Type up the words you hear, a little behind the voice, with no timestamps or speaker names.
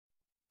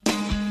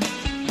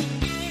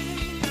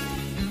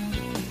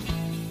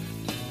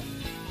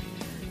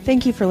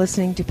Thank you for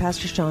listening to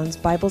Pastor Sean's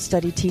Bible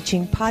Study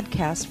Teaching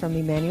podcast from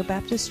Emmanuel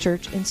Baptist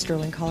Church in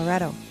Sterling,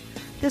 Colorado.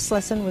 This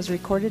lesson was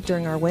recorded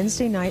during our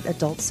Wednesday night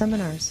adult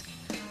seminars.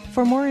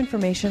 For more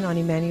information on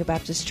Emmanuel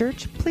Baptist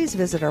Church, please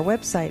visit our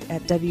website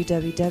at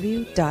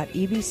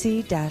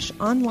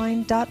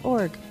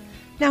www.ebc-online.org.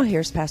 Now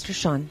here's Pastor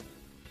Sean.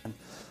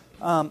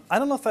 I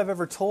don't know if I've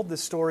ever told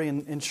this story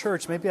in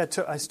church. Maybe I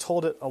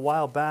told it a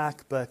while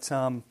back, but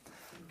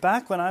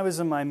back when I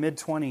was in my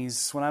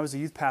mid-20s, when I was a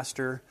youth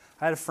pastor,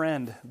 I had a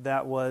friend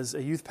that was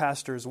a youth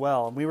pastor as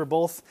well. We were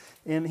both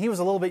he was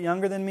a little bit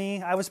younger than me.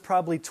 I was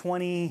probably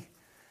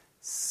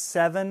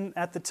 27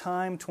 at the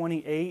time,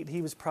 28.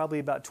 He was probably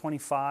about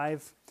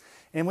 25.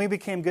 And we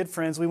became good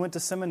friends. We went to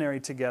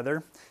seminary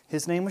together.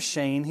 His name was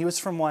Shane. He was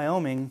from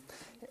Wyoming.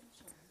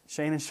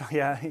 Shane and Sean,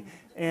 yeah.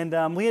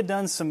 And we had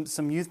done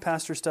some youth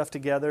pastor stuff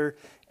together.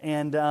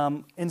 And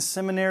in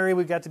seminary,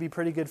 we got to be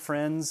pretty good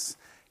friends.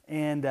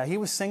 And he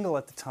was single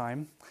at the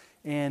time.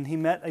 And he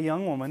met a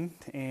young woman,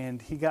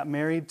 and he got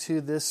married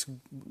to this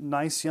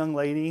nice young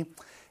lady,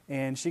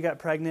 and she got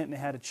pregnant and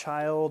had a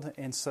child,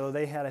 and so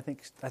they had, I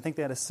think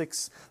they had a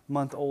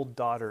 6-month-old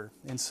daughter.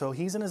 And so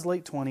he's in his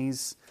late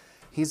 20s.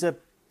 He's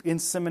in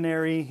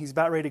seminary. He's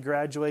about ready to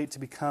graduate to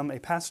become a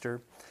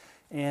pastor,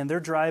 and they're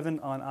driving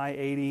on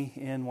I-80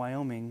 in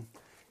Wyoming,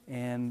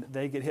 and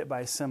they get hit by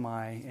a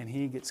semi, and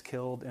he gets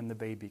killed, and the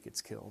baby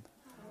gets killed.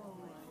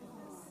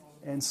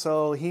 And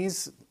so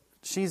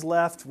she's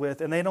left with,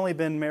 and they'd only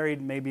been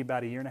married maybe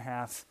about a year and a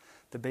half.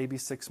 The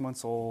baby's 6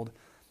 months old.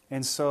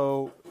 And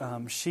so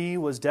she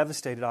was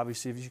devastated,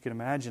 obviously, as you can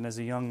imagine, as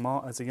a young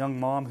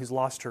mom who's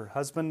lost her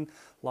husband,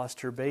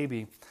 lost her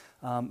baby.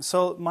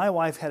 So my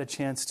wife had a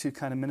chance to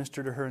kind of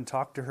minister to her and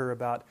talk to her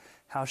about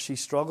how she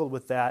struggled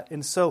with that.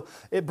 And so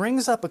it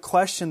brings up a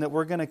question that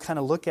we're going to kind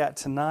of look at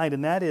tonight,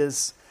 and that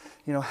is,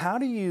 how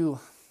do you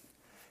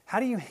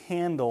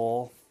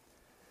handle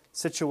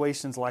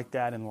situations like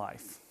that in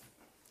life?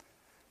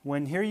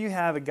 When here you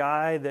have a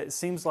guy that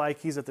seems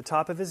like he's at the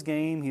top of his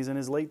game, he's in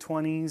his late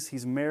 20s,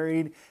 he's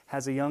married,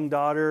 has a young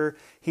daughter,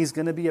 he's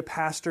going to be a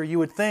pastor. You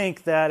would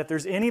think that if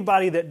there's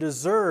anybody that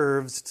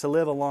deserves to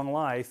live a long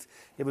life,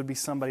 it would be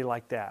somebody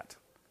like that.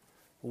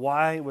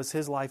 Why was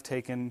his life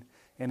taken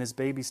and his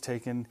baby's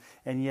taken,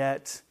 and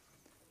yet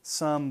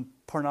some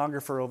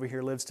pornographer over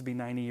here lives to be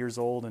 90 years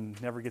old and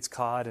never gets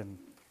caught and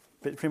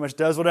pretty much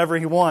does whatever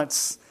he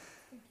wants?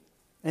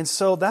 And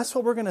so that's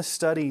what we're going to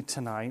study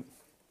tonight.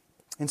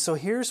 And so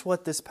here's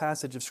what this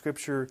passage of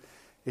Scripture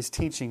is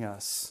teaching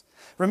us.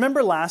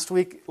 Remember last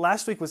week?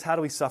 Last week was how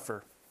do we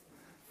suffer?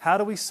 How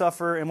do we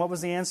suffer? And what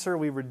was the answer?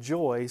 We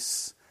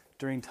rejoice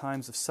during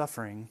times of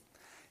suffering.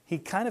 He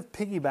kind of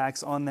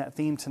piggybacks on that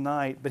theme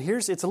tonight. But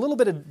it's a little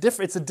bit of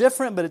different. It's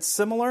different, but it's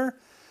similar.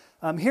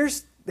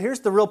 Here's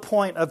the real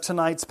point of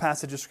tonight's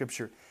passage of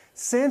Scripture.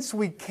 Since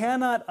we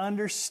cannot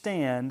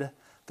understand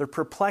the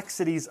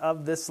perplexities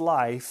of this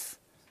life,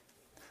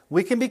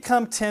 we can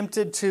become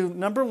tempted to,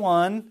 number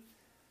one,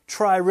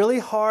 try really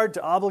hard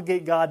to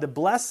obligate God to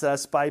bless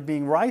us by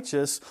being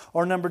righteous,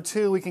 or number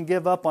two, we can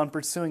give up on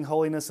pursuing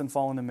holiness and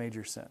fall into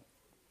major sin.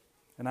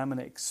 And I'm going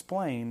to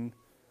explain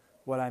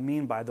what I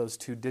mean by those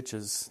two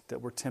ditches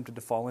that we're tempted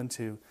to fall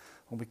into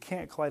when we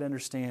can't quite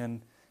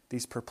understand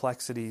these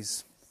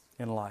perplexities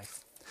in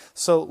life.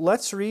 So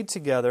let's read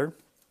together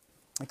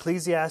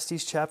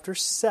Ecclesiastes chapter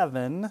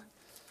 7,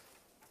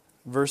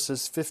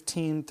 verses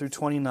 15 through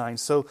 29.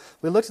 So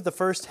we looked at the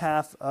first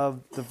half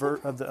of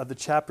the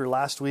chapter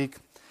last week.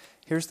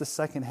 Here's the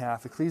second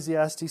half,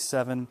 Ecclesiastes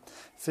 7,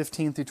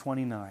 15 through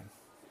 29.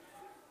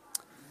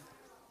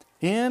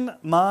 In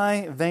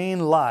my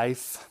vain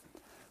life,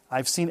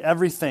 I've seen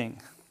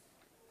everything.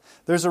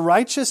 There's a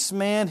righteous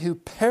man who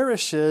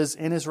perishes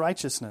in his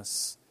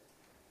righteousness,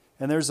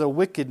 and there's a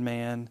wicked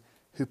man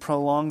who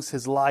prolongs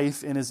his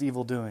life in his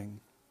evil doing.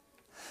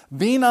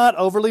 Be not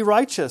overly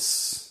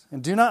righteous,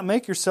 and do not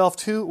make yourself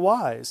too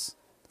wise.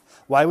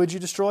 Why would you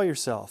destroy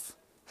yourself?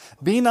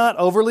 Be not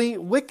overly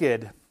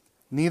wicked,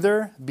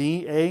 neither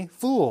be a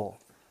fool.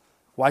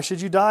 Why should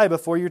you die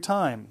before your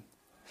time?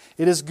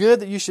 It is good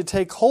that you should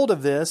take hold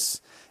of this,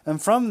 and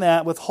from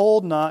that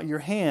withhold not your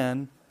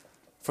hand,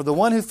 for the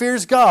one who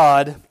fears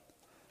God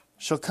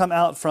shall come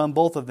out from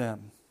both of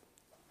them.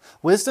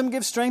 Wisdom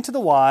gives strength to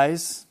the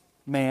wise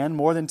man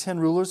more than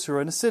 10 rulers who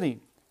are in a city.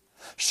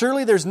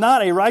 Surely there's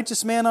not a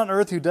righteous man on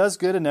earth who does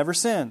good and never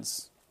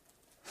sins.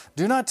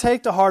 Do not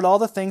take to heart all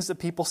the things that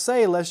people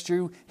say, lest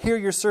you hear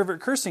your servant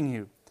cursing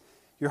you.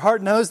 Your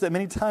heart knows that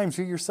many times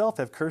you yourself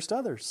have cursed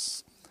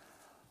others.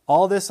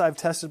 All this I've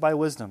tested by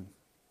wisdom.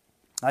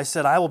 I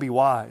said, I will be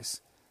wise,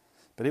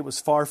 but it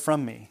was far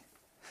from me.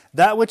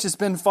 That which has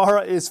been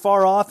is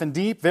far off and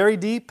deep, very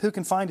deep, who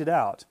can find it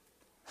out?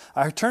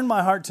 I turned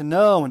my heart to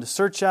know and to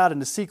search out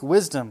and to seek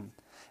wisdom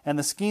and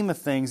the scheme of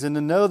things, and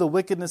to know the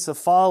wickedness of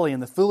folly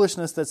and the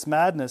foolishness that's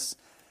madness.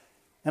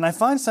 And I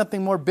find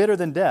something more bitter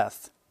than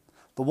death,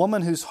 the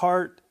woman whose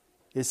heart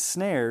is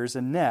snares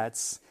and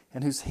nets,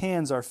 and whose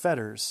hands are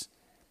fetters.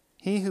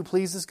 He who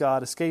pleases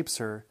God escapes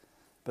her,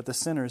 but the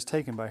sinner is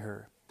taken by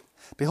her.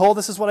 Behold,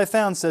 this is what I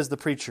found, says the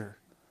preacher.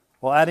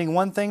 while adding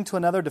one thing to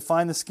another to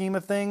find the scheme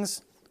of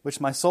things, which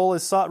my soul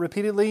has sought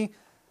repeatedly,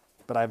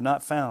 but I have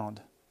not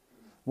found.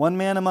 One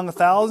man among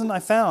 1,000 I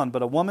found,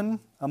 but a woman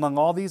among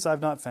all these I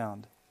have not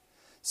found.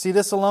 See,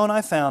 this alone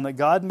I found, that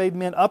God made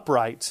men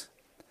upright,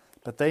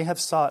 but they have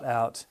sought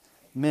out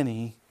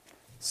many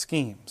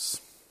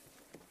schemes.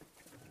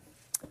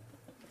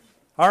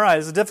 All right,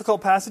 it's a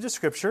difficult passage of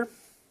Scripture.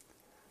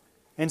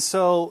 And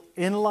so,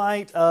 in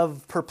light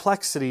of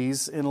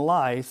perplexities in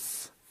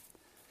life,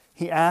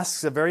 he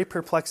asks a very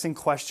perplexing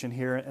question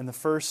here in the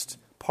first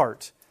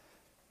part.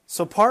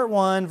 So part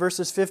 1,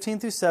 verses 15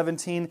 through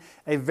 17,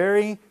 a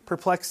very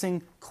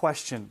perplexing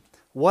question.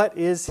 What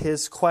is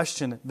his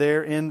question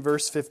there in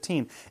verse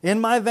 15? In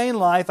my vain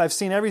life I've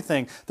seen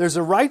everything. There's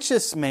a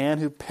righteous man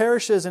who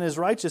perishes in his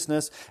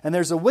righteousness, and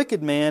there's a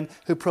wicked man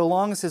who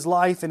prolongs his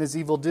life in his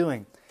evil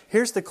doing.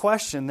 Here's the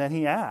question that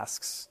he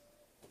asks.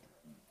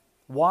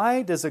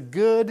 Why does a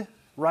good,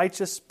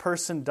 righteous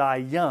person die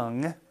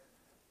young,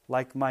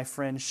 like my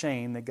friend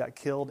Shane that got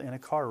killed in a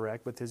car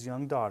wreck with his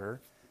young daughter,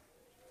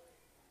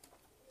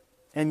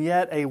 and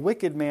yet a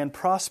wicked man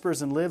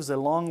prospers and lives a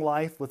long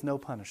life with no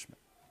punishment?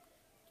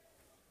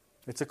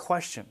 It's a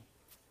question.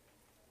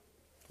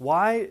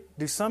 Why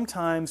do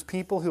sometimes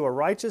people who are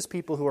righteous,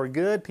 people who are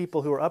good,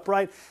 people who are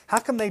upright, how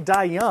come they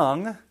die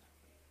young?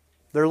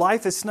 Their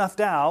life is snuffed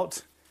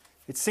out.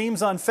 It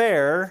seems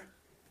unfair.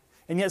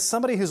 And yet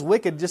somebody who's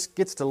wicked just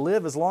gets to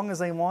live as long as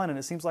they want, and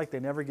it seems like they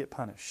never get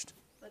punished.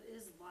 But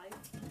is life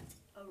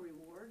a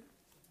reward?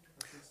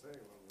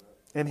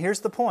 And here's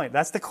the point.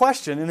 That's the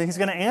question, and he's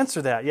going to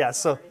answer that. Yeah.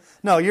 So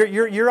no,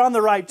 you're on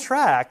the right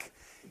track.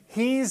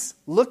 He's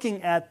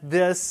looking at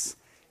this,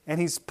 and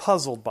he's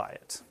puzzled by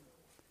it.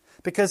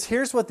 Because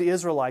here's what the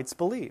Israelites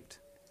believed.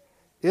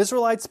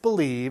 Israelites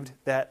believed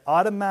that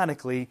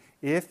automatically,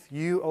 if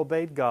you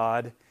obeyed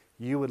God,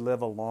 you would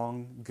live a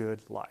long,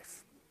 good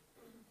life.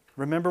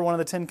 Remember one of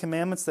the 10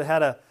 Commandments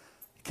that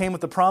came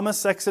with the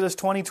promise, Exodus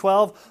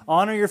 20:12,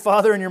 honor your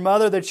father and your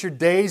mother that your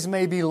days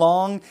may be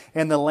long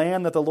in the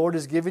land that the Lord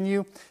has given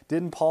you.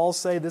 Didn't Paul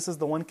say this is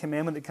the one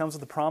commandment that comes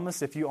with the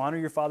promise? If you honor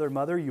your father and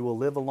mother, you will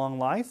live a long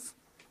life.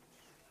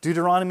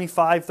 Deuteronomy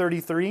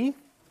 5:33,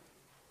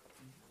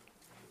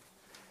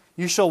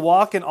 you shall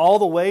walk in all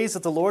the ways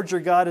that the Lord your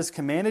God has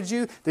commanded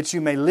you, that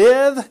you may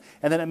live,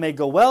 and that it may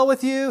go well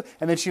with you,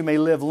 and that you may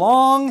live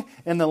long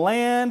in the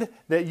land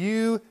that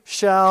you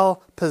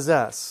shall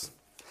possess.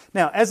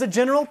 Now, as a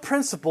general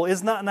principle,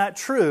 is not that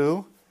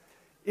true?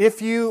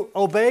 If you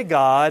obey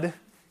God,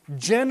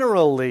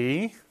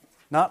 generally,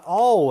 not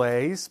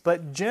always,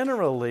 but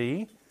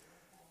generally,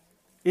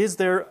 is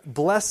there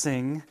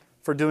blessing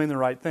for doing the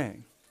right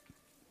thing?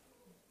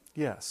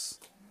 Yes.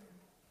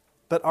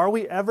 But are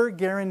we ever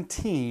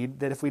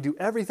guaranteed that if we do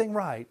everything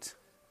right,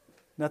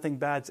 nothing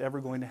bad's ever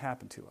going to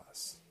happen to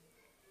us?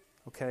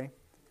 Okay?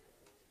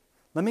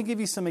 Let me give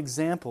you some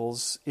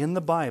examples in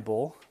the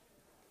Bible,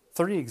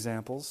 3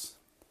 examples,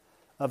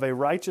 of a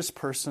righteous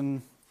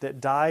person that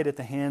died at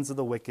the hands of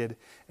the wicked,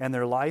 and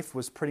their life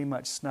was pretty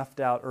much snuffed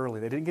out early.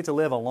 They didn't get to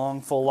live a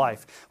long, full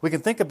life. We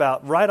can think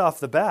about, right off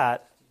the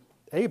bat,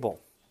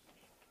 Abel.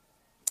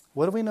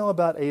 What do we know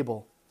about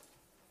Abel?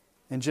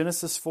 In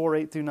Genesis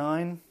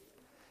 4:8-9,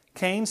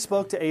 Cain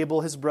spoke to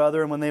Abel, his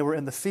brother, and when they were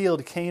in the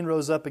field, Cain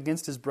rose up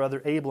against his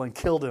brother Abel and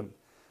killed him.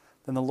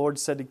 Then the Lord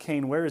said to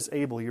Cain, where is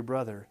Abel, your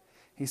brother?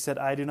 He said,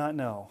 I do not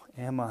know.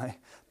 Am I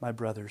my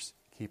brother's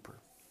keeper?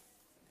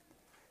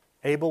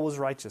 Abel was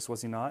righteous,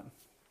 was he not?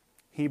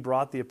 He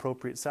brought the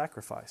appropriate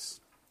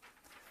sacrifice.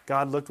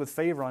 God looked with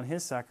favor on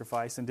his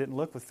sacrifice and didn't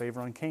look with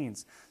favor on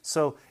Cain's.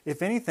 So,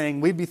 if anything,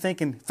 we'd be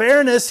thinking,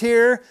 fairness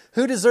here.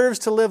 Who deserves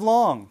to live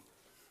long?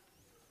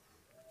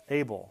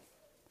 Abel.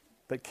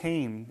 But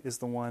Cain is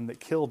the one that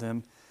killed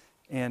him.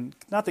 And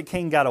not that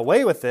Cain got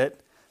away with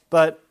it,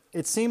 but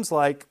it seems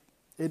like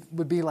it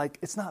would be like,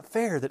 it's not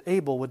fair that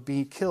Abel would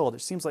be killed.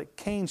 It seems like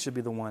Cain should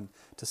be the one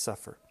to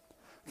suffer.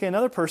 Okay,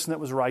 another person that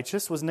was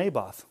righteous was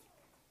Naboth.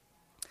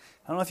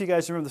 I don't know if you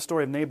guys remember the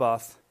story of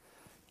Naboth.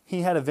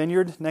 He had a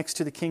vineyard next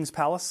to the king's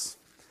palace.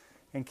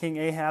 And King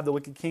Ahab, the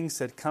wicked king,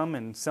 said, come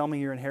and sell me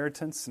your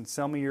inheritance and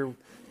sell me your...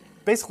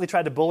 Basically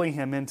tried to bully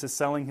him into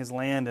selling his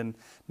land. And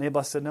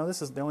Naboth said, no,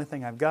 this is the only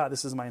thing I've got.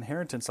 This is my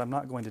inheritance. I'm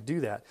not going to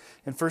do that.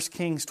 In 1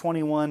 Kings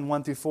 21,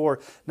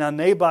 1-4, now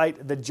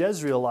Naboth the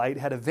Jezreelite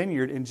had a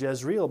vineyard in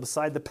Jezreel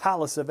beside the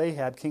palace of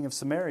Ahab, king of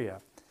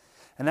Samaria.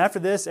 And after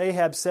this,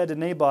 Ahab said to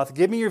Naboth,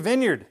 give me your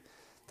vineyard,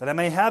 that I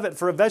may have it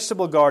for a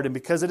vegetable garden,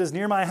 because it is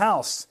near my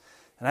house.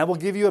 And I will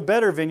give you a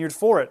better vineyard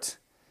for it.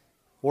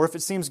 Or if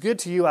it seems good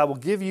to you, I will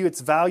give you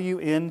its value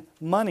in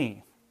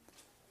money.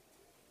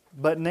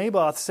 But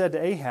Naboth said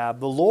to Ahab,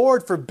 the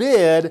Lord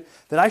forbid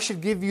that I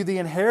should give you the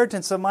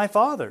inheritance of my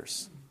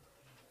fathers.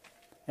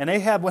 And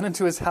Ahab went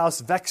into his house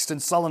vexed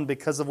and sullen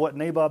because of what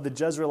Naboth the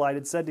Jezreelite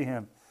had said to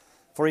him.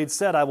 For he had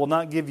said, I will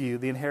not give you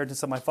the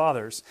inheritance of my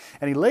fathers.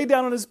 And he lay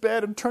down on his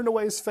bed and turned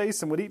away his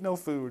face and would eat no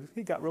food.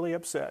 He got really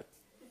upset.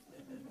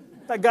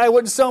 That guy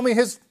wouldn't sell me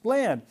his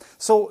land.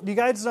 So do you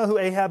guys know who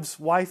Ahab's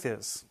wife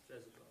is?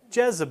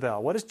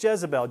 Jezebel. What is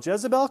Jezebel?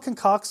 Jezebel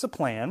concocts a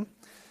plan.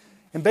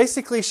 And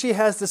basically she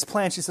has this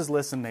plan. She says,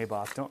 listen,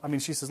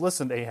 she says,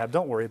 listen, Ahab,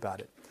 don't worry about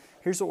it.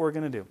 Here's what we're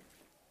going to do.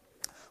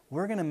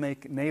 We're going to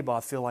make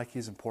Naboth feel like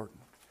he's important.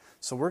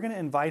 So we're going to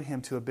invite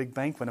him to a big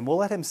banquet, and we'll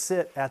let him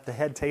sit at the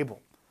head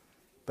table.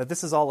 But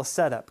this is all a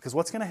setup, because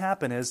what's going to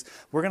happen is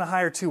we're going to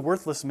hire 2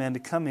 worthless men to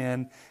come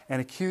in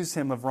and accuse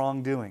him of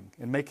wrongdoing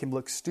and make him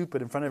look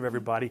stupid in front of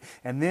everybody.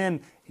 And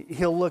then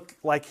he'll look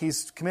like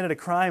he's committed a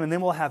crime, and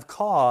then we'll have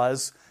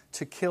cause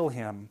to kill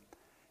him,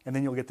 and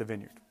then you'll get the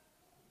vineyard.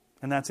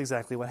 And that's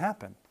exactly what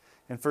happened.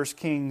 In 1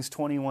 Kings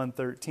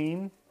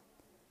 21:13,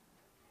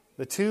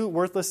 the 2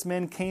 worthless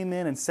men came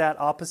in and sat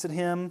opposite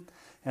him,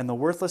 and the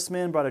worthless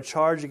men brought a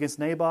charge against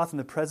Naboth in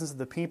the presence of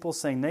the people,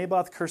 saying,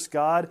 Naboth cursed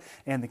God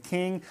and the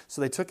king. So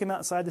they took him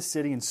outside the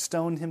city and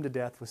stoned him to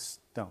death with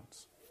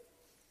stones.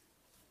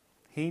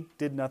 He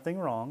did nothing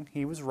wrong.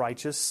 He was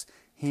righteous.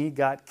 He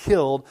got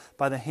killed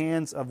by the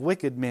hands of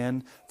wicked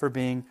men for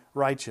being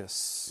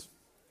righteous.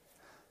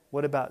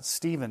 What about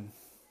Stephen,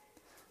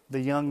 the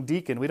young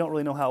deacon? We don't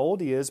really know how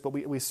old he is, but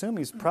we assume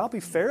he's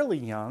probably fairly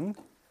young.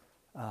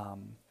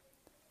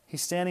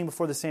 He's standing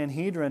before the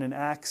Sanhedrin in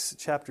Acts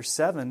chapter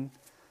 7,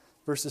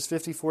 verses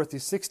 54 through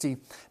 60.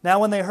 Now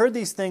when they heard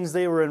these things,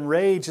 they were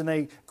enraged, and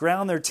they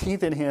ground their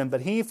teeth in him.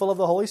 But he, full of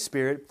the Holy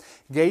Spirit,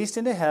 gazed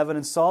into heaven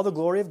and saw the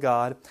glory of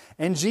God,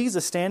 and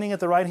Jesus standing at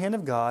the right hand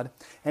of God.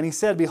 And he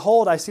said,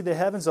 Behold, I see the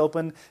heavens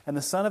open, and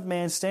the Son of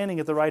Man standing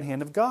at the right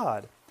hand of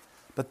God.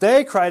 But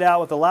they cried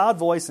out with a loud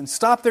voice and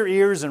stopped their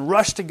ears and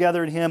rushed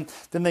together at him.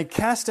 Then they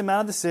cast him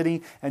out of the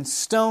city and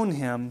stoned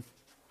him.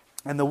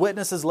 And the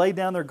witnesses laid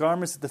down their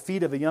garments at the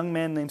feet of a young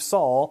man named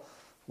Saul,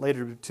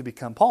 later to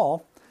become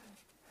Paul.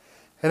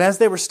 And as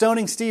they were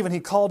stoning Stephen, he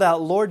called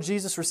out, Lord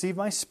Jesus, receive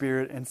my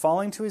spirit. And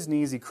falling to his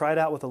knees, he cried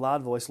out with a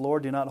loud voice,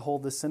 Lord, do not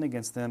hold this sin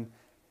against them.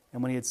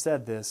 And when he had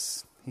said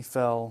this, he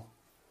fell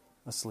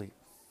asleep.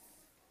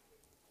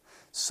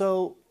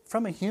 So,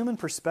 from a human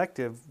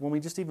perspective, when we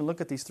just even look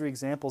at these 3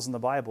 examples in the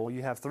Bible,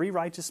 you have 3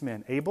 righteous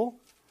men, Abel,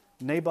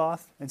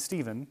 Naboth, and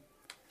Stephen,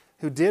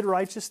 who did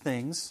righteous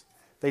things.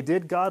 They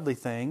did godly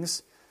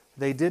things.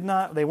 They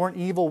weren't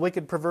evil,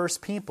 wicked, perverse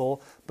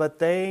people, but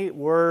they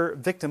were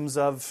victims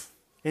of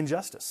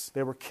injustice.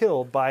 They were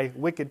killed by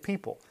wicked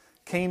people.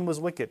 Cain was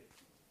wicked.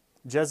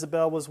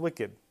 Jezebel was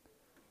wicked.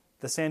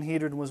 The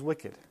Sanhedrin was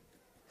wicked.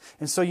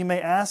 And so you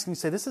may ask and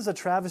say, this is a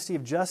travesty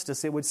of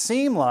justice. It would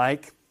seem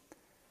like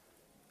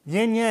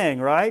yin-yang,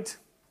 right?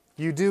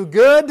 You do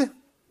good,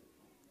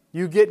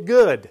 you get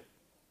good.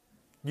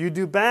 You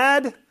do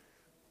bad,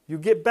 you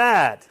get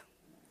bad.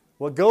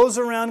 What goes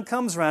around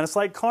comes around. It's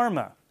like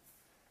karma.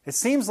 It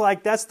seems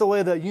like that's the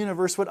way the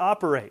universe would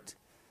operate.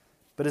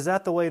 But is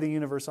that the way the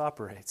universe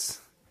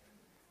operates?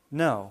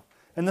 No.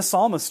 And the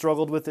psalmist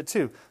struggled with it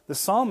too. The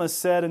psalmist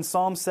said in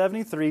Psalm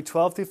 73,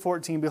 12 through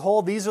 14,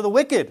 Behold, these are the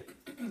wicked,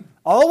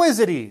 always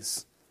at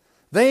ease.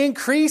 They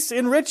increase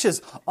in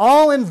riches.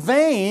 All in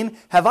vain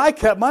have I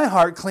kept my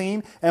heart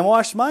clean and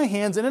washed my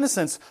hands in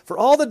innocence. For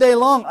all the day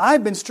long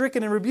I've been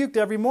stricken and rebuked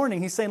every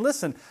morning. He's saying,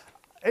 listen,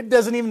 it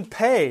doesn't even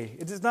pay.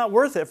 It is not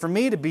worth it for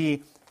me to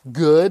be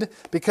good,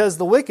 because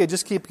the wicked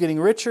just keep getting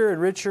richer and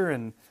richer,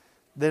 and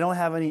they don't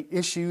have any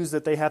issues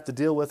that they have to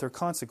deal with or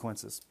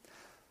consequences.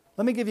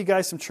 Let me give you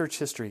guys some church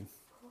history.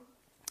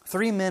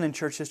 3 men in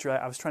church history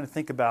I was trying to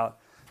think about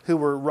who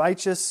were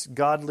righteous,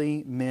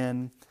 godly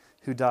men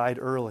who died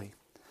early.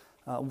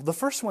 The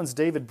first one's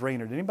David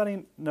Brainerd.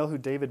 Anybody know who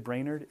David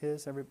Brainerd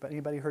is?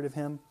 Anybody heard of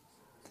him?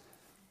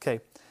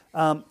 Okay.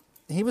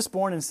 He was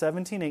born in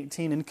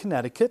 1718 in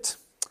Connecticut.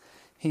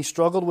 He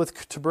struggled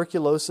with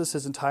tuberculosis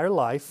his entire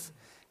life.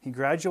 He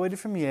graduated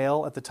from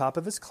Yale at the top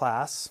of his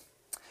class.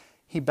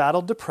 He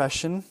battled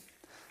depression,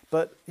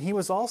 but he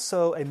was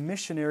also a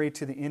missionary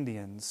to the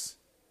Indians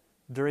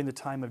during the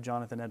time of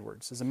Jonathan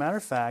Edwards. As a matter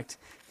of fact,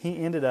 he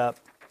ended up,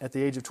 at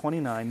the age of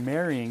 29,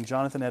 marrying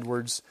Jonathan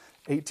Edwards'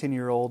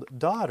 18-year-old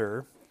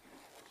daughter.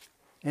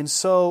 And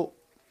so,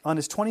 on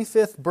his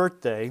 25th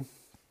birthday,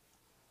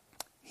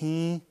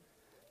 he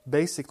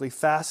basically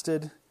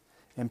fasted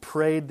and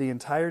prayed the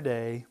entire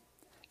day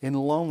in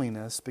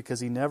loneliness because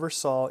he never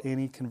saw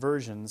any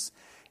conversions,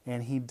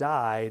 and he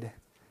died,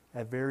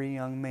 a very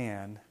young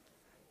man,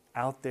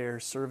 out there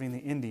serving the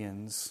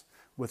Indians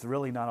with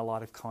really not a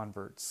lot of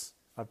converts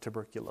of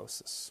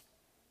tuberculosis.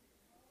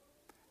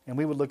 And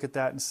we would look at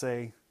that and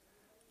say,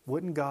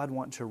 wouldn't God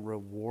want to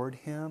reward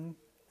him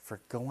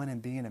for going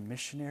and being a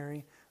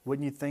missionary?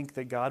 Wouldn't you think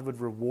that God would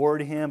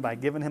reward him by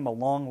giving him a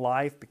long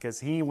life because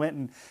he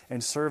went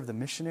and served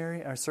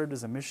served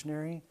as a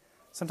missionary?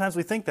 Sometimes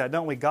we think that,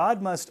 don't we?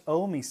 God must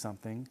owe me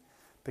something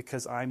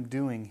because I'm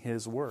doing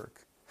His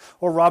work.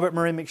 Or Robert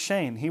Murray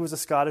McCheyne. He was a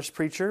Scottish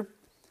preacher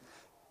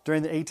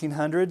during the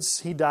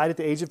 1800s. He died at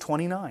the age of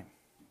 29.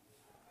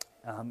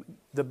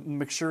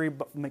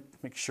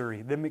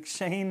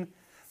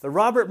 The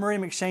Robert Murray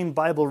McCheyne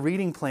Bible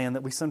reading plan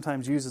that we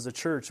sometimes use as a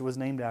church was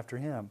named after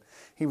him.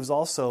 He was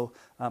also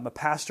a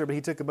pastor, but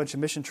he took a bunch of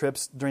mission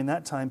trips during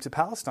that time to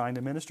Palestine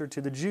to minister to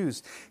the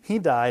Jews. He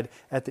died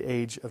at the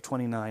age of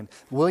 29.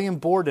 William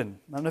Borden.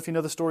 I don't know if you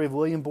know the story of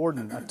William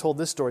Borden. I've told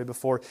this story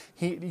before.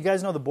 You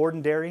guys know the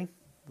Borden Dairy?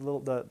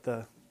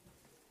 the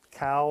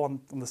cow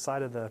on the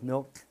side of the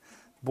milk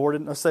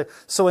Borden.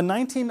 So in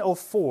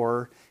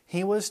 1904,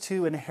 he was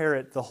to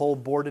inherit the whole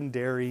Borden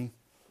dairy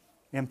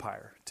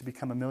empire, to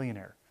become a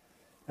millionaire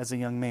as a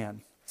young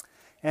man.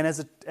 And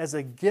as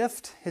a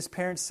gift, his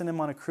parents sent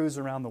him on a cruise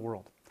around the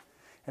world.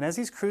 And as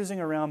he's cruising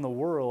around the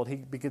world, he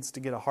begins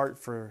to get a heart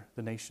for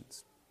the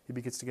nations. He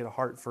begins to get a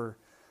heart for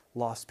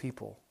lost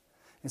people.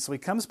 And so he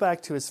comes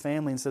back to his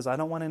family and says, I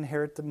don't want to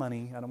inherit the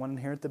money. I don't want to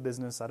inherit the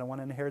business. I don't want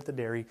to inherit the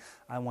dairy.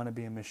 I want to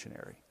be a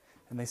missionary.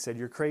 And they said,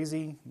 you're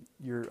crazy.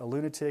 You're a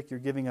lunatic. You're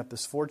giving up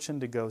this fortune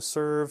to go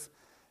serve.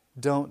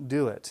 Don't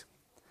do it.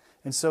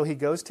 And so he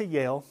goes to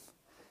Yale.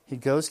 He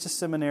goes to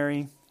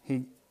seminary.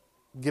 He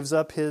gives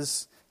up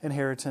his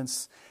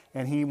inheritance.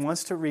 And he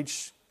wants to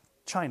reach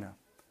China.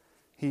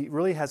 He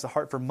really has a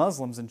heart for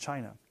Muslims in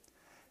China.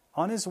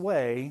 On his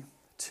way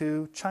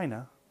to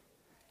China,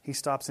 he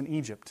stops in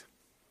Egypt.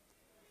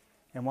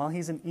 And while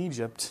he's in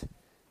Egypt,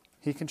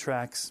 he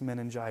contracts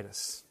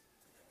meningitis.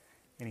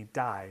 And he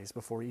dies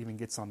before he even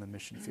gets on the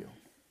mission field.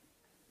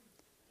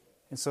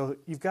 And so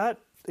you've got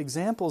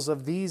examples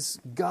of these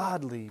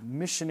godly,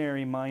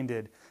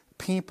 missionary-minded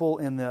people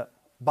in the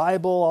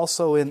Bible,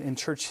 also in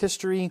church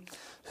history,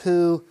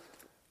 who,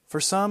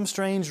 for some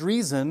strange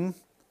reason,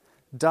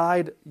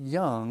 died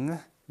young,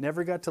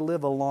 never got to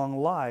live a long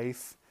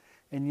life,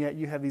 and yet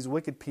you have these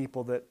wicked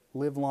people that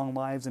live long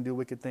lives and do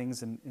wicked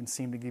things and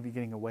seem to be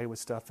getting away with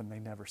stuff, and they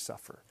never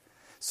suffer.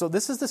 So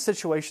this is the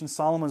situation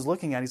Solomon's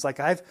looking at. He's like,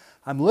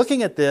 I'm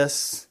looking at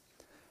this,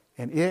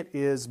 and it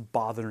is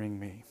bothering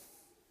me.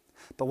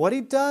 But what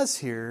he does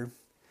here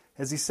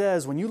is he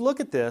says, when you look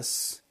at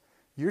this,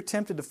 you're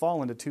tempted to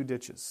fall into two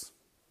ditches.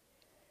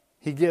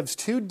 He gives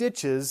two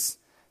ditches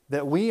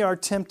that we are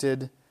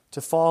tempted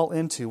to fall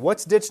into.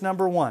 What's ditch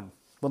number one?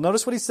 Well,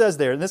 notice what he says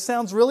there. And this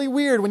sounds really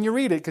weird when you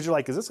read it, because you're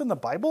like, is this in the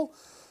Bible?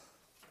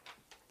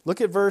 Look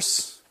at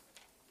verse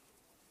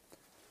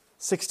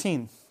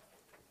 16.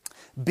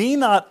 Be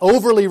not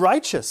overly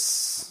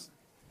righteous.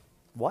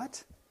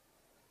 What?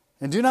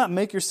 And do not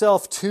make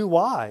yourself too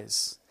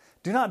wise.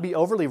 Do not be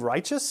overly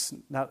righteous.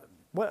 Now,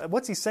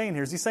 what's he saying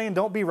here? Is he saying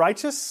don't be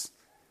righteous?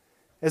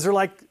 Is there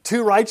like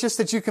too righteous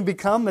that you can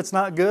become that's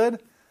not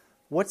good?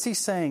 What's he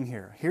saying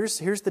here? Here's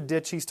the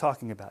ditch he's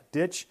talking about.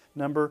 Ditch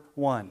number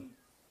one.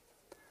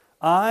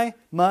 I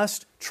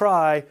must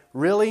try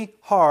really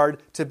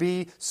hard to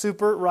be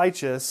super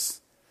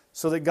righteous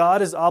so that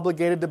God is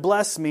obligated to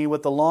bless me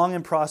with a long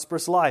and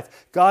prosperous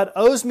life. God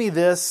owes me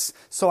this,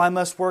 so I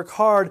must work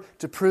hard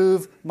to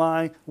prove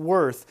my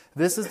worth.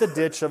 This is the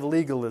ditch of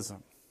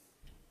legalism.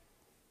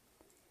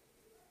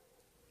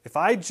 If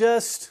I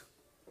just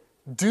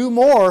do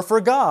more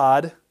for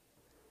God,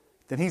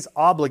 then He's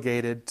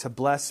obligated to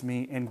bless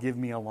me and give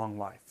me a long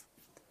life.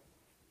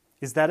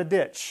 Is that a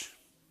ditch?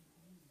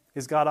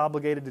 Is God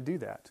obligated to do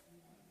that?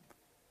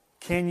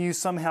 Can you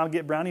somehow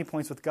get brownie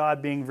points with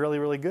God being really,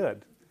 really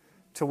good?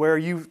 To where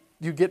you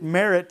get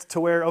merit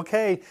to where,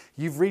 okay,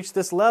 you've reached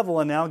this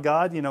level and now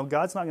God,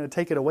 God's not going to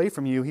take it away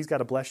from you. He's got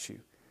to bless you.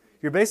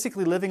 You're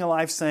basically living a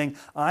life saying,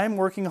 I'm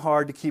working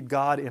hard to keep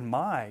God in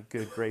my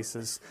good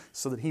graces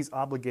so that He's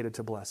obligated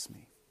to bless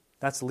me.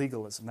 That's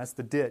legalism. That's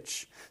the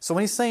ditch. So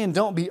when he's saying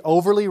don't be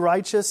overly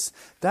righteous,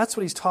 that's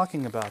what he's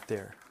talking about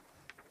there.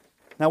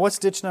 Now what's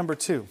ditch number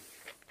two?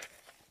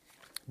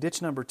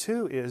 Ditch number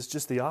two is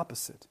just the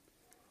opposite.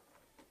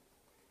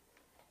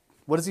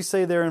 What does he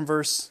say there in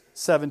verse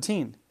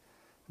 17?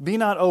 Be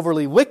not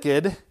overly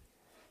wicked,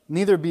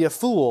 neither be a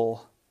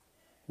fool.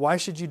 Why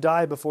should you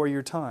die before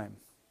your time?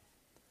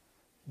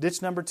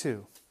 Ditch number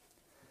two.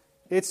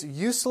 It's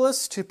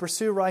useless to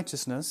pursue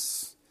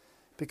righteousness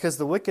because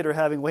the wicked are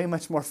having way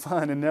much more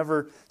fun and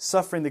never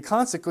suffering the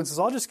consequences.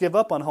 I'll just give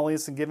up on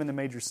holiness and give in to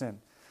major sin.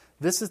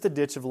 This is the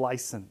ditch of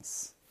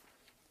license.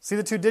 See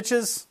the two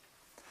ditches?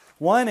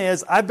 One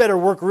is, I better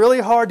work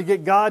really hard to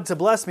get God to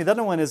bless me. The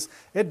other one is,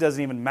 it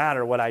doesn't even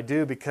matter what I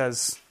do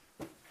because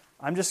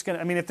I'm just going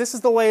to, if this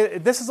is the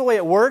way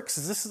it works,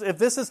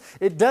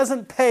 it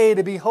doesn't pay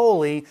to be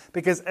holy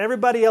because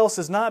everybody else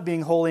is not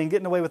being holy and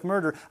getting away with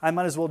murder, I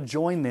might as well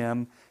join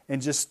them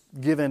and just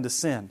give in to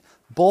sin.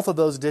 Both of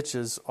those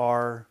ditches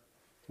are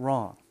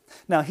wrong.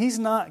 Now, he's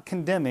not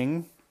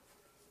condemning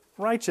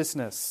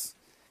righteousness.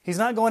 He's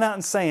not going out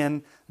and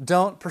saying,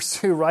 don't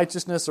pursue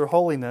righteousness or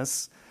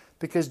holiness,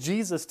 because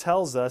Jesus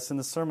tells us in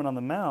the Sermon on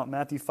the Mount,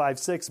 Matthew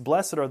 5:6,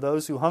 blessed are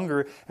those who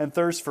hunger and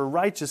thirst for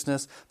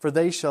righteousness, for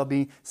they shall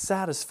be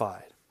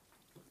satisfied.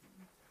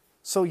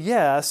 So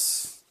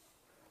yes,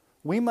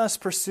 we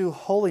must pursue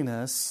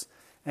holiness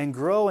and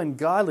grow in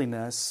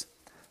godliness,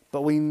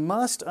 but we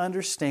must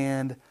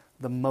understand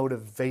the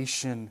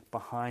motivation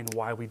behind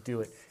why we do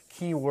it.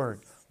 Key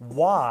word,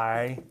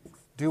 why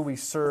do we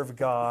serve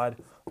God?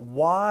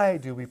 Why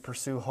do we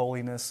pursue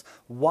holiness?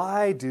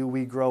 Why do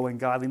we grow in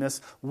godliness?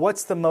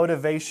 What's the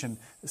motivation?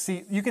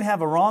 See, you can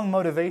have a wrong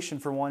motivation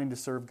for wanting to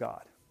serve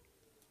God,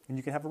 and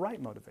you can have a right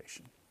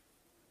motivation.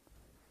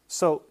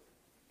 So,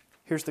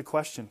 here's the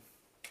question.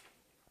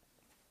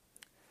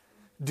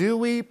 Do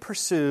we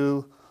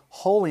pursue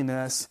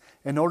holiness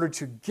in order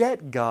to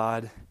get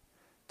God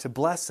to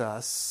bless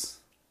us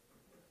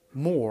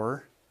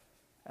more,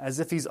 as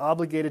if He's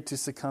obligated to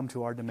succumb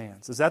to our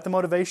demands. Is that the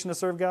motivation to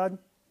serve God?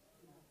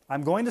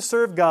 I'm going to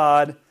serve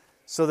God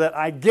so that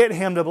I get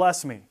Him to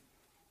bless me.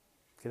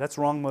 Okay, that's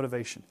wrong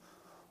motivation.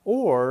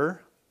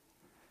 Or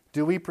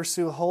do we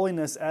pursue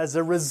holiness as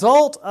a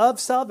result of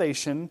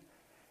salvation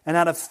and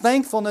out of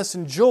thankfulness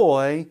and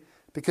joy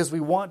because we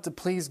want to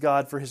please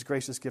God for His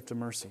gracious gift of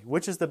mercy?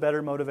 Which is the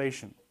better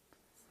motivation?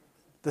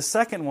 The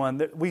second one,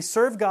 that we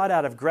serve God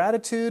out of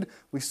gratitude,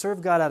 we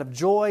serve God out of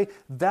joy,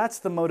 that's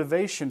the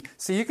motivation.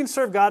 See, you can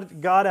serve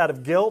God out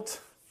of guilt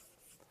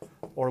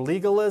or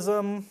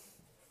legalism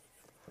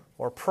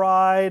or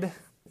pride,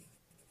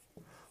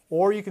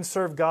 or you can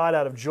serve God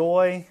out of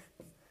joy,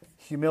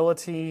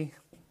 humility,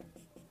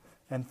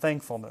 and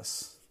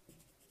thankfulness.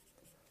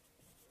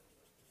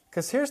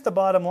 Because here's the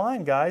bottom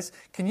line, guys.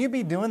 Can you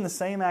be doing the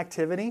same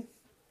activity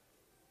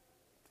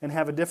and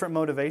have a different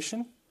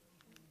motivation?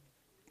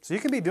 So you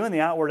can be doing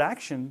the outward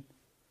action,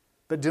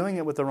 but doing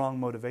it with the wrong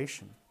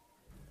motivation.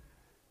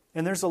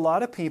 And there's a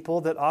lot of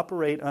people that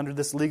operate under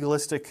this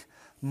legalistic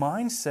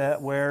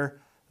mindset where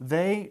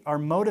they are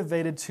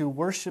motivated to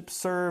worship,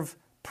 serve,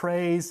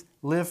 praise,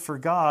 live for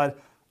God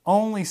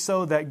only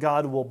so that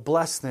God will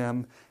bless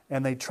them,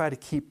 and they try to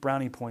keep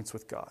brownie points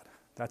with God.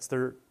 That's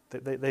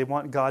they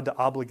want God to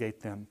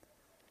obligate them,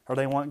 or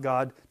they want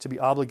God to be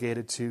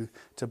obligated to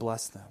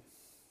bless them.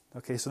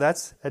 Okay, so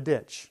that's a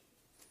ditch.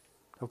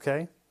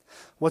 Okay?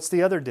 What's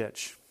the other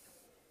ditch?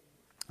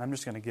 I'm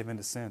just going to give in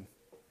to sin.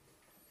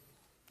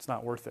 It's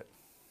not worth it.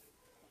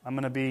 I'm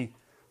going to be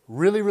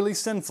really, really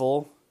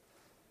sinful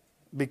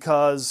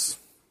because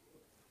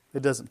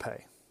it doesn't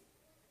pay.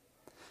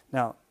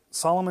 Now,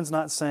 Solomon's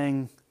not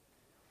saying,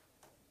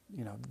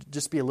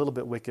 just be a little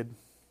bit wicked.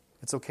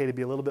 It's okay to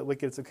be a little bit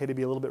wicked. It's okay to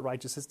be a little bit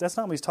righteous. That's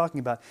not what he's talking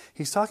about.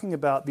 He's talking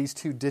about these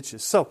two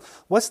ditches. So,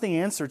 what's the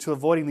answer to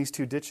avoiding these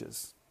two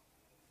ditches?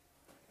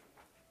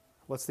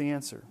 What's the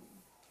answer?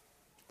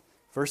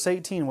 Verse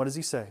 18, what does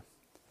he say?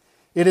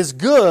 It is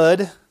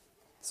good,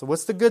 so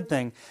what's the good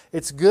thing?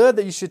 It's good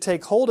that you should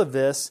take hold of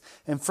this,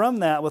 and from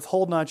that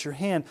withhold not your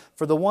hand,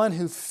 for the one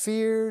who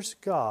fears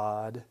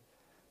God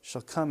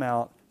shall come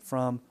out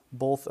from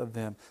both of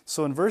them.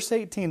 So in verse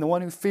 18, the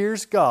one who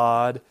fears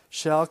God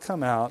shall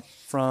come out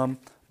from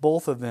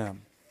both of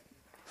them.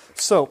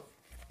 So,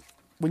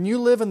 when you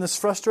live in this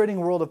frustrating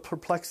world of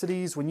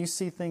perplexities, when you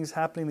see things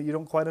happening that you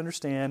don't quite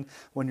understand,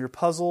 when you're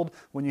puzzled,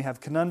 when you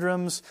have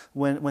conundrums,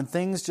 when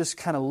things just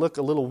kind of look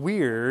a little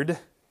weird,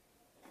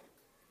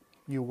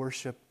 you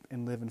worship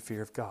and live in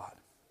fear of God.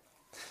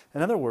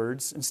 In other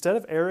words, instead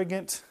of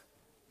arrogant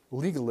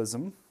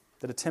legalism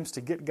that attempts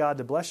to get God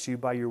to bless you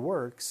by your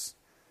works,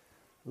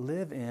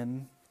 live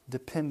in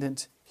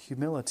dependent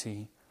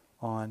humility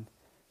on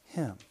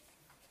Him.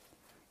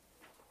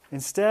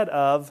 Instead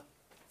of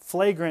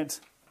flagrant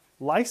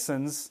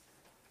license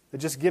that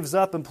just gives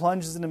up and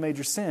plunges into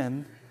major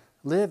sin,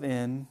 live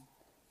in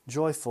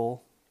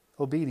joyful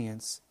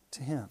obedience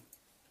to Him.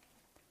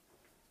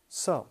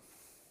 So,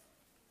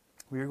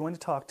 we are going to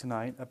talk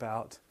tonight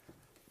about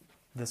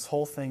this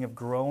whole thing of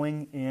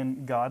growing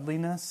in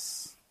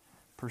godliness,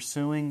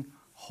 pursuing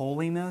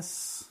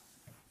holiness,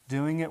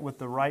 doing it with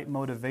the right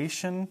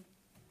motivation.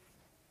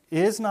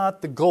 Is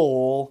not the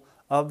goal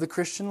of the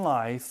Christian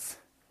life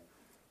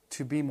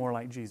to be more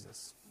like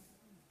Jesus?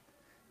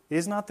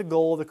 Is not the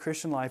goal of the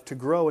Christian life to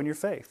grow in your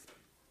faith?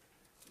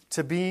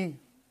 To be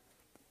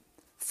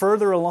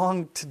further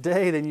along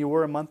today than you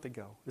were a month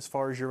ago as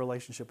far as your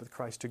relationship with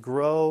Christ? To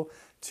grow,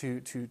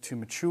 to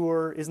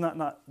mature is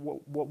not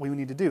what we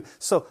need to do.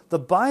 So the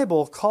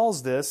Bible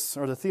calls this,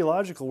 or the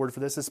theological word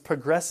for this is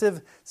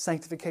progressive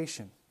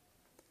sanctification.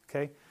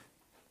 Okay?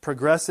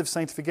 Progressive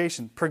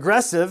sanctification.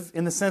 Progressive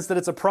in the sense that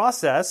it's a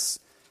process,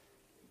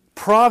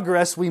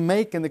 progress we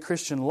make in the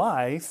Christian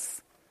life.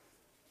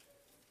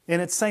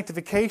 And it's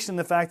sanctification,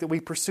 the fact that we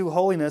pursue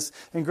holiness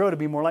and grow to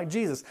be more like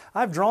Jesus.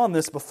 I've drawn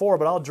this before,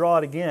 but I'll draw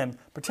it again.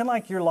 Pretend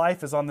like your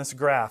life is on this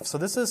graph. So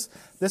this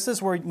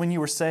is where when you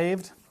were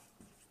saved,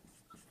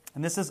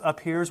 and this is up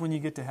here is when you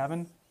get to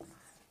heaven.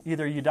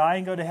 Either you die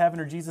and go to heaven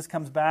or Jesus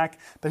comes back.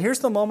 But here's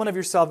the moment of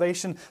your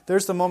salvation.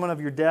 There's the moment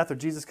of your death or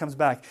Jesus comes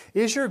back.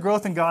 Is your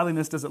growth in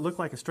godliness, does it look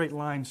like a straight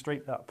line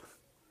straight up?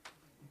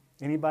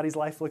 Anybody's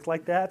life look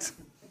like that?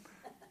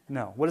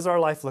 No. What does our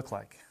life look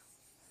like?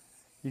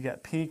 You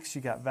got peaks,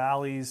 you got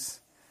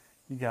valleys,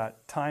 you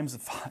got times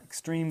of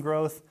extreme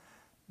growth.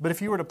 But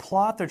if you were to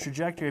plot the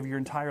trajectory of your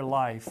entire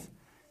life,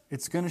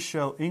 it's going to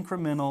show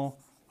incremental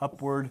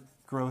upward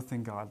growth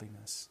in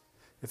godliness.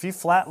 If you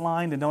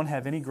flatlined and don't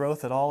have any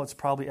growth at all, it's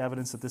probably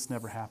evidence that this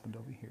never happened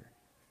over here.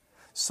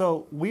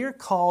 So we are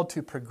called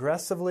to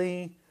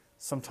progressively,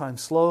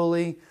 sometimes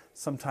slowly,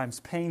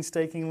 sometimes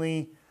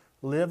painstakingly,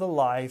 live a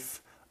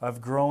life of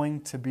growing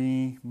to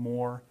be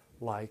more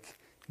like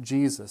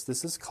Jesus.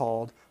 This is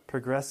called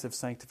progressive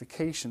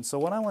sanctification. So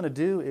what I want to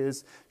do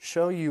is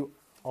show you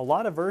a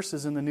lot of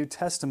verses in the New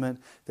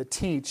Testament that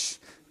teach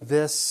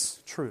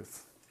this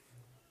truth.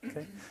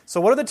 Okay?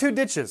 So what are the two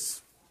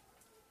ditches?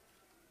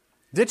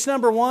 Ditch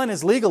number one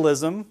is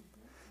legalism.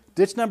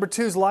 Ditch number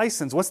 2 is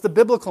license. What's the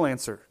biblical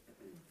answer?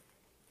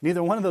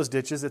 Neither one of those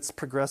ditches. It's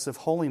progressive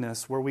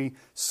holiness, where we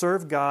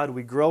serve God,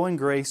 we grow in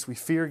grace, we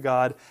fear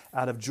God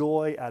out of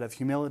joy, out of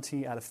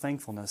humility, out of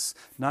thankfulness.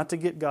 Not to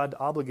get God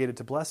obligated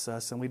to bless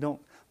us, and we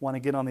don't want to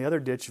get on the other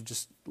ditch of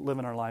just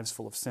living our lives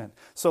full of sin.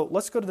 So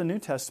let's go to the New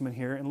Testament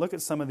here and look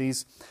at some of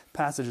these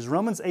passages.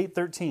 Romans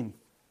 8:13.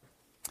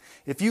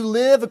 If you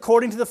live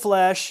according to the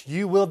flesh,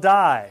 you will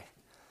die.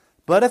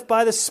 But if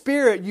by the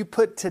Spirit you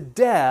put to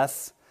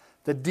death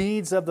the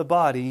deeds of the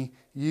body,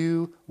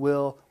 you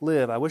will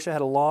live. I wish I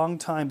had a long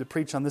time to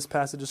preach on this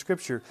passage of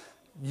Scripture.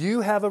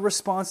 You have a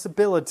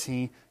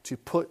responsibility to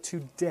put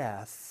to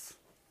death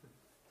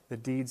the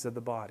deeds of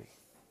the body.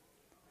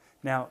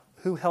 Now,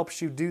 who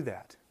helps you do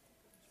that?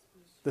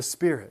 The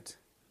Spirit.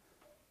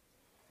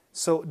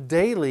 So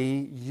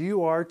daily,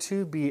 you are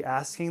to be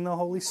asking the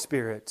Holy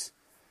Spirit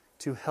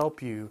to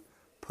help you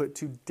put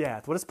to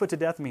death. What does put to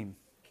death mean?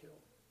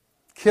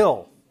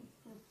 Kill.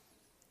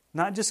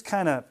 Not just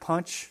kind of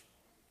punch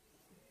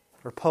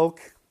or poke.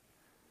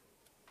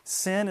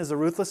 Sin is a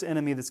ruthless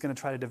enemy that's going to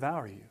try to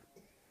devour you.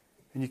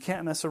 And you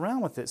can't mess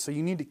around with it. So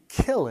you need to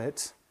kill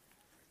it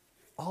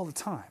all the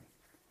time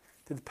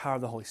through the power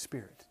of the Holy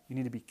Spirit. You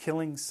need to be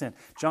killing sin.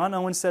 John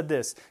Owen said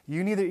this: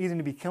 you need either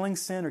to be killing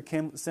sin or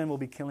sin will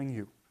be killing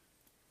you.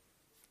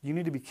 You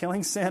need to be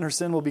killing sin or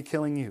sin will be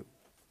killing you.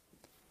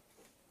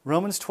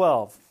 Romans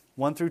 12,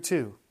 1 through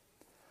 2.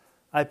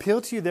 I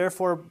appeal to you,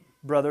 therefore,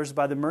 brothers,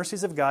 by the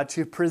mercies of God,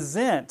 to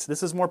present,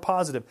 this is more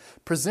positive,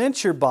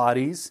 present your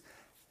bodies,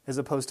 as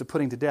opposed to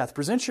putting to death,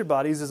 present your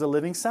bodies as a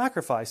living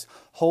sacrifice,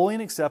 holy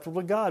and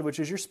acceptable to God, which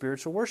is your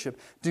spiritual worship.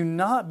 Do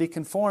not be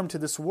conformed to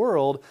this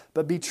world,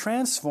 but be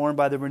transformed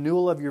by the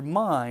renewal of your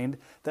mind,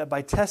 that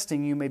by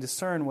testing you may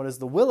discern what is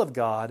the will of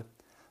God,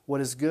 what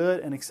is good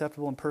and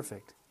acceptable and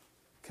perfect.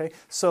 Okay,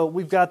 so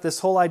we've got this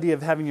whole idea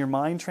of having your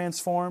mind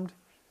transformed,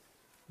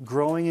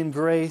 growing in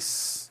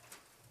grace,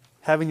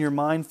 having your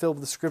mind filled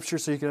with the Scripture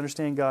so you can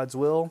understand God's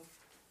will.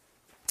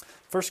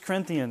 1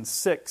 Corinthians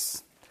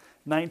 6,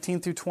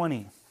 19 through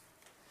 20.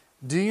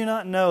 Do you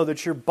not know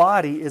that your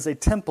body is a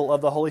temple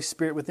of the Holy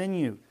Spirit within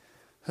you,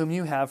 whom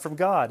you have from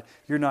God?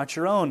 You're not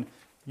your own.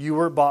 You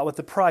were bought with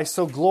a price.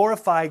 So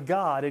glorify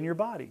God in your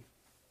body.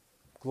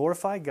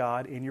 Glorify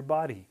God in your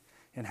body.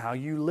 And how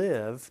you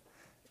live.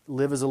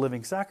 Live as a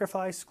living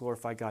sacrifice.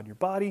 Glorify God in your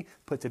body.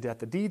 Put to death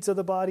the deeds of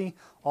the body.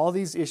 All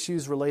these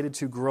issues related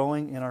to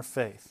growing in our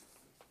faith.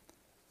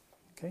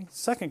 Okay,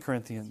 2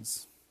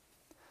 Corinthians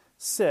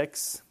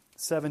 6,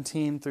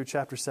 17 through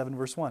chapter 7,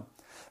 verse 1.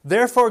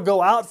 Therefore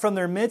go out from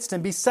their midst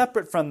and be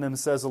separate from them,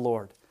 says the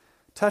Lord.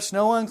 Touch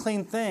no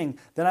unclean thing.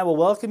 Then I will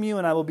welcome you,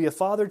 and I will be a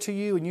father to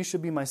you, and you shall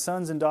be my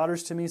sons and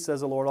daughters to me,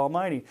 says the Lord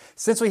Almighty.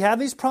 Since we have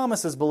these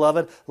promises,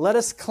 beloved, let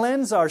us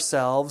cleanse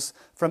ourselves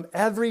from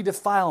every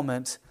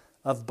defilement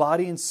of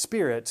body and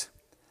spirit,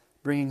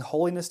 bringing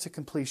holiness to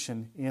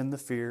completion in the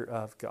fear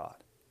of God.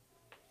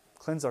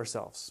 Cleanse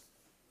ourselves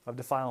of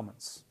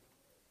defilements.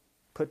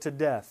 Put to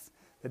death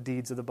the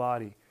deeds of the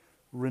body.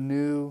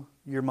 Renew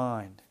your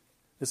mind.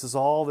 This is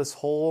all this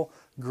whole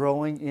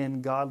growing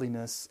in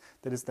godliness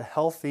that is the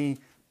healthy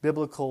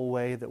biblical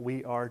way that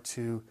we are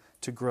to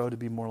grow to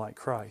be more like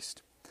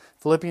Christ.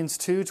 Philippians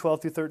 2,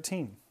 12 through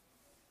 13.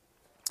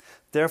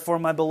 Therefore,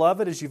 my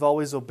beloved, as you've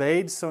always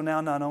obeyed, so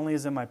now not only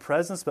as in my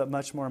presence, but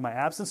much more in my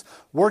absence,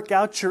 work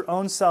out your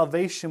own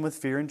salvation with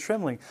fear and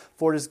trembling.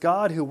 For it is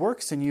God who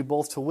works in you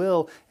both to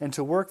will and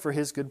to work for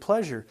His good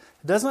pleasure.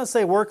 It does not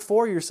say work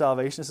for your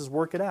salvation, it says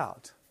work it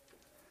out.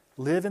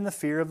 Live in the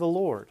fear of the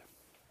Lord.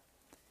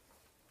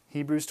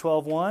 Hebrews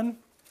 12:1.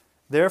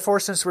 Therefore,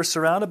 since we're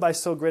surrounded by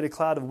so great a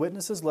cloud of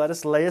witnesses, let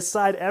us lay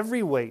aside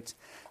every weight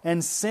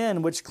and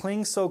sin which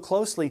clings so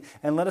closely,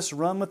 and let us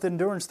run with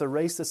endurance the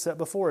race that's set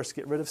before us.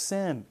 Get rid of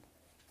sin.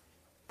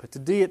 Put to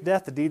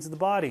death the deeds of the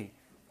body.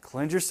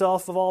 Cleanse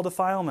yourself of all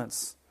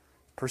defilements.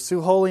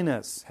 Pursue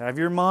holiness. Have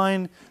your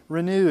mind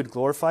renewed.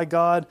 Glorify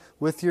God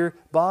with your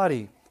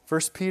body. 1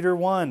 Peter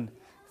 1,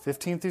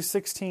 15 through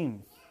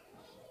 16.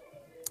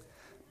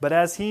 But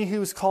as He who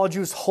has called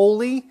you is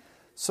holy,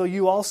 so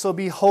you also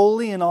be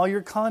holy in all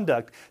your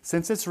conduct.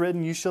 Since it's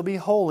written, you shall be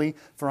holy,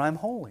 for I'm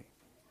holy.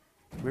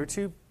 We're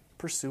to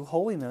pursue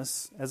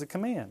holiness as a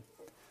command.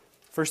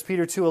 1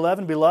 Peter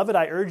 2:11, Beloved,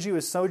 I urge you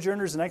as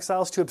sojourners and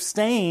exiles to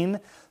abstain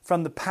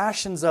from the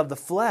passions of the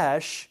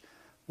flesh,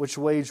 which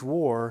wage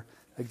war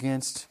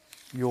against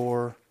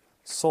your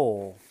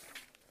soul.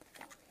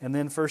 And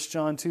then 1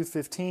 John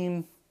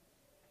 2:15,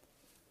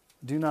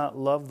 do not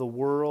love the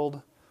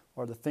world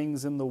or the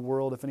things in the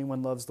world. If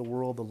anyone loves the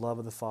world, the love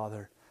of the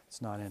Father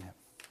is not in him.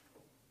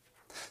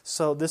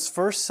 So this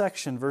first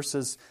section,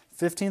 verses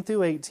 15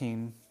 through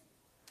 18,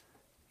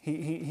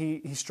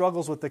 he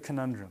struggles with the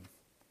conundrum.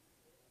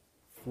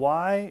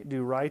 Why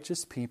do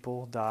righteous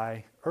people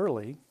die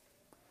early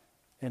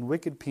and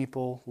wicked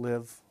people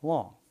live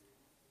long?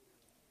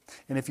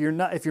 And if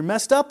you're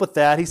messed up with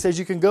that, he says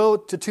you can go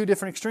to two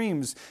different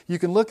extremes. You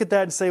can look at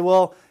that and say,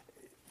 well,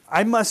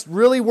 I must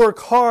really work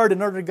hard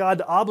in order to God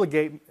to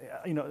obligate,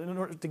 in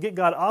order to get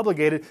God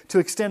obligated to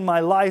extend my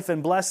life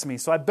and bless me.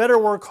 So I better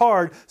work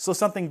hard so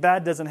something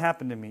bad doesn't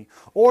happen to me.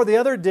 Or the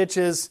other ditch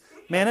is,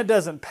 man, it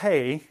doesn't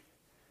pay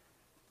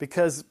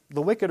because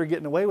the wicked are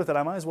getting away with it.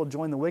 I might as well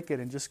join the wicked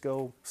and just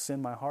go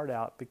sin my heart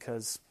out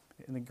because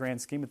in the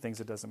grand scheme of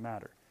things, it doesn't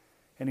matter.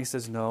 And he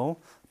says, no,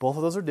 both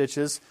of those are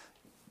ditches.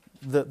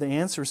 The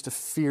answer is to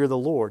fear the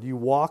Lord. You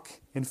walk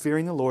in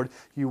fearing the Lord.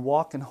 You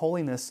walk in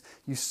holiness.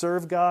 You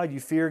serve God. You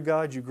fear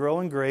God. You grow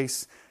in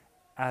grace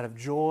out of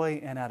joy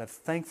and out of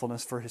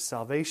thankfulness for His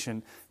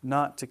salvation,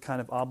 not to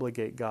kind of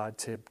obligate God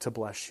to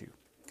bless you.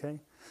 Okay?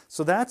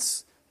 So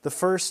that's the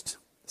first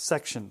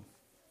section.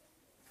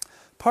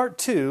 Part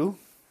 2,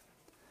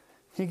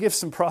 he gives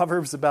some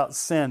proverbs about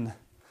sin.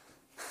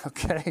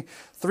 Okay?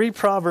 3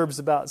 proverbs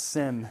about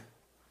sin,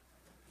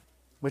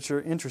 which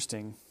are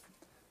interesting.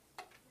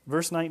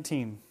 Verse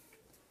 19,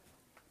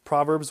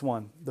 Proverbs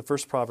 1, the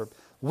first proverb.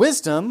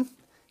 Wisdom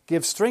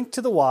gives strength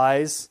to the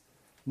wise,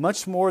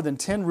 much more than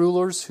 10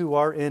 rulers who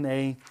are in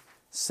a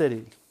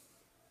city.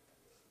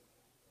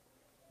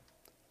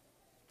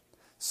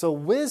 So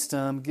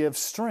wisdom gives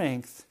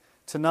strength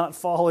to not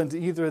fall into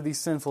either of these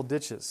sinful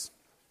ditches.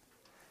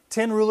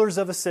 10 rulers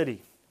of a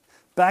city.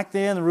 Back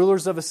then, the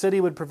rulers of a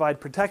city would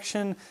provide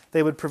protection.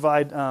 They would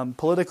provide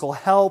political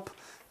help.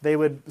 They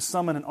would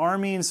summon an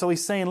army. And so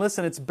he's saying,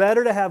 listen, it's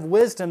better to have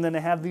wisdom than to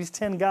have these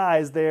 10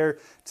 guys there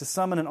to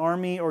summon an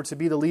army or to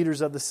be the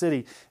leaders of the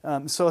city.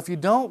 So if you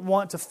don't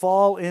want to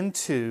fall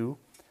into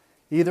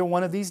either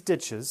one of these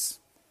ditches,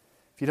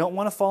 if you don't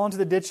want to fall into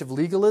the ditch of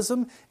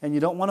legalism and you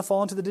don't want to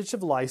fall into the ditch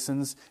of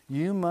license,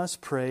 you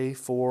must pray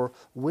for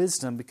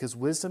wisdom, because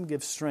wisdom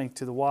gives strength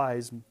to the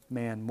wise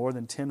man more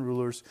than 10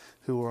 rulers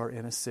who are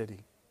in a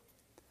city.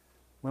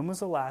 When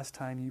was the last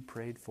time you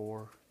prayed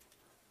for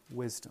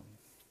wisdom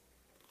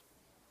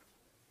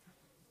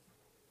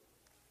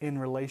in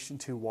relation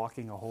to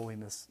walking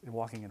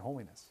in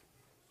holiness?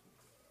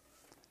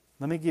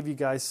 Let me give you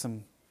guys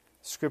some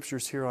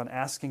scriptures here on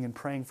asking and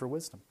praying for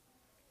wisdom.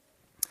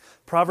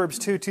 Proverbs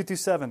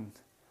 2:2-7.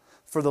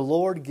 For the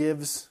Lord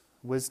gives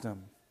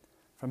wisdom.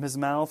 From His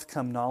mouth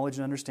come knowledge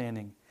and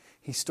understanding.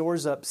 He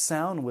stores up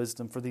sound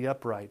wisdom for the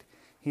upright.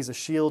 He's a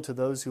shield to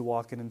those who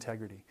walk in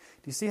integrity.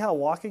 Do you see how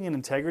walking in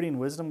integrity and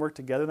wisdom work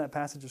together in that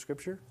passage of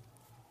Scripture?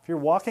 If you're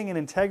walking in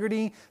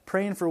integrity,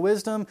 praying for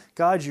wisdom,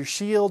 God's your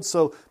shield.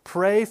 So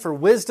pray for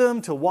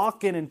wisdom to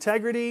walk in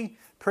integrity.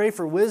 Pray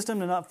for wisdom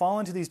to not fall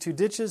into these 2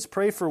 ditches.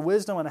 Pray for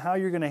wisdom on how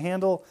you're going to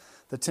handle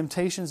the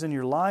temptations in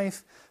your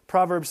life.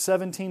 Proverbs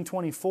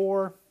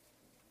 17:24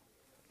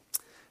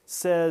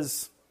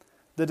 says,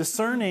 the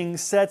discerning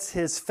sets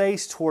his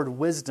face toward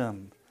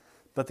wisdom,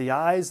 but the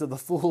eyes of the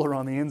fool are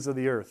on the ends of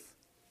the earth.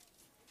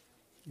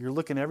 You're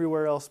looking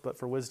everywhere else but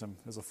for wisdom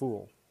as a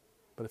fool.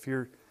 But if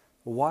you're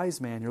a wise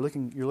man, you're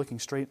looking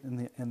straight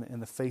in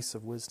the face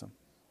of wisdom.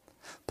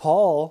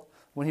 Paul,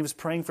 when he was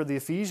praying for the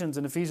Ephesians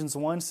in Ephesians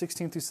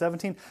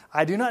 1:16-17,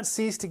 I do not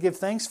cease to give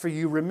thanks for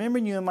you,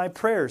 remembering you in my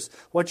prayers.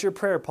 What's your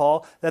prayer,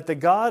 Paul? That the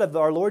God of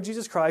our Lord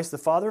Jesus Christ, the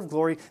Father of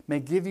glory, may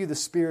give you the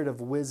spirit of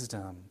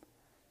wisdom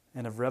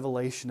and of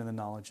revelation in the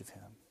knowledge of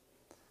Him.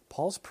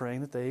 Paul's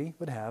praying that they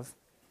would have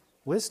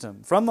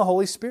wisdom from the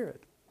Holy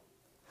Spirit.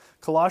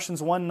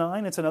 Colossians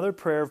 1:9, it's another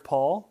prayer of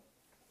Paul.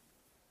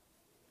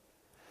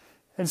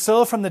 And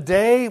so from the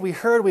day we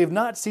heard, we have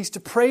not ceased to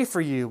pray for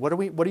you. What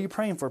are you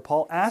praying for,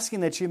 Paul? Asking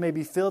that you may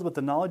be filled with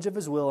the knowledge of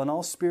His will and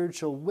all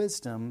spiritual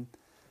wisdom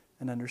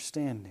and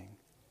understanding.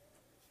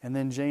 And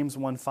then James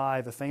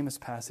 1:5, a famous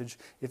passage,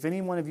 if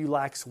any one of you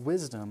lacks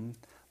wisdom,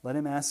 let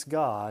him ask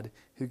God,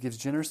 who gives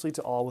generously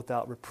to all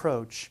without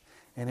reproach,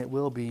 and it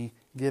will be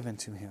given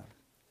to him.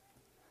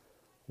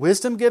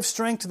 Wisdom gives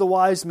strength to the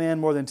wise man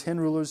more than 10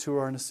 rulers who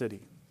are in a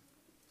city.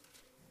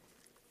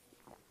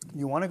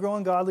 You want to grow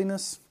in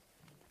godliness?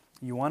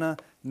 You want to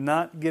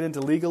not get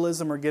into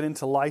legalism or get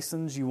into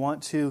license? You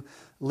want to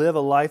live a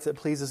life that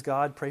pleases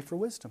God? Pray for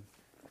wisdom.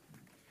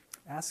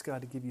 Ask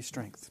God to give you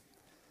strength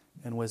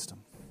and wisdom.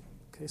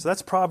 Okay, so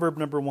that's proverb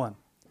number 1.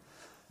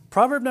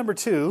 Proverb number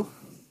 2,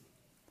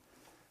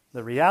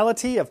 the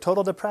reality of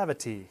total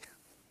depravity.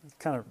 It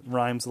kind of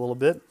rhymes a little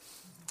bit.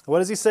 What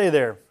does he say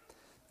there?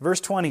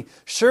 Verse 20,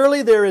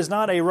 surely there is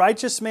not a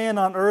righteous man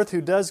on earth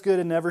who does good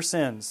and never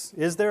sins.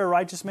 Is there a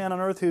righteous man on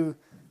earth who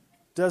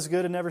does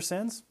good and never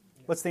sins?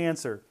 What's the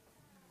answer?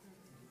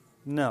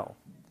 No.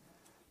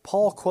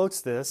 Paul quotes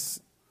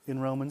this in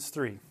Romans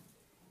 3.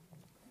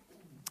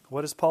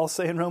 What does Paul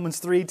say in Romans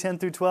 3,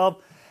 10-12?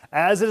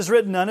 As it is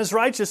written, none is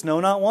righteous, no,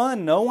 not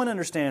one. No one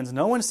understands,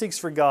 no one seeks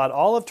for God.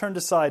 All have turned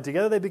aside.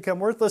 Together they become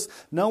worthless.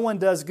 No one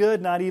does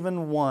good, not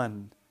even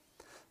one.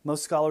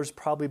 Most scholars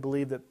probably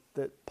believe that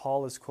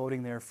Paul is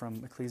quoting there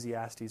from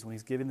Ecclesiastes when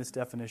he's giving this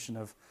definition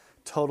of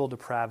total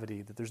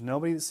depravity, that there's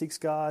nobody that seeks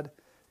God,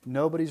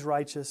 nobody's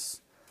righteous,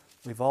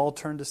 we've all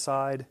turned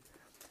aside.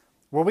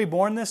 Were we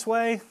born this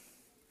way?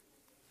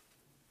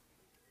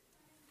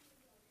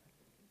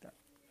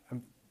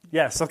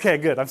 Yes, okay,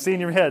 good. I'm seeing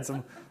your heads.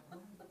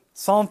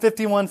 Psalm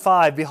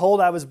 51:5, behold,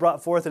 I was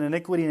brought forth in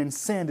iniquity, and in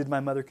sin did my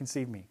mother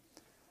conceive me.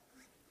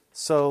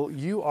 So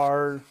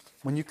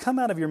when you come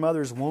out of your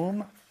mother's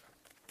womb,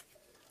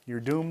 you're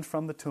doomed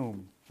from the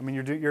tomb. I mean,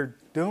 you're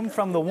doomed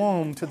from the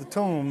womb to the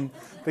tomb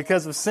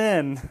because of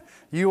sin.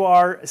 You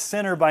are a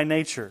sinner by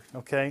nature,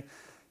 okay?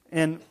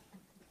 In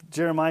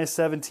Jeremiah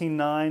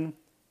 17:9,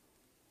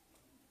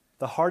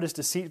 the heart is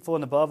deceitful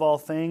and above all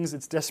things.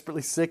 It's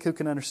desperately sick. Who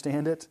can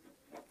understand it?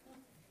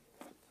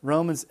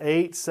 Romans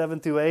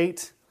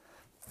 8:7-8.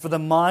 For the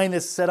mind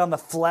that's set on the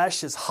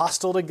flesh is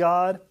hostile to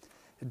God.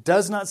 It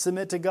does not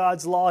submit to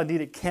God's law.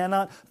 Indeed, it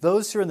cannot.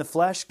 Those who are in the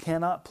flesh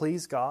cannot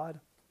please God.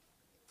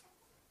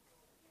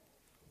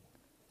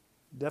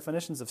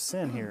 Definitions of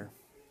sin here.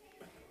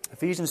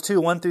 Ephesians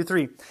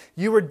 2:1-3.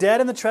 You were dead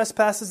in the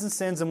trespasses and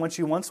sins in which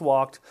you once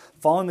walked,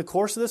 following the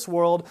course of this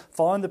world,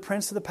 following the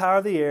prince of the power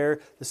of the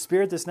air, the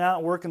spirit that's now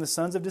at work in the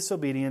sons of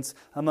disobedience,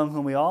 among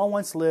whom we all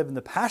once lived in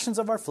the passions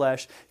of our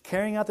flesh,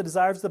 carrying out the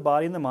desires of the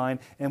body and the mind,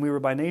 and we were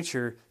by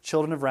nature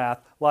children of wrath,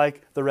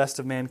 like the rest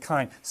of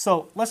mankind.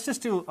 So let's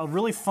just do a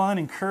really fun,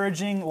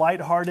 encouraging,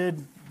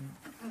 lighthearted,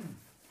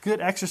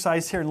 good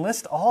exercise here and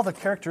list all the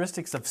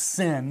characteristics of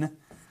sin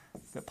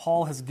that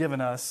Paul has given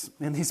us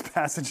in these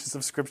passages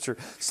of Scripture.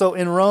 So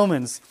in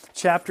Romans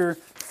chapter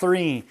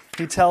 3,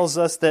 he tells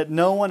us that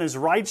no one is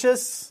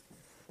righteous.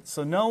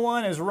 So no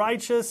one is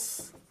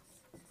righteous.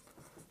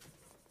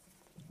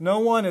 No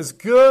one is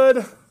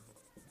good.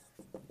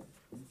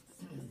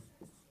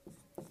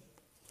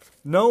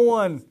 No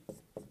one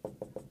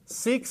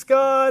seeks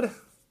God.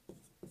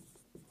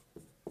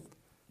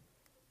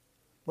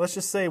 Let's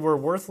just say we're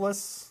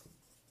worthless.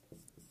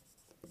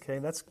 Okay,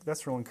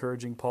 that's real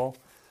encouraging, Paul.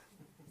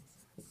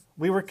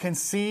 We were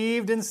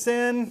conceived in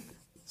sin,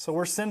 so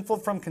we're sinful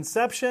from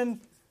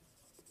conception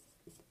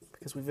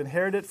because we've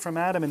inherited it from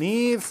Adam and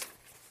Eve.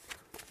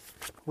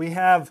 We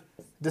have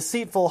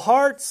deceitful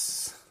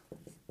hearts.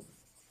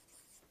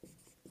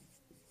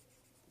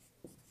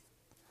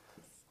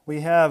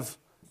 We have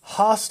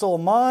hostile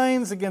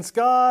minds against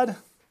God.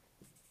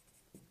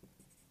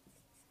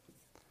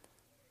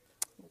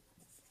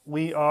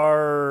 We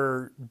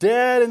are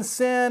dead in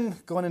sin.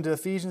 Going into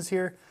Ephesians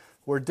here.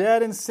 We're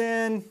dead in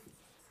sin.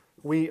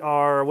 We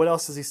are, what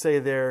else does he say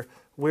there?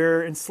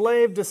 We're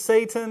enslaved to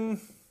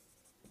Satan.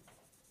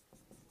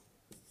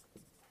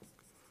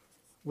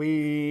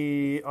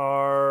 We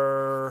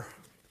are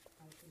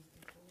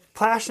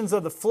passions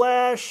of the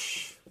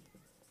flesh.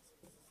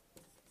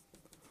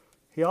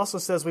 He also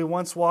says we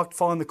once walked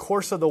following the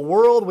course of the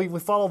world. We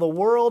follow the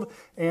world.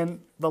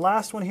 And the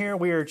last one here,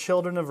 we are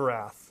children of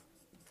wrath.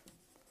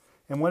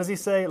 And what does he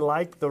say?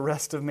 Like the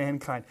rest of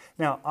mankind.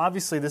 Now,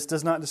 obviously, this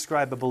does not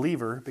describe a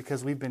believer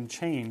because we've been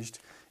changed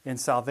in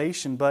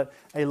salvation, but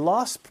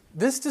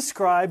this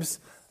describes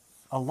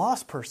a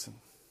lost person.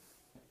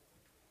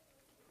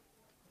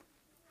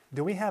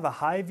 Do we have a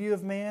high view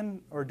of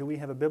man or do we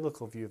have a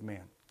biblical view of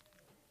man?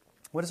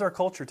 What does our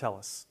culture tell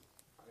us?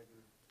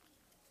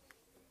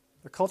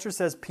 The culture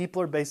says people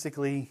are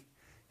basically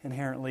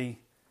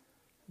inherently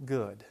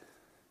good.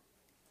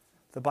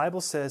 The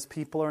Bible says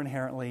people are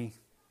inherently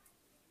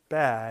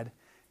bad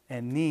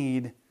and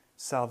need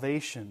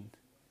salvation.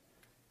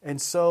 And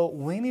so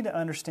we need to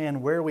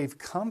understand where we've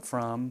come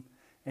from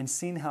and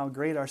seen how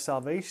great our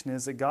salvation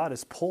is, that God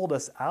has pulled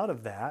us out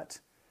of that.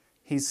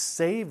 He's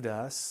saved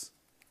us,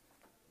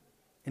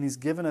 and He's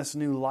given us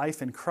new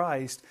life in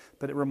Christ.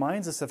 But it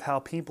reminds us of how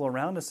people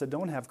around us that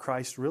don't have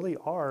Christ really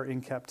are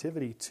in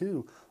captivity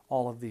to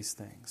all of these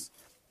things.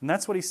 And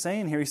that's what he's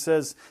saying here. He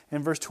says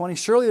in verse 20,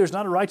 surely there's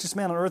not a righteous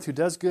man on earth who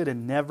does good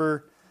and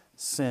never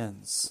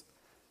sins.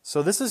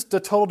 So this is the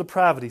total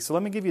depravity. So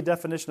let me give you a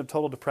definition of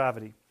total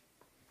depravity.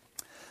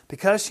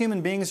 Because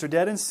human beings are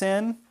dead in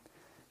sin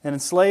and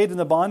enslaved in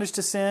the bondage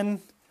to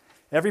sin,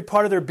 every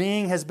part of their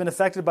being has been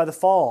affected by the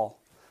fall.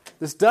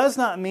 This does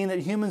not mean that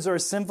humans are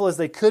as sinful as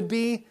they could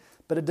be,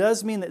 but it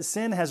does mean that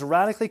sin has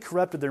radically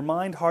corrupted their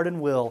mind, heart,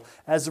 and will.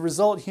 As a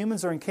result,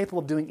 humans are incapable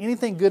of doing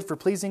anything good for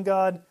pleasing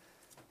God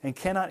and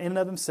cannot in and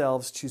of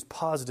themselves choose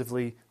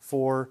positively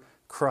for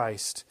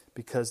Christ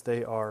because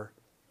they are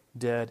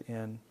dead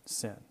in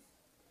sin.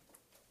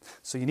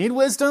 So you need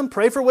wisdom.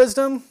 Pray for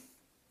wisdom.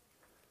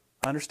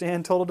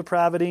 Understand total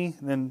depravity.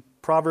 And then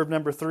proverb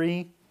number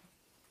 3,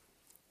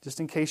 just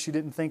in case you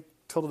didn't think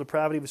total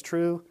depravity was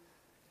true.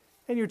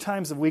 In your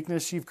times of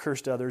weakness, you've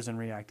cursed others and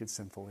reacted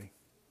sinfully.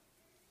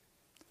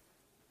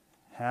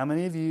 How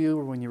many of you,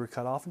 when you were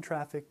cut off in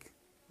traffic,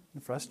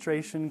 in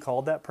frustration,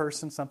 called that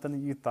person something that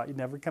you thought you'd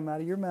never come out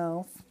of your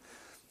mouth,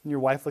 and your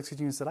wife looks at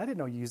you and said, I didn't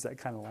know you used that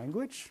kind of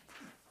language?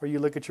 Or you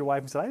look at your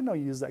wife and said, I didn't know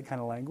you used that kind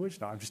of language?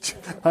 No,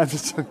 I'm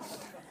just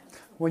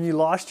when you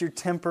lost your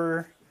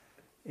temper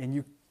and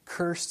you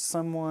cursed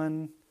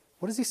someone,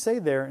 what does he say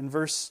there in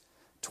verse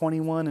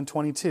 21 and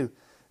 22?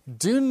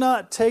 Do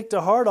not take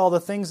to heart all the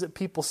things that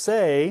people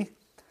say,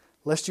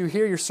 lest you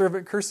hear your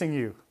servant cursing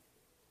you.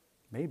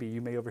 Maybe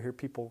you may overhear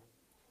people,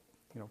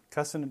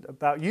 cussing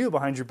about you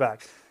behind your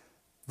back.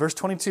 Verse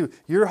 22,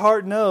 your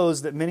heart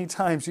knows that many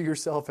times you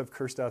yourself have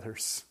cursed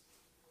others.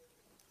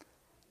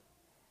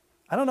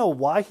 I don't know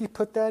why he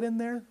put that in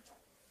there.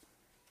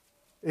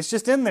 It's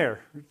just in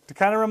there to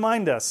kind of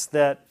remind us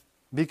that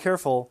Be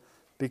careful,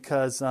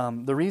 because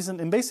the reason,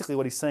 and basically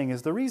what he's saying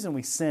is the reason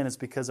we sin is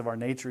because of our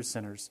nature as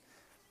sinners.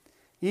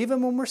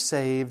 Even when we're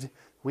saved,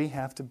 we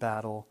have to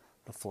battle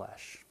the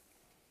flesh.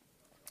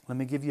 Let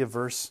me give you a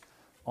verse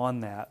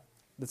on that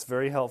that's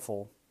very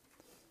helpful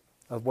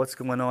of what's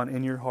going on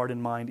in your heart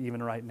and mind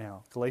even right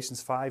now.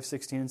 Galatians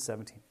 5:16 and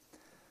 17.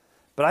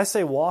 But I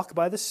say, walk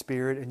by the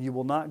Spirit, and you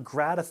will not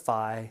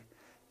gratify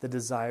the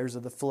desires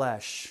of the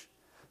flesh.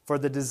 For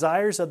the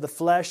desires of the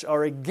flesh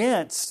are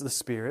against the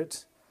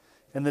Spirit,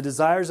 and the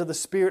desires of the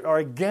Spirit are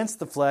against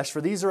the flesh,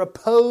 for these are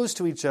opposed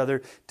to each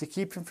other to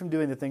keep you from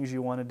doing the things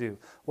you want to do.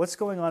 What's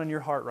going on in your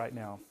heart right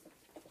now?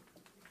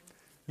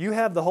 You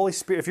have the Holy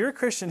Spirit. If you're a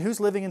Christian, who's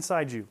living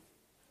inside you?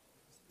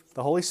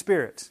 The Holy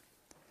Spirit.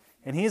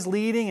 And He is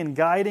leading and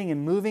guiding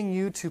and moving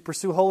you to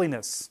pursue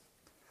holiness.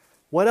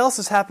 What else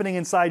is happening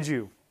inside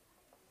you?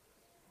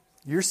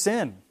 Your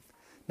sin.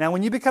 Now,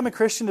 when you become a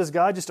Christian, does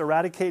God just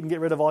eradicate and get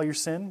rid of all your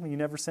sin when you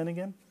never sin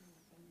again?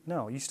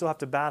 No, you still have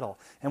to battle.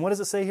 And what does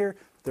it say here?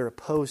 They're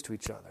opposed to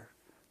each other.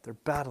 They're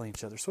battling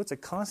each other. So it's a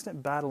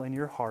constant battle in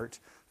your heart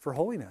for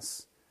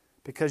holiness,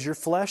 because your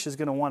flesh is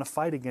going to want to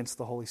fight against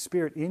the Holy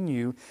Spirit in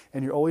you,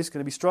 and you're always going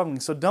to be struggling.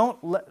 So don't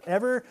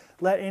ever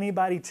let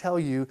anybody tell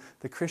you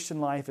the Christian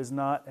life is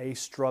not a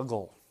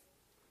struggle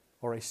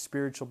or a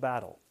spiritual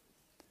battle.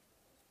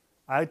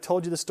 I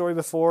told you the story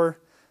before.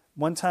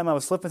 One time I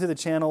was flipping through the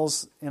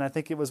channels, and I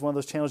think it was one of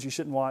those channels you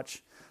shouldn't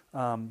watch.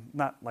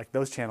 Not like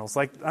those channels.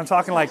 Like I'm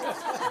talking like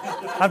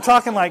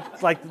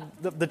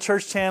the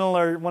church channel,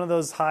 or one of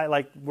those high,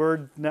 like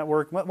Word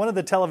Network, one of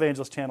the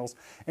televangelist channels.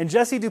 And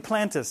Jesse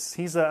Duplantis,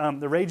 he's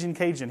the Raging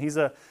Cajun. He's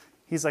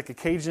like a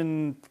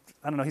Cajun.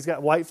 I don't know. He's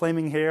got white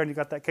flaming hair, and he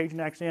got that Cajun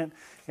accent.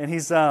 And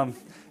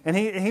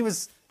he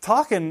was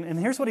talking, and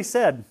here's what he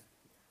said.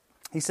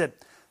 He said,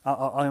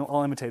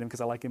 I'll imitate him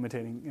because I like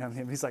imitating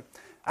him. He's like,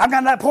 I've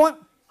gotten to that point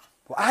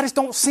where I just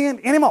don't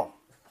sin anymore.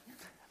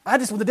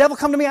 When the devil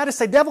come to me, I just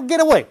say, devil, get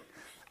away.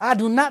 I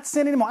do not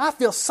sin anymore. I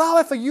feel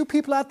sorry for you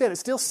people out there that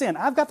still sin.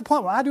 I've got the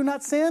point where I do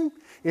not sin.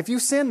 If you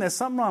sin, there's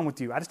something wrong with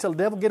you. I just tell the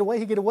devil, get away,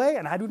 he get away,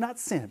 and I do not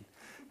sin.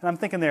 And I'm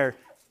thinking there,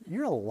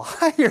 you're a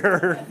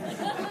liar.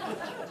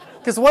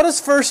 Because what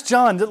does 1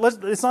 John,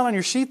 it's not on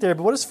your sheet there,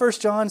 but what does 1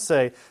 John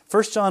say?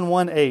 1 John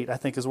 1:8, I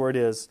think is where it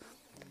is.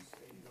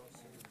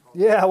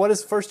 Yeah, what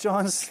is 1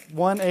 John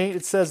 1:8?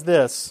 It says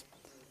this.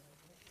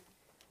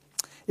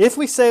 If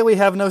we say we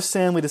have no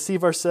sin, we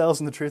deceive ourselves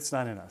and the truth's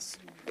not in us.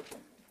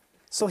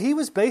 So he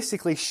was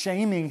basically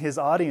shaming his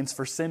audience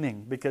for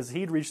sinning because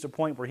he'd reached a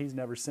point where he's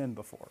never sinned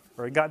before.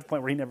 Or he got to the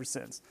point where he never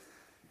sins.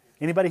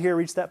 Anybody here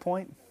reach that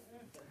point?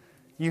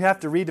 You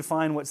have to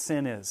redefine what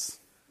sin is.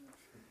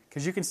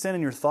 Because you can sin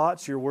in your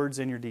thoughts, your words,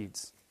 and your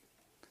deeds.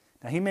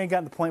 Now he may have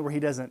gotten to the point where he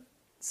doesn't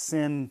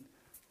sin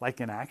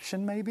like in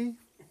action maybe.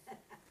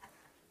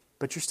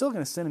 But you're still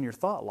going to sin in your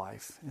thought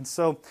life. And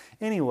so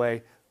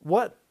anyway,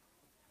 what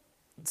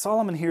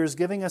Solomon here is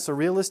giving us a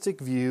realistic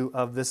view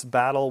of this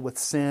battle with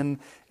sin,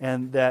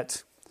 and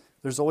that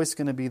there's always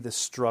going to be this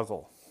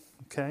struggle.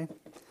 Okay?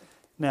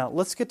 Now,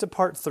 let's get to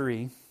part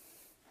 3.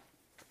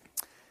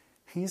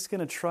 He's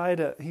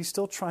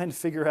still trying to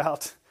figure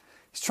out,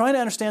 he's trying to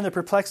understand the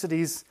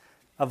perplexities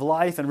of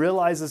life and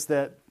realizes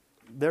that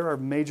there are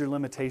major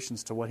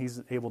limitations to what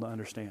he's able to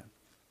understand.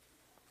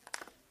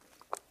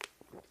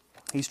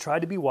 He's tried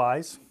to be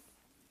wise.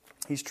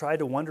 He's tried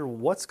to wonder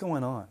what's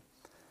going on.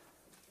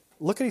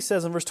 Look what he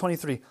says in verse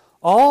 23.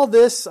 All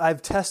this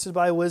I've tested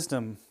by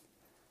wisdom,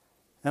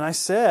 and I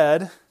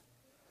said,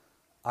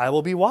 I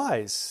will be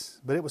wise,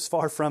 but it was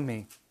far from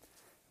me.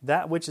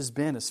 That which has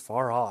been is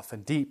far off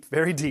and deep,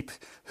 very deep.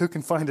 Who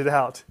can find it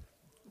out?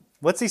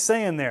 What's he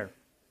saying there?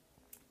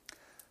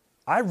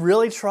 I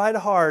really tried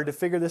hard to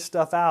figure this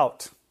stuff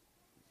out.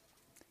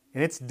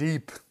 And it's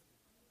deep.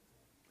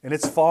 And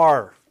it's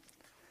far.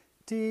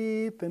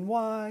 Deep and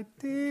wide,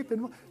 deep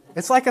and wide.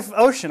 It's like an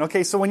ocean.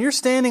 Okay, so when you're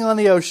standing on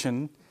the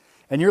ocean,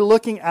 and you're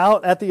looking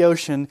out at the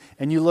ocean,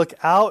 and you look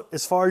out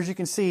as far as you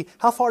can see,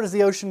 how far does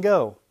the ocean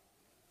go?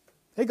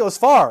 It goes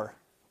far.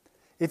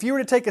 If you were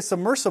to take a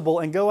submersible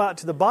and go out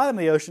to the bottom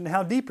of the ocean,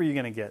 how deep are you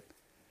going to get?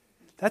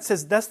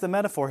 That's the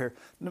metaphor here.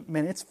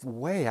 Man, it's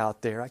way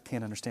out there. I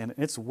can't understand it.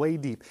 It's way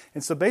deep.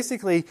 And so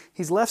basically,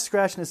 he's left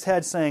scratching his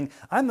head saying,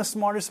 I'm the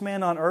smartest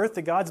man on earth,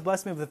 that God's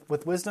blessed me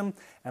with wisdom,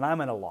 and I'm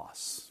at a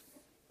loss.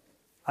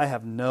 I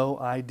have no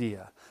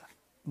idea.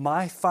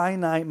 My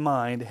finite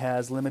mind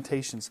has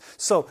limitations.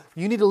 So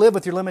you need to live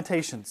with your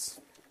limitations.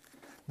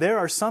 There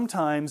are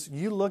sometimes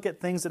you look at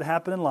things that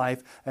happen in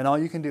life, and all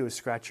you can do is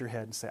scratch your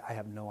head and say, I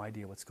have no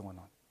idea what's going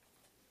on.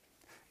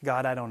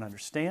 God, I don't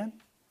understand.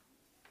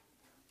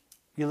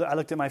 I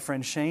looked at my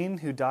friend Shane,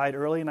 who died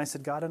early, and I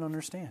said, God, I don't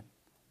understand.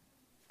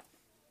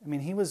 I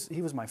mean, he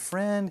was my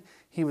friend.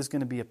 He was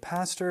going to be a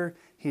pastor.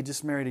 He had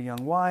just married a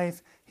young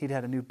wife. He'd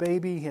had a new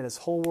baby. He had his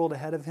whole world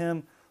ahead of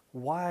him.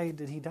 Why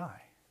did he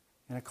die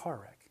in a car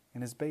wreck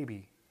and his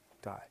baby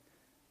died?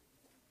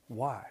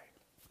 Why?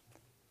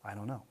 I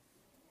don't know.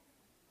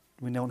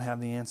 We don't have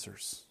the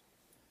answers.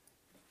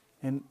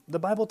 And the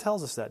Bible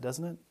tells us that,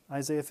 doesn't it?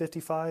 Isaiah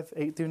 55,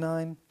 8 through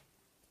 9.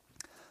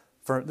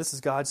 For this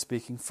is God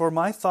speaking. For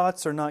my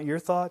thoughts are not your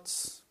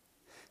thoughts,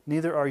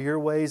 neither are your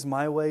ways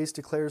my ways,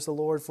 declares the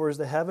Lord. For as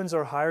the heavens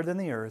are higher than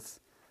the earth,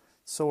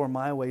 so are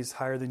my ways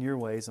higher than your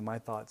ways, and my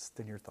thoughts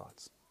than your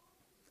thoughts.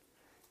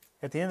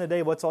 At the end of the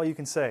day, what's all you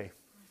can say?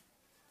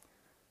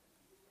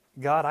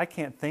 God, I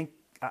can't think.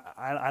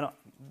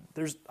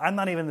 I'm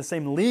not even in the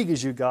same league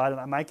as you, God.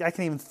 And I can't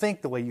even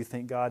think the way you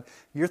think, God.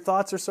 Your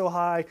thoughts are so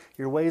high.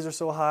 Your ways are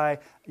so high.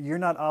 You're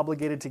not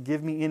obligated to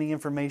give me any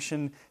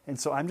information. And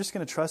so I'm just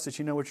going to trust that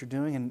you know what you're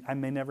doing, and I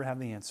may never have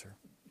the answer.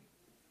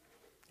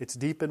 It's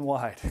deep and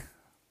wide.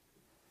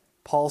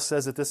 Paul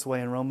says it this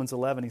way in Romans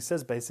 11. He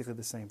says basically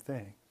the same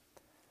thing.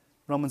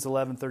 Romans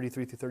 11,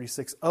 33 through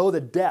 36. Oh,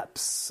 the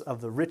depths of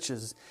the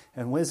riches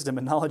and wisdom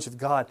and knowledge of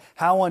God.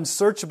 How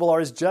unsearchable are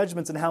His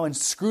judgments and how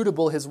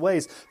inscrutable His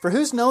ways. For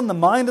who's known the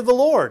mind of the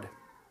Lord?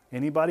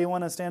 Anybody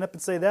want to stand up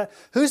and say that?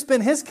 Who's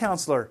been His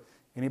counselor?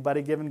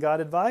 Anybody given God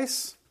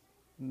advice?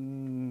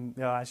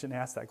 No, I shouldn't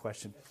ask that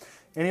question.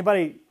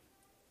 Anybody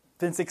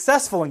been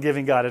successful in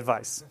giving God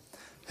advice?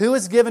 Who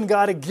has given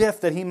God a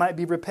gift that He might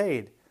be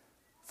repaid?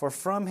 For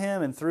from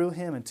Him and through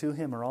Him and to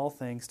Him are all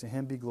things. To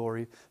Him be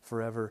glory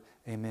forever.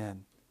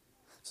 Amen.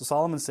 So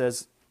Solomon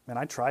says, man,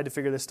 I tried to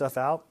figure this stuff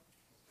out.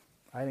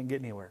 I didn't get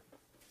anywhere.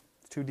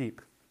 It's too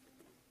deep.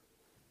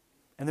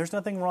 And there's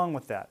nothing wrong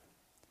with that.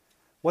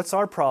 What's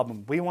our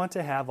problem? We want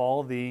to have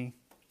all the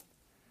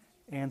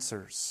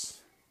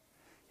answers.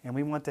 And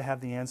we want to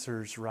have the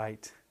answers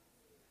right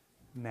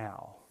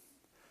now.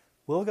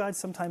 Will God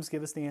sometimes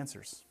give us the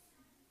answers?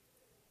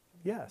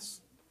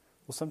 Yes.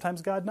 Will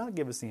sometimes God not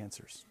give us the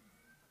answers?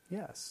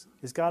 Yes.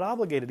 Is God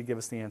obligated to give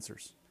us the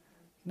answers?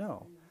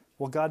 No.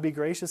 Will God be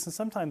gracious and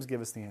sometimes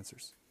give us the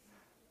answers?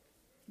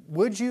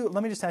 Let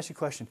me just ask you a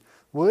question.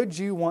 Would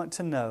you want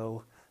to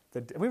know,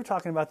 we were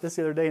talking about this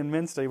the other day in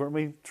men's study, weren't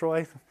we,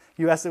 Troy?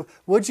 You asked,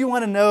 would you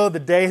want to know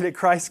the day that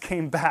Christ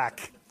came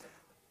back?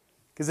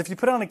 Because if you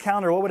put it on a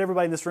calendar, what would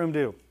everybody in this room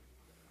do?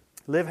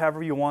 Live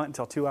however you want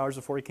until 2 hours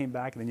before He came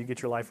back, and then you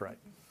get your life right.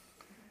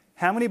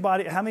 How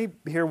many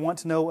here want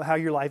to know how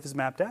your life is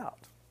mapped out?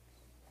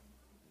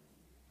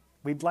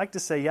 We'd like to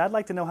say, yeah, I'd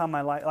like to know how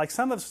my life, like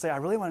some of us say, I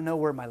really want to know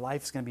where my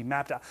life is going to be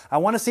mapped out. I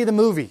want to see the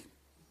movie.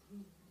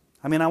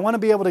 I mean, I want to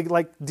be able to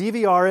like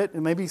DVR it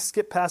and maybe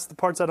skip past the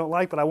parts I don't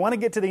like, but I want to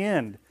get to the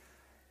end.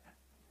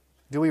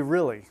 Do we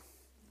really?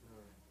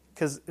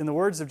 Because in the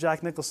words of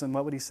Jack Nicholson,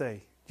 what would he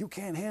say? You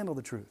can't handle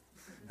the truth.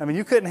 I mean,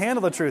 you couldn't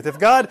handle the truth. If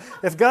God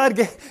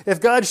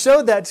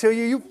showed that to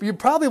you, you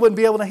probably wouldn't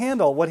be able to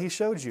handle what He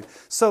showed you.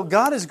 So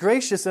God is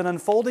gracious in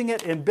unfolding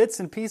it in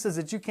bits and pieces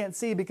that you can't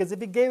see, because if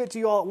He gave it to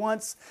you all at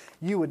once,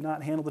 you would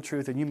not handle the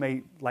truth, and you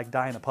may like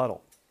die in a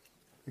puddle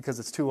because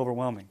it's too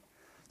overwhelming.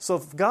 So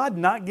if God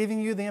not giving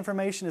you the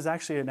information is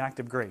actually an act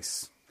of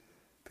grace,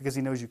 because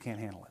He knows you can't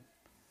handle it.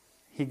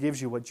 He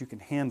gives you what you can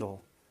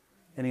handle,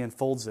 and He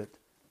unfolds it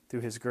through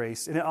His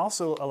grace. And it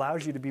also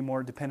allows you to be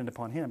more dependent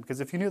upon Him.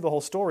 Because if you knew the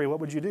whole story, what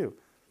would you do?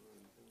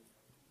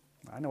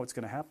 I know what's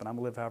going to happen. I'm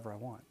going to live however I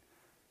want.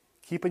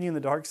 Keeping you in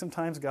the dark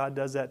sometimes, God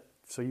does that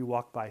so you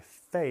walk by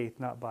faith,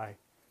 not by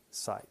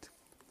sight.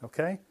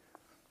 Okay?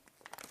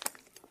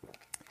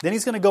 Then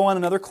He's going to go on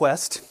another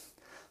quest.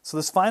 So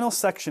this final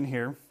section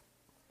here,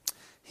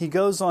 He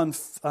goes on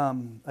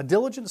a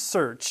diligent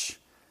search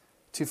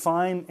to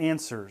find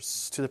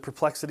answers to the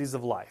perplexities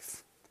of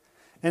life.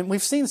 And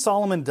we've seen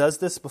Solomon does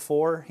this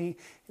before.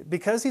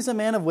 Because he's a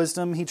man of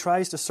wisdom, he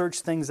tries to search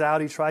things out.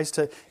 He tries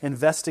to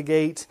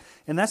investigate.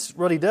 And that's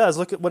what he does.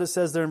 Look at what it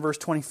says there in verse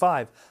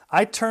 25.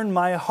 I turn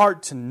my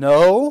heart to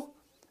know,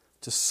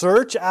 to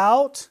search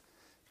out,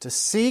 to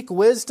seek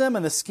wisdom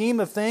and the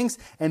scheme of things,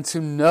 and to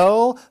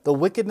know the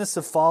wickedness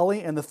of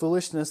folly and the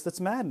foolishness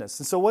that's madness.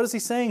 And so what is he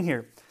saying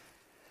here?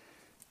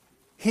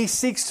 He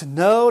seeks to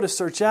know, to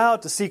search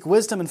out, to seek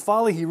wisdom and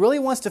folly. He really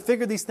wants to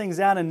figure these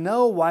things out and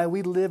know why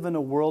we live in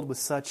a world with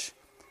such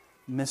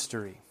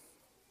mystery.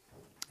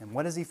 And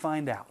what does he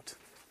find out?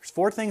 There's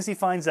 4 things he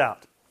finds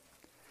out.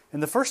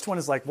 And the first one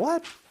is like,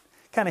 what?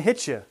 Kind of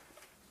hits you.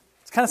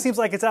 It kind of seems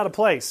like it's out of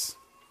place.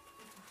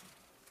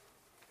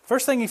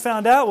 First thing he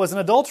found out was an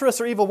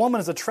adulteress or evil woman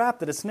is a trap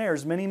that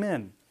ensnares many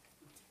men.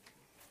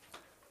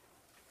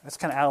 That's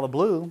kind of out of the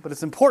blue, but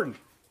it's important.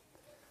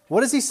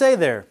 What does he say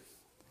there?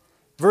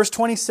 Verse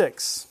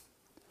 26,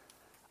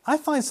 I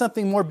find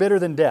something more bitter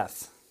than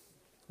death.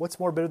 What's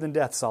more bitter than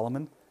death,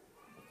 Solomon?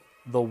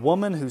 The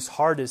woman whose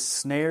heart is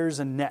snares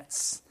and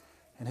nets,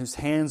 and whose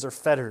hands are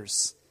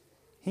fetters.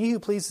 He who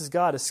pleases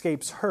God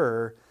escapes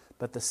her,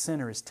 but the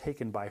sinner is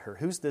taken by her.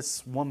 Who's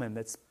this woman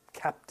that's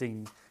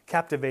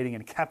captivating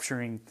and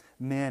capturing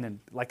men and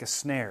like a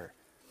snare?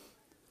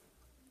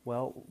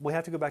 Well, we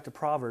have to go back to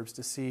Proverbs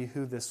to see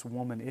who this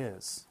woman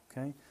is.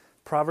 Okay,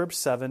 Proverbs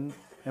 7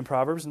 and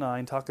Proverbs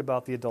 9 talk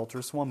about the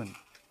adulterous woman,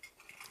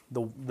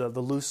 the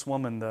loose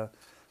woman, the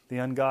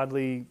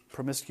ungodly,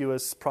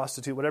 promiscuous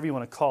prostitute, whatever you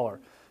want to call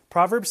her.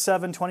 Proverbs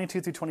 7,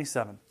 22 through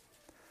 27.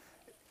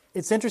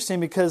 It's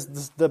interesting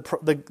because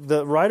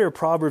the writer of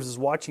Proverbs is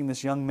watching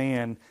this young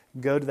man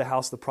go to the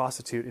house of the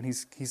prostitute, and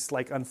he's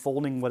like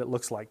unfolding what it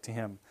looks like to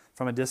him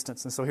from a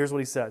distance. And so here's what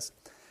he says.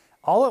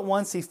 All at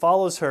once he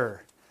follows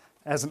her,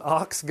 as an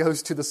ox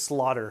goes to the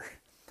slaughter,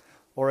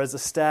 or as a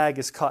stag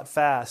is caught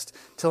fast,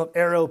 till an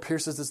arrow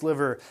pierces his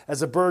liver,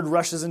 as a bird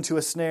rushes into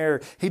a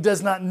snare. He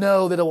does not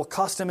know that it will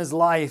cost him his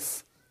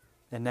life.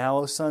 And now,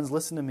 O sons,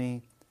 listen to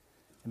me,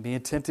 and be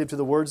attentive to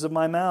the words of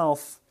my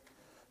mouth.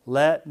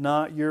 Let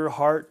not your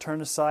heart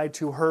turn aside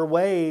to her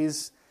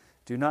ways.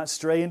 Do not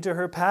stray into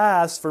her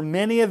paths, for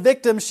many a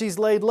victim she's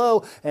laid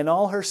low, and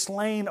all her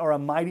slain are a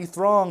mighty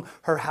throng.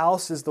 Her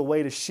house is the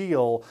way to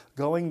Sheol,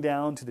 going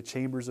down to the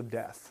chambers of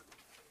death.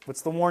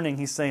 What's the warning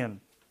he's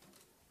saying?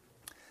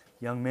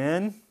 Young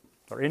men,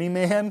 or any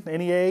man,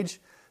 any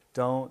age,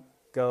 don't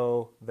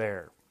go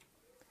there.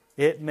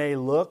 It may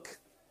look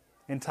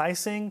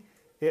enticing,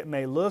 it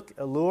may look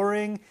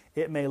alluring,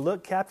 it may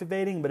look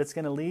captivating, but it's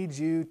going to lead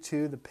you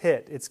to the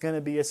pit. It's going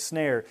to be a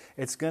snare.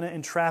 It's going to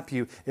entrap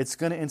you. It's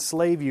going to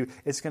enslave you.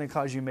 It's going to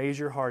cause you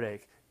major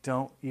heartache.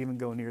 Don't even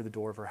go near the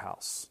door of her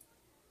house.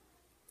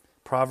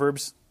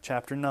 Proverbs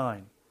chapter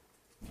 9,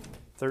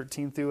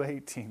 13 through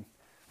 18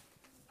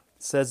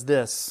 says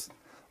this: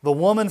 The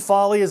woman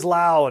folly is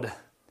loud.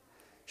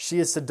 She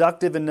is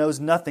seductive and knows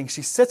nothing.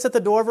 She sits at the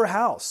door of her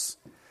house.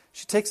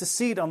 She takes a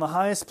seat on the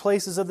highest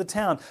places of the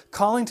town,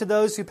 calling to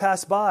those who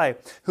pass by,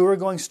 who are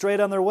going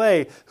straight on their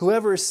way.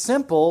 Whoever is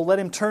simple, let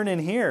him turn in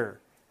here.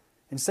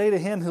 And say to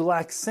him who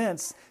lacks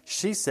sense,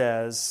 she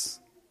says,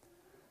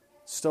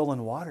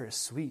 stolen water is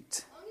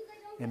sweet,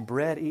 and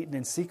bread eaten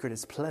in secret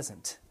is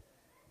pleasant.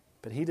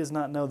 But he does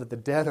not know that the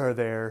dead are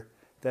there,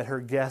 that her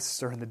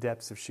guests are in the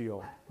depths of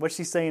Sheol. What's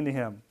she saying to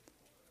him?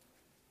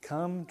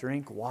 Come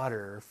drink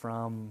water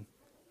from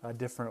a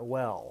different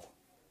well.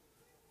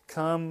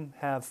 Come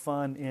have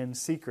fun in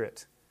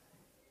secret.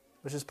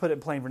 Let's just put it in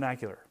plain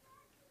vernacular.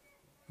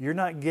 You're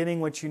not getting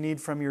what you need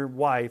from your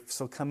wife,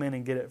 so come in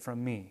and get it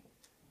from me.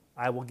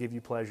 I will give you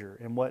pleasure.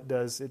 And what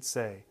does it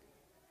say?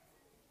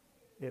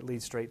 It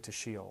leads straight to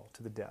Sheol,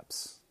 to the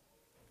depths.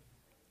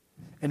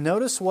 And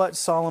notice what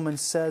Solomon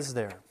says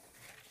there.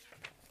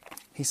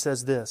 He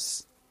says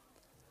this: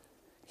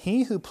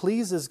 He who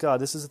pleases God,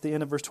 this is at the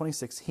end of verse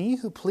 26, he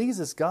who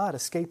pleases God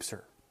escapes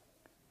her,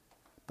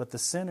 but the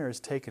sinner is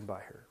taken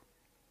by her.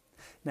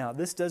 Now,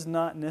 this does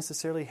not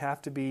necessarily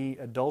have to be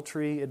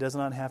adultery. It does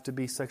not have to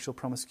be sexual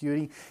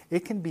promiscuity.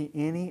 It can be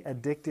any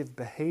addictive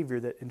behavior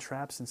that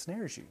entraps and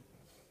snares you.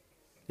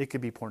 It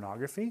could be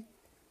pornography.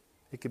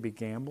 It could be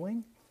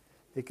gambling.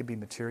 It could be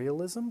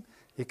materialism.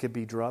 It could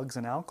be drugs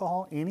and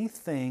alcohol.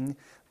 Anything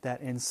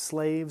that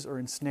enslaves or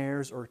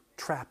ensnares or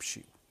traps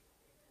you.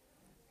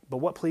 But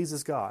what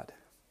pleases God?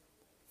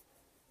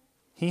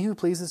 He who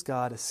pleases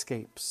God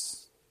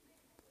escapes.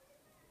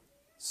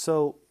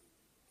 So,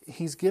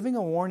 he's giving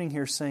a warning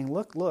here saying,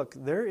 look,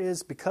 there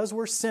is, because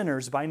we're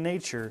sinners by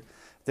nature,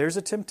 there's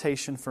a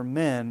temptation for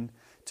men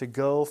to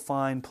go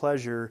find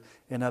pleasure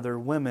in other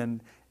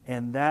women,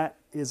 and that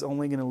is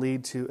only going to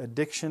lead to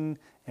addiction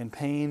and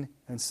pain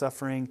and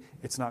suffering.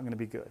 It's not going to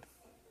be good.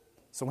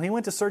 So when he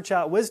went to search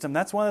out wisdom,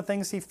 that's one of the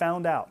things he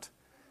found out,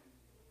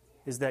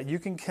 is that you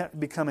can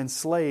become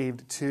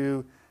enslaved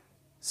to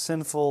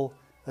sinful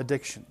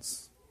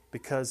addictions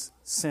because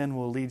sin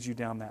will lead you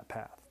down that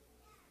path.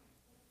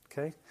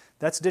 Okay?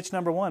 That's ditch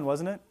number one,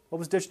 wasn't it? What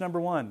was ditch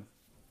number one?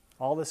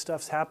 All this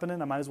stuff's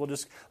happening. I might as well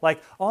just,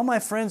 all my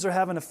friends are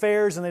having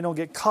affairs and they don't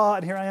get caught.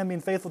 And here I am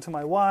being faithful to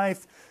my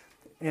wife.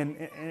 And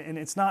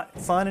it's not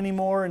fun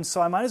anymore. And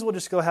so I might as well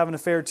just go have an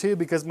affair too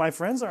because my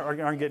friends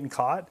aren't getting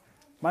caught.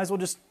 Might as well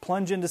just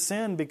plunge into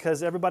sin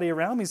because everybody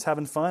around me is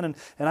having fun. And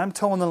I'm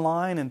towing the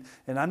line and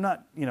I'm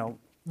not,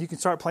 you can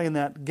start playing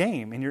that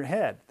game in your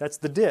head. That's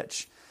the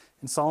ditch.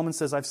 And Solomon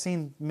says, I've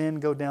seen men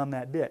go down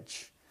that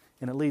ditch.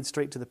 And it leads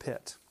straight to the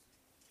pit.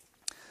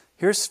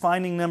 Here's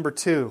finding number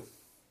 2.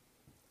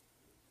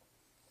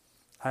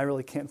 I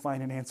really can't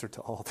find an answer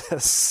to all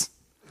this.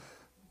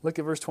 Look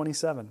at verse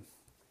 27.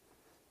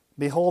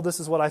 Behold,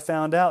 this is what I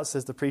found out,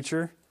 says the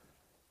preacher,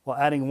 while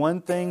adding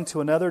one thing to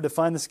another to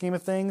find the scheme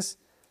of things,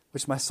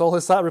 which my soul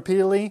has sought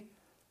repeatedly,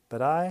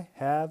 but I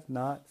have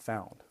not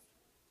found.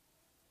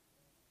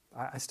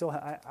 I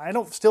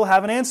don't still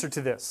have an answer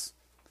to this.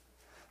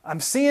 I'm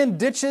seeing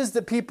ditches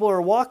that people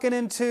are walking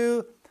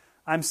into.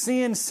 I'm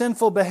seeing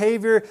sinful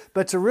behavior,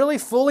 but to really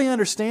fully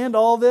understand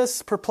all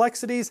this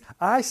perplexities,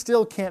 I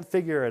still can't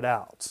figure it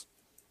out.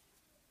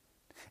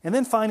 And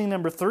then finding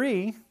number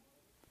 3,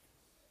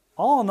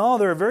 all in all,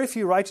 there are very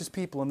few righteous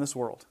people in this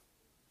world.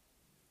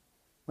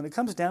 When it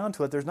comes down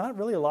to it, there's not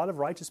really a lot of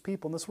righteous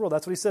people in this world.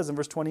 That's what he says in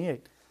verse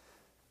 28.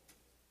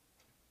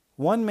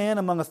 One man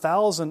among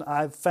 1,000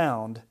 I've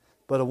found,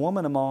 but a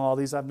woman among all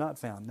these I've not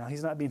found. Now,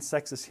 he's not being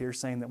sexist here,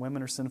 saying that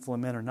women are sinful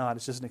and men are not.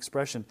 It's just an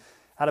expression.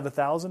 Out of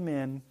 1,000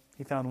 men,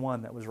 he found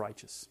one that was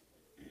righteous.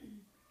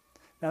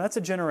 Now, that's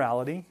a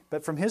generality,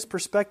 but from his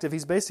perspective,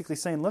 he's basically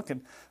saying, look,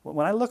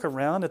 when I look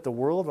around at the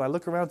world, when I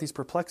look around at these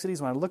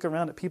perplexities, when I look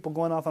around at people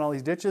going off on all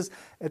these ditches,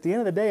 at the end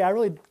of the day, I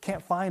really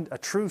can't find a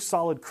true,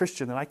 solid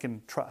Christian that I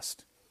can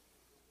trust.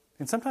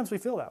 And sometimes we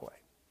feel that way.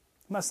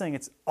 I'm not saying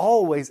it's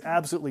always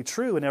absolutely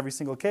true in every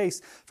single case.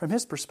 From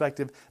his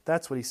perspective,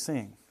 that's what he's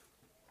saying.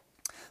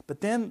 But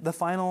then the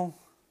final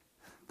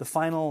the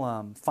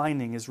final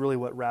finding is really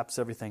what wraps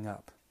everything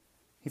up.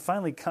 He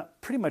finally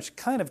pretty much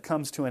kind of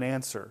comes to an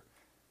answer,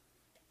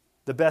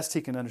 the best he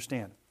can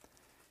understand.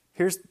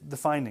 Here's the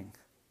finding.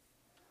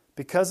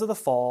 Because of the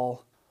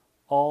fall,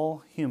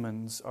 all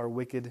humans are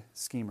wicked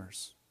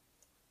schemers.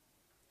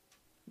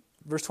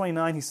 Verse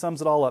 29, he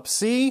sums it all up.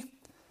 See,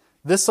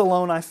 this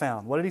alone I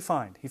found. What did he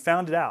find? He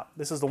found it out.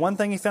 This is the one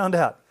thing he found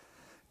out.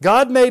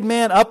 God made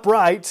man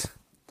upright,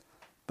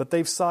 but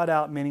they've sought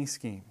out many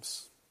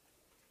schemes.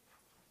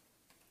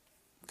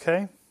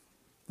 Okay?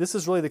 This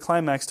is really the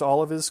climax to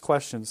all of his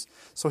questions.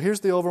 So here's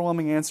the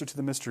overwhelming answer to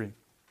the mystery.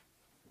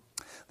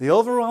 The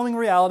overwhelming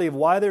reality of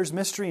why there's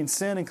mystery and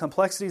sin and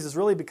complexities is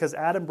really because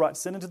Adam brought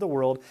sin into the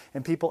world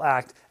and people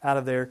act out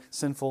of their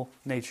sinful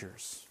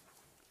natures.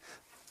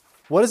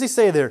 What does he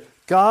say there?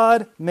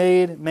 God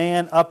made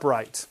man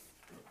upright.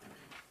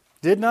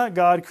 Did not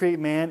God create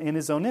man in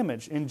His own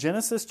image? In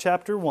Genesis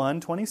chapter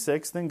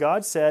 1:26, then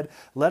God said,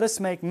 let us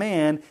make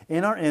man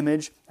in our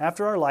image,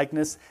 after our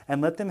likeness,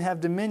 and let them have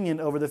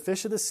dominion over the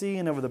fish of the sea,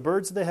 and over the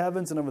birds of the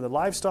heavens, and over the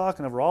livestock,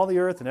 and over all the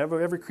earth, and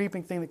over every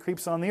creeping thing that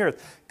creeps on the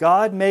earth.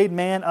 God made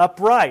man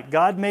upright.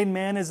 God made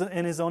man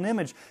in His own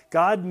image.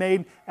 God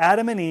made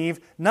Adam and Eve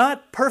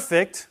not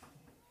perfect.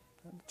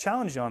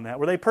 Challenge you on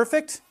that. Were they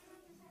perfect?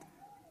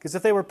 Because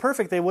if they were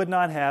perfect, they would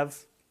not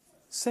have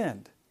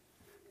sinned.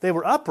 They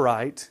were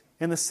upright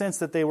in the sense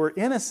that they were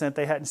innocent,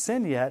 they hadn't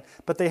sinned yet,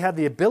 but they had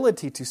the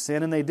ability to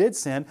sin, and they did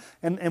sin.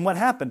 And what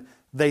happened?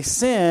 They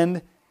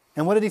sinned,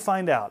 and what did he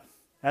find out?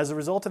 As a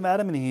result of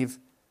Adam and Eve,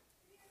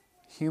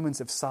 humans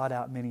have sought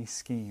out many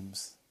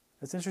schemes.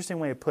 That's an interesting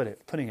way of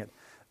putting it.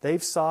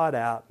 They've sought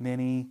out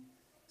many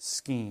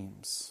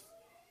schemes.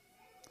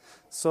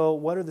 So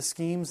what are the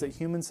schemes that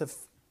humans have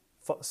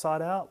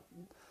sought out?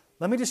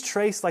 Let me just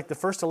trace like the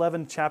first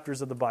 11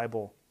 chapters of the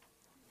Bible.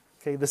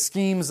 Okay, the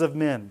schemes of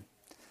men.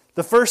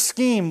 The first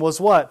scheme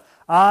was what?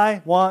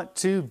 I want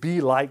to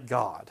be like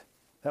God.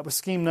 That was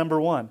scheme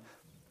number 1.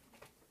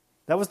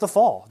 That was the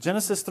fall.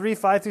 Genesis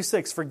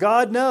 3:5-6. For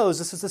God knows,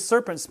 this is the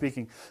serpent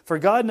speaking, for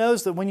God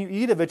knows that when you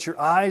eat of it, your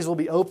eyes will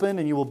be opened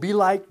and you will be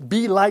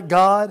like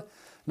God,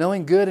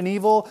 knowing good and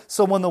evil.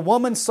 So when the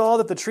woman saw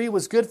that the tree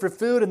was good for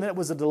food and that it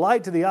was a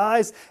delight to the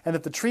eyes and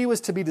that the tree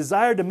was to be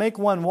desired to make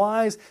one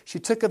wise, she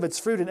took of its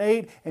fruit and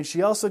ate, and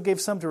she also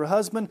gave some to her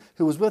husband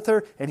who was with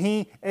her, and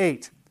he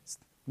ate.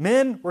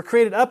 Men were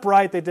created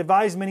upright. They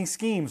devised many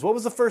schemes. What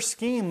was the first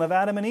scheme of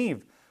Adam and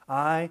Eve?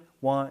 I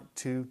want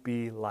to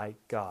be like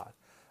God.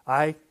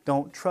 I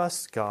don't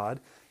trust God.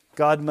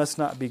 God must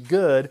not be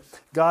good.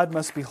 God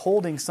must be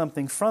holding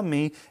something from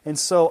me. And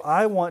so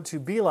I want to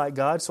be like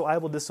God, so I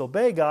will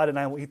disobey God and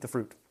I will eat the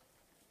fruit.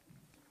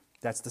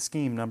 That's the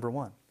scheme number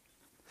 1.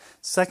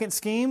 Second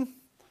scheme,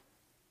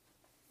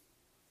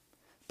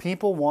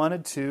 people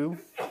wanted to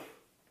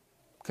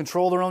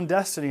control their own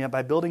destiny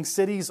by building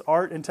cities,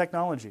 art, and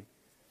technology.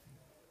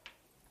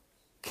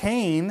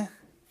 Cain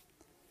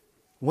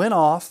went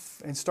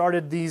off and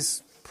started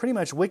these pretty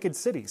much wicked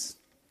cities.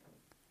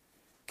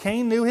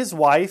 Cain knew his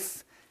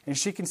wife, and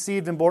she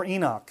conceived and bore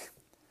Enoch.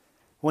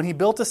 When he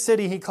built a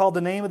city, he called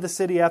the name of the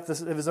city after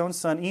of his own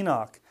son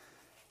Enoch.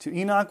 To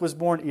Enoch was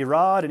born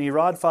Irad, and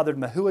Irad fathered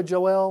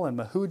Mehujael, and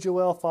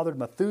Mehujael fathered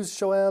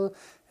Methushael,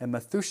 and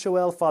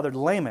Methushael fathered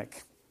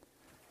Lamech.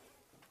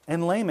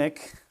 And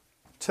Lamech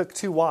took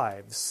 2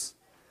 wives.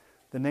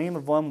 The name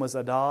of one was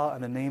Adah,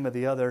 and the name of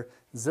the other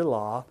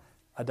Zillah.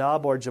 Adah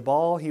bore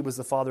Jabal. He was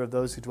the father of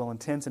those who dwell in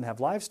tents and have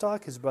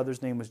livestock. His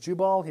brother's name was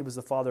Jubal. He was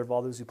the father of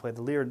all those who play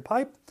the lyre and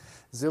pipe.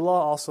 Zillah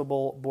also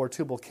bore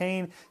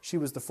Tubal-Cain. He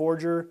was the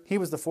forger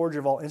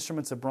of all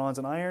instruments of bronze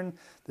and iron.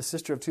 The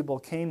sister of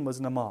Tubal-Cain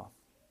was Naamah.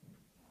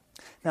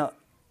 Now,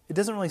 it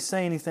doesn't really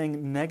say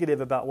anything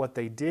negative about what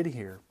they did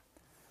here.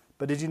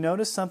 But did you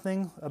notice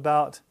something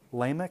about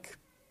Lamech?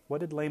 What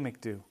did Lamech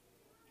do?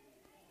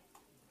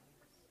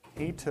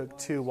 He took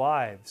 2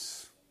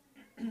 wives.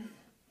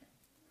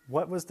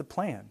 What was the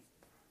plan?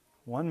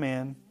 1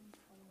 man,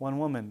 1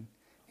 woman.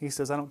 He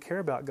says, I don't care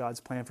about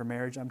God's plan for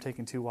marriage. I'm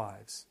taking 2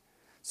 wives.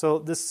 So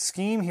this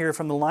scheme here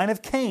from the line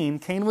of Cain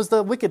was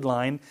the wicked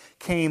line,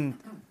 came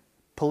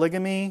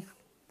polygamy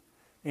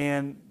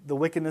and the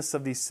wickedness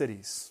of these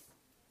cities.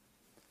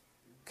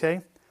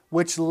 Okay?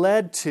 Which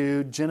led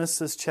to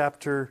Genesis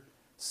chapter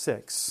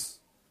 6.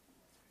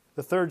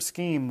 The third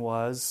scheme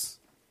was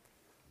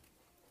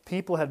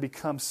people had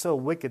become so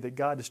wicked that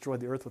God destroyed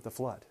the earth with a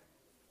flood.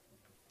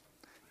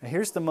 Now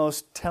here's the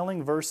most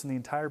telling verse in the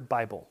entire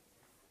Bible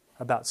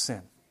about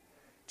sin.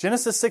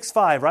 Genesis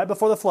 6:5, right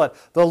before the flood.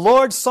 The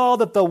Lord saw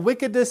that the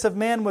wickedness of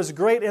man was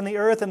great in the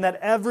earth, and that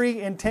every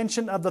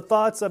intention of the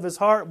thoughts of his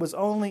heart was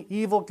only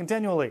evil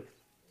continually.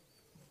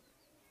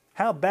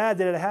 How bad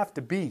did it have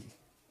to be?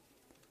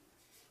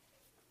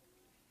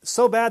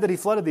 So bad that he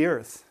flooded the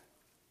earth.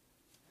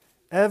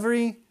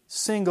 Every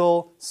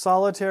single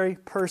solitary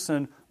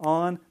person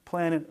on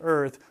planet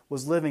Earth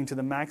was living to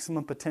the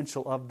maximum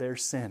potential of their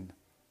sin.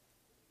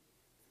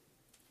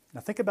 Now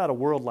think about a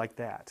world like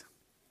that.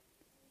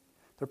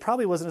 There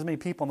probably wasn't as many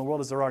people in the world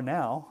as there are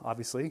now,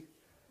 obviously.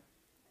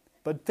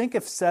 But think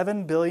if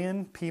 7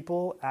 billion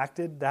people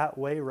acted that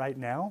way right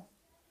now,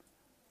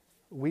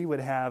 we would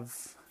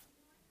have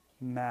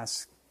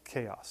mass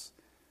chaos.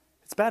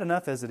 It's bad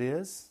enough as it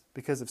is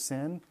because of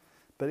sin,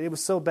 but it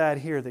was so bad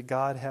here that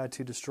God had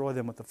to destroy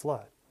them with the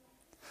flood.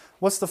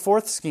 What's the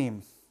fourth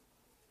scheme?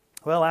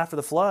 Well, after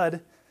the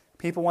flood,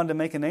 people wanted to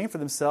make a name for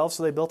themselves,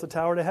 so they built a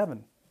tower to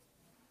heaven.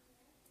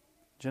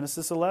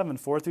 Genesis 11,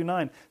 4 through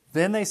 9.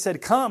 Then they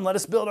said, "Come, let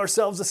us build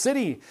ourselves a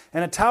city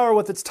and a tower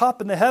with its top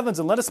in the heavens,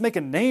 and let us make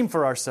a name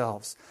for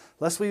ourselves,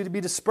 lest we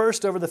be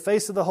dispersed over the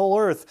face of the whole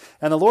earth."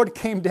 And the Lord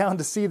came down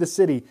to see the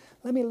city.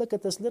 Let me look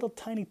at this little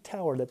tiny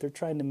tower that they're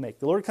trying to make.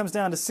 The Lord comes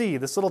down to see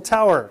this little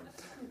tower.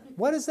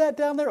 What is that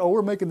down there? Oh,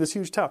 we're making this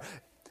huge tower,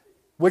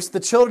 which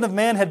the children of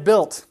man had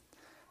built.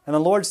 And the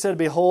Lord said,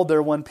 "Behold,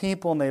 they're one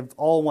people, and they've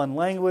all one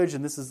language,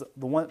 and this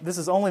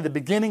is only the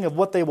beginning of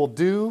what they will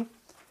do.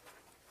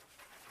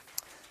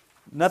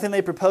 Nothing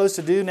they propose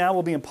to do now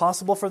will be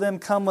impossible for them.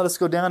 Come, let us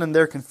go down." And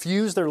they're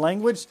confused, their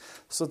language,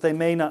 so that they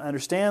may not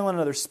understand one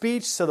another's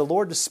speech. So the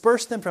Lord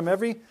dispersed them from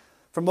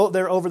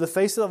there over the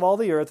face of all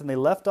the earth, and they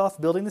left off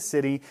building the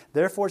city.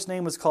 Therefore its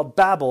name was called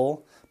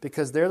Babel,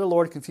 because there the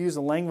Lord confused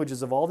the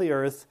languages of all the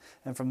earth,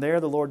 and from there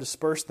the Lord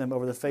dispersed them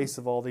over the face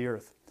of all the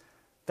earth.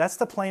 That's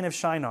the plain of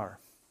Shinar.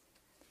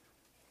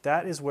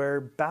 That is where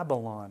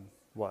Babylon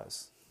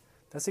was.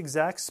 That's the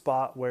exact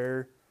spot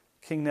where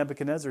King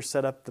Nebuchadnezzar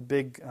set up the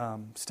big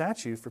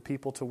statue for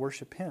people to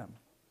worship him.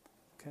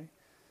 Okay,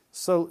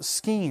 so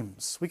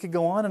schemes. We could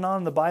go on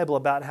in the Bible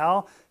about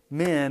how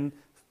men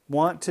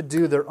want to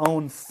do their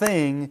own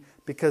thing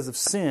because of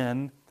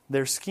sin.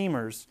 They're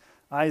schemers.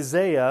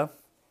 Isaiah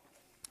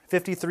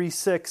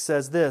 53:6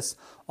 says this,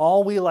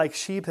 "All we like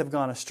sheep have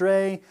gone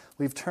astray.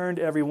 We've turned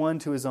every one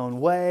to his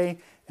own way,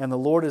 and the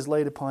Lord has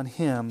laid upon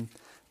him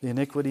the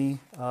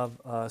iniquity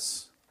of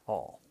us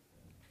all."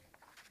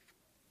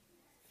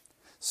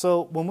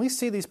 So when we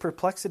see these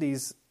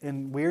perplexities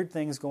and weird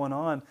things going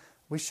on,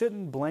 we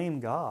shouldn't blame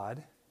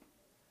God.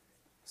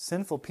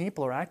 Sinful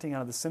people are acting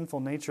out of the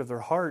sinful nature of their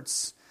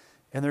hearts,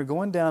 and they're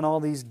going down all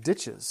these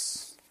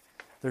ditches.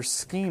 They're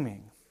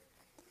scheming.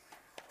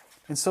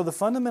 And so the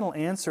fundamental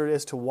answer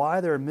as to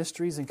why there are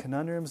mysteries and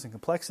conundrums and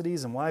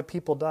complexities and why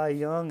people die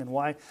young and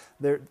why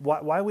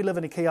we live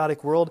in a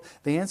chaotic world,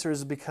 the answer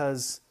is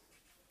because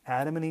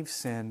Adam and Eve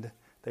sinned.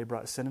 They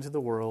brought sin into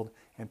the world,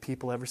 and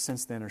people ever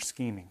since then are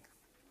scheming.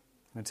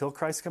 And until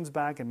Christ comes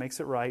back and makes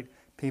it right,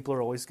 people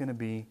are always going to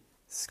be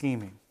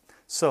scheming.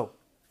 So,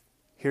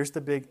 here's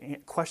the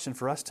big question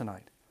for us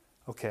tonight.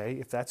 Okay,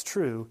 if that's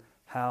true,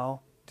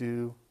 how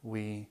do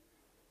we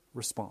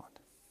respond?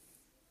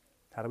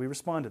 How do we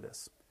respond to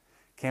this?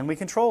 Can we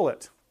control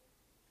it?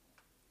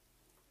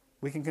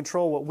 We can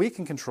control what we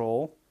can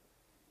control.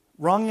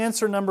 Wrong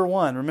answer number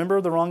one.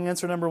 Remember the wrong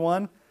answer number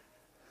one?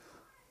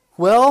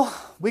 Well,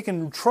 we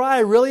can try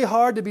really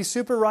hard to be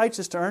super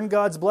righteous to earn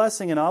God's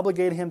blessing and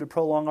obligate Him to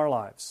prolong our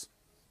lives.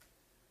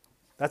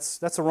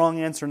 That's a wrong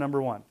answer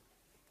number one.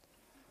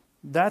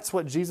 That's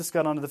what Jesus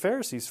got onto the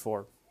Pharisees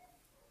for.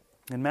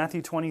 In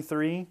Matthew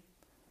 23,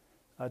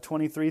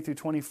 23 through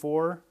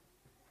 24.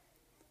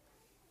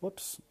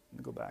 Whoops, let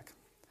me go back.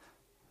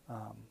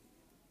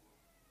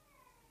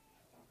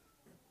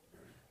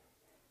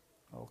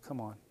 Come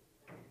on.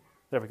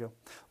 There we go.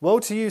 "Woe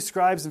to you,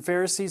 scribes and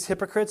Pharisees,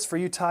 hypocrites, for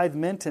you tithe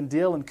mint and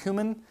dill and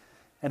cumin,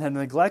 and have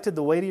neglected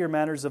the weightier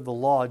matters of the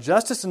law,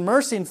 justice and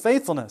mercy and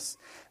faithfulness.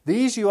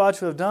 These you ought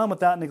to have done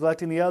without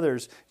neglecting the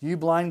others. You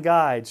blind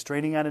guide,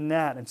 straining out a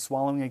gnat and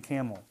swallowing a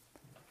camel."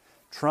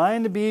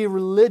 Trying to be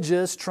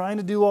religious, trying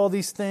to do all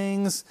these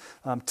things,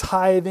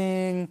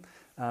 tithing,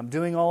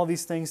 doing all of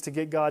these things to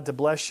get God to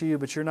bless you,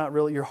 but you're not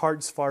really, your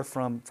heart's far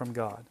from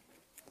God.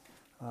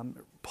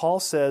 Paul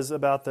says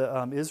about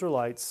the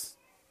Israelites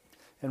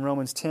in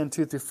Romans 10,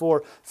 2 through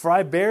 4, "For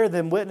I bear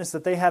them witness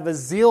that they have a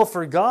zeal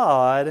for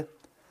God,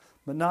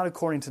 but not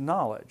according to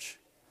knowledge.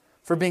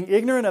 For being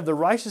ignorant of the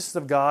righteousness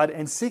of God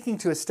and seeking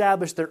to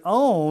establish their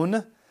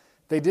own,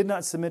 they did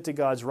not submit to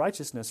God's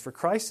righteousness. For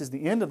Christ is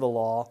the end of the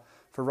law,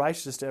 for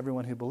righteousness to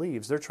everyone who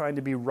believes." They're trying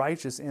to be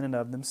righteous in and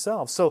of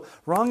themselves. So,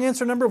 wrong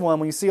answer number one,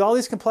 when you see all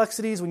these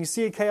complexities, when you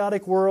see a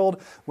chaotic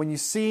world, when you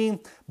see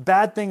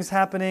bad things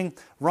happening,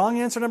 wrong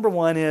answer number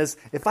one is,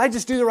 if I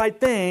just do the right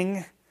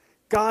thing,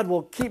 God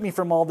will keep me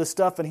from all this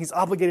stuff and He's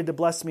obligated to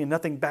bless me and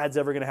nothing bad's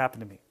ever going to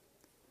happen to me.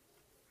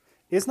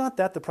 Is not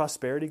that the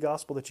prosperity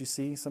gospel that you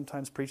see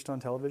sometimes preached on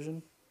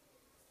television?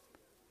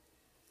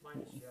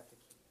 Minus you have to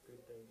keep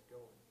good things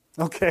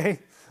going.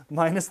 Okay,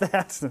 minus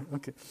that.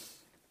 Okay.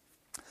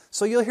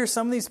 So you'll hear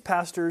some of these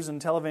pastors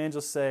and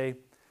televangelists say,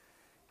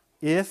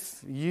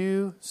 if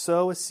you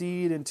sow a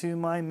seed into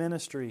my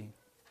ministry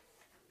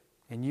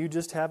and you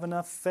just have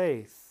enough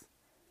faith,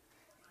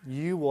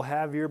 you will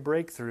have your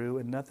breakthrough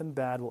and nothing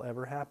bad will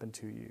ever happen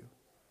to you.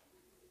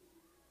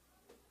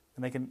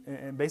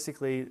 And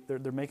basically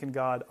they're making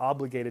God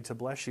obligated to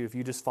bless you if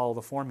you just follow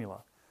the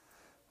formula.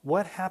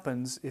 What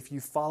happens if you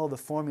follow the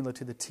formula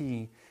to the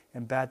T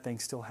and bad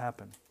things still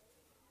happen?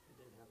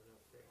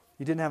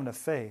 You didn't have enough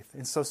faith.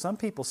 And so some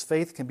people's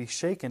faith can be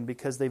shaken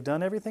because they've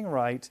done everything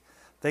right.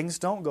 Things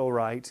don't go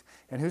right,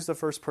 and who's the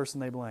first person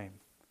they blame?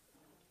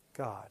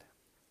 God.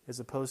 As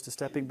opposed to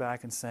stepping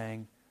back and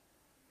saying,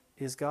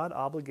 is God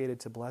obligated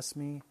to bless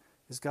me?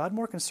 Is God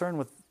more concerned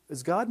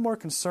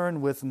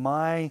with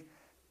my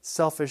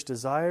selfish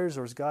desires,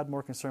 or is God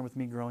more concerned with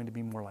me growing to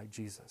be more like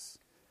Jesus?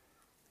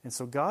 And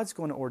so God's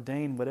going to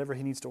ordain whatever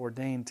He needs to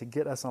ordain to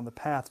get us on the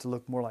path to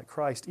look more like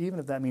Christ, even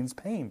if that means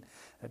pain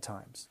at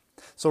times.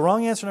 So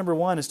wrong answer number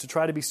 1 is to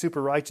try to be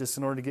super righteous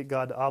in order to get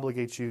God to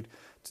obligate you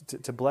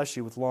to bless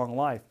you with long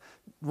life.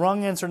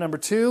 Wrong answer number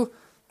 2,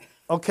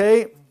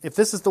 okay, if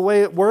this is the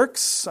way it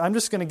works, I'm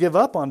just going to give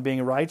up on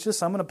being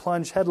righteous. I'm going to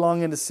plunge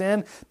headlong into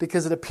sin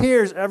because it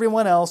appears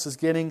everyone else is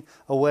getting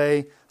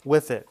away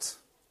with it.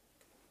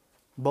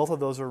 Both of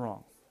those are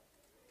wrong.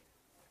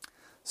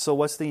 So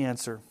what's the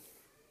answer?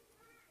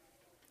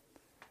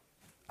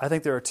 I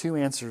think there are 2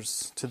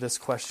 answers to this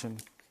question.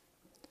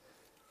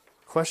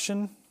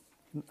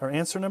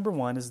 Answer number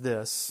 1 is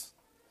this: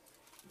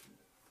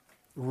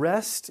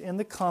 rest in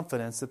the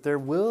confidence that there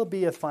will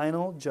be a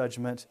final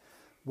judgment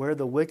where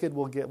the wicked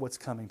will get what's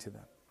coming to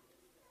them.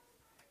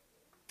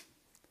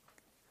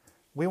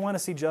 We want to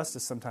see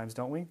justice sometimes,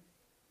 don't we?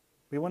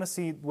 We want to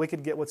see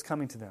wicked get what's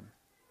coming to them.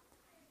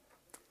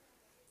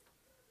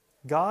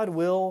 God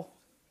will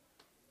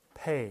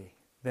pay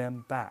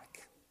them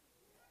back.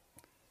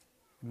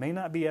 It may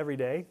not be every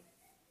day,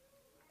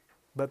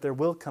 but there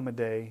will come a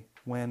day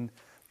when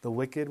the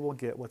wicked will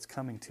get what's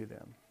coming to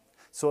them.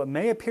 So it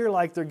may appear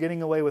like they're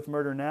getting away with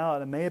murder now,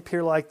 and it may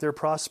appear like they're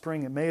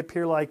prospering, it may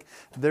appear like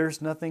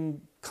there's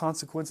nothing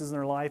consequences in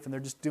their life and they're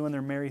just doing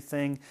their merry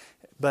thing.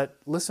 But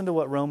listen to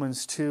what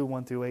Romans 2,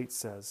 1-8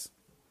 says.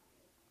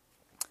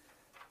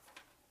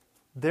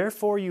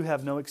 Therefore you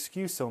have no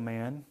excuse, O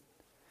man,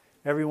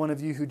 every one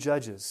of you who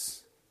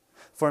judges.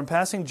 For in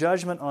passing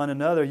judgment on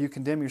another, you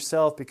condemn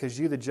yourself, because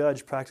you, the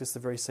judge, practice the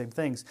very same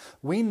things.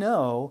 We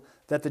know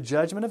that the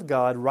judgment of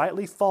God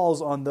rightly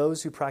falls on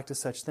those who practice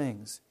such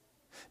things.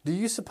 Do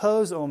you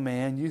suppose, O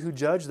man, you who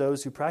judge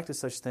those who practice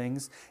such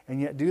things,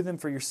 and yet do them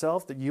for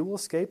yourself, that you will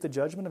escape the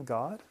judgment of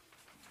God?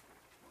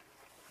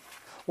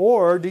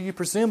 Or do you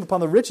presume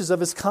upon the riches of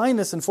His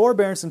kindness and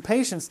forbearance and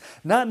patience,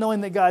 not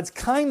knowing that God's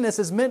kindness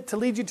is meant to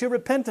lead you to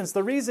repentance?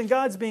 The reason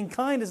God's being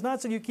kind is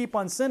not so you keep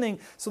on sinning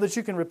so that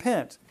you can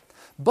repent,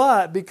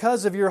 but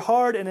because of your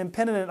hard and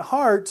impenitent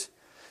heart,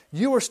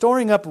 you are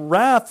storing up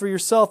wrath for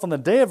yourself on the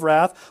day of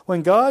wrath,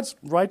 when God's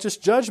righteous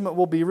judgment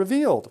will be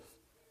revealed.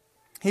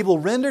 He will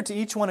render to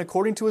each one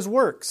according to his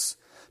works.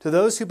 To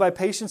those who by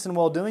patience and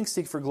well-doing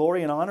seek for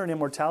glory and honor and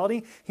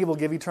immortality, He will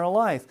give eternal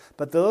life.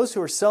 But those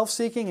who are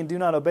self-seeking and do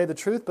not obey the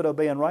truth, but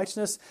obey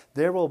unrighteousness,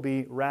 there will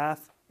be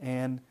wrath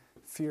and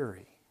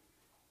fury.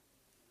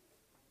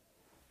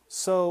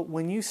 So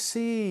when you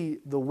see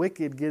the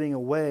wicked getting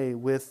away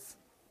with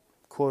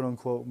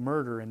quote-unquote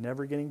murder and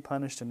never getting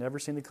punished and never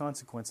seeing the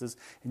consequences,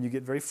 and you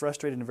get very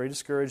frustrated and very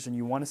discouraged and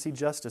you want to see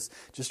justice,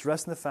 just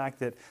rest in the fact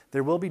that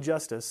there will be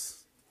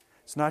justice.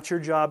 It's not your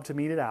job to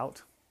mete it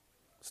out.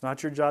 It's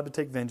not your job to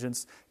take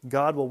vengeance.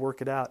 God will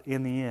work it out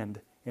in the end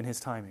in His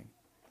timing.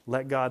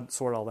 Let God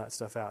sort all that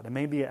stuff out. It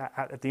may be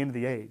at the end of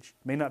the age.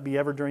 It may not be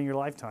ever during your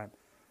lifetime.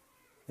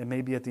 It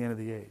may be at the end of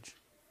the age.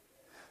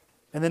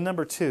 And then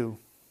number 2,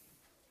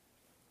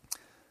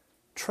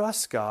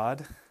 trust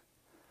God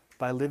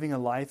by living a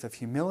life of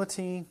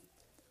humility,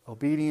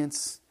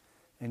 obedience,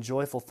 and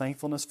joyful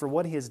thankfulness for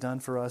what He has done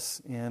for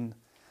us in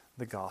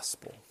the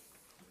gospel.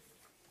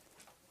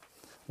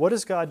 What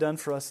has God done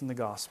for us in the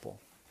gospel?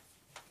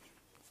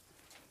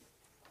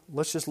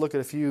 Let's just look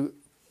at a few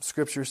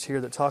scriptures here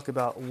that talk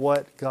about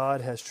what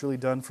God has truly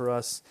done for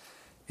us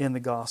in the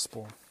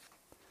gospel.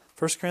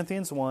 1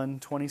 Corinthians 1,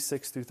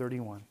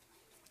 26-31.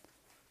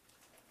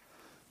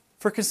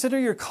 For consider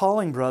your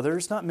calling,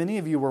 brothers. Not many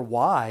of you were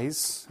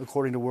wise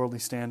according to worldly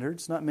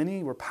standards. Not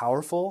many were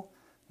powerful.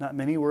 Not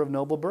many were of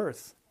noble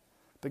birth.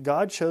 But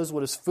God chose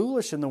what is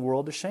foolish in the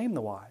world to shame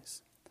the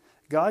wise.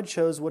 God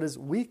chose what is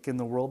weak in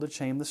the world to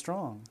shame the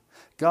strong.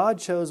 God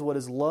chose what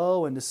is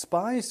low and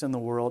despised in the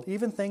world,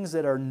 even things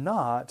that are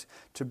not,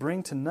 to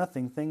bring to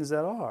nothing things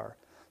that are,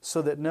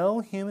 so that no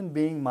human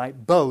being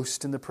might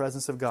boast in the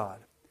presence of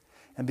God.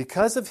 And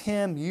because of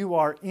Him you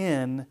are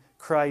in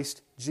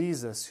Christ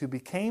Jesus, who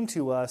became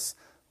to us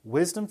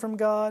wisdom from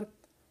God,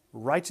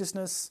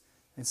 righteousness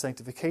and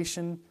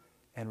sanctification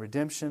and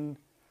redemption,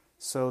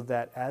 so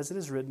that, as it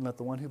is written, let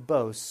the one who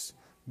boasts,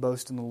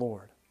 boast in the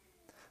Lord.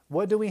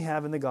 What do we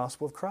have in the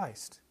gospel of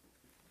Christ?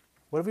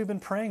 What have we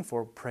been praying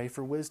for? Pray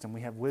for wisdom.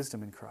 We have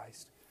wisdom in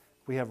Christ.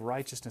 We have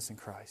righteousness in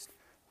Christ.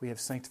 We have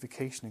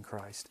sanctification in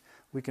Christ.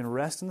 We can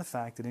rest in the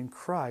fact that in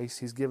Christ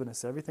He's given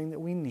us everything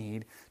that we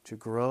need to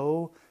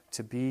grow,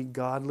 to be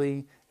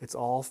godly. It's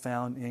all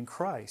found in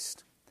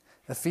Christ.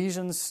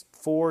 Ephesians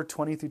 4,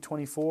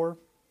 20-24.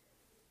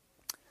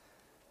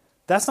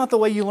 That's not the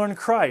way you learn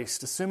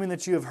Christ, assuming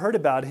that you have heard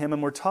about Him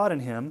and were taught in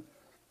Him,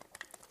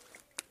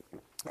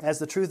 as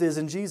the truth is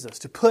in Jesus.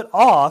 To put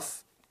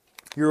off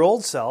your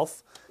old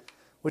self,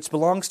 which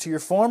belongs to your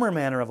former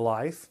manner of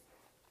life,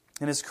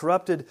 and is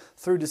corrupted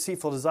through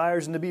deceitful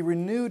desires, and to be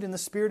renewed in the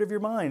spirit of your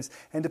minds,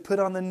 and to put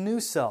on the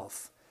new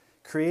self,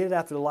 created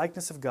after the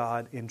likeness of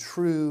God in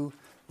true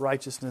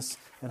righteousness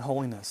and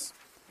holiness.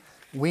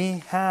 We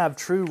have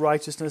true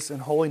righteousness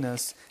and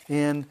holiness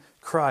in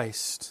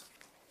Christ.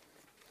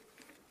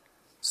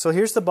 So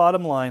here's the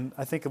bottom line,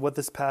 I think, of what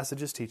this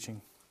passage is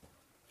teaching.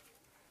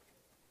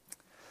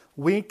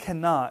 We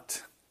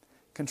cannot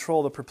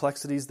control the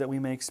perplexities that we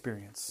may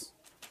experience,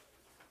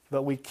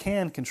 but we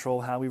can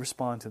control how we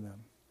respond to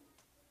them.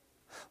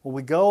 Will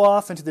we go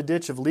off into the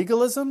ditch of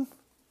legalism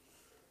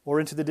or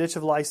into the ditch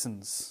of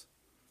license?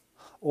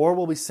 Or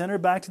will we center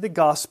back to the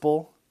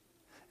gospel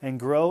and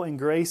grow in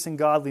grace and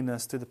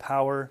godliness through the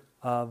power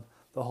of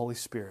the Holy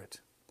Spirit?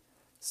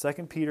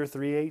 2 Peter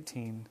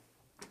 3:18,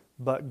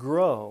 but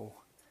grow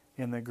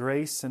in the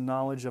grace and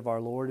knowledge of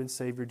our Lord and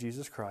Savior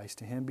Jesus Christ.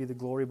 To Him be the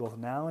glory both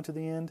now and to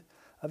the end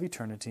of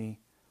eternity.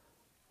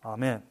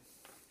 Amen.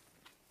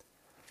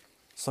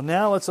 So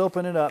now let's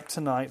open it up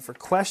tonight for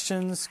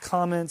questions,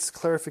 comments,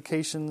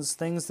 clarifications,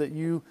 things that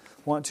you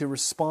want to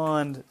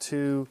respond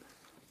to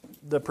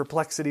the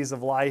perplexities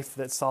of life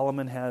that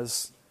Solomon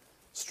has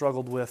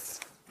struggled with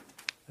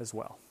as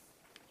well.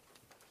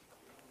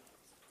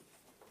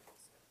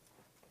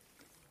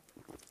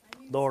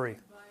 Lori.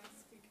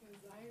 Advice because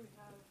I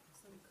have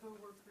some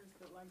coworkers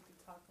that like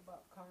to talk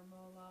about karma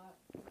a lot.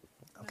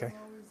 And Okay.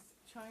 I'm always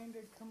trying to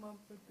come up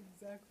with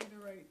exactly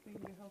the right thing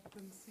to help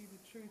them see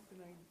the truth,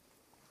 and I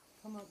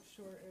come up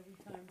short every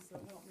time, so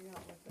help me out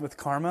with that. With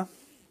karma?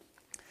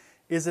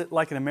 Is it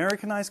like an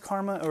Americanized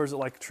karma, or is it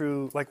like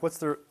true, like what's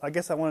the, I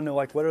guess I want to know,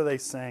 like what are they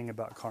saying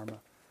about karma?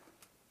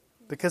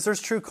 Because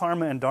there's true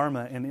karma and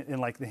dharma in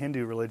like the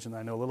Hindu religion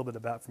I know a little bit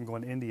about from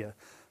going to India.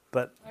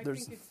 But I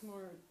there's think it's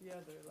more the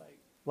other,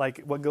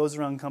 like what goes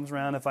around comes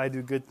around. If I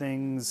do good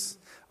things,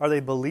 are they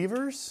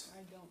believers?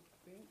 I don't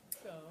think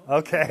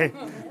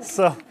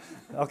so.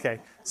 Okay.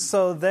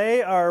 So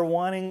they are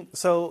wanting,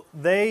 so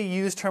they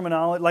use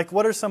terminology, like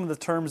what are some of the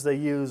terms they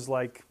use,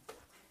 like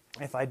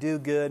if I do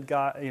good,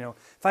 God,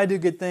 if I do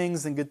good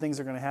things, then good things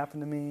are going to happen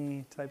to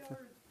me, type Or of.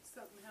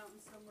 something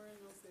happens somewhere and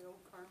they'll say, oh,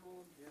 karma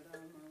will get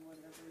them or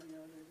whatever,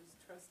 they're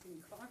just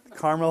trusting karma.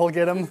 Karma will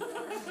get them.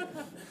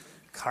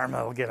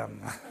 Karma will get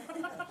them.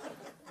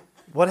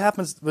 What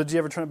happens, would you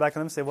ever turn it back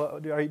on them and say,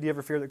 do you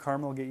ever fear that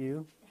karma will get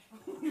you?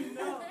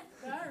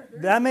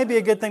 That may be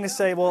a good thing to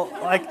say. Well,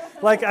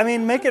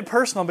 make it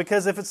personal,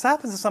 because if it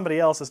happens to somebody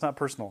else, it's not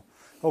personal.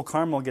 Oh,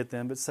 karma will get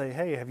them. But say,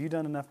 hey, have you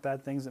done enough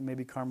bad things that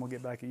maybe karma will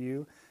get back at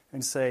you?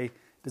 And say,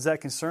 does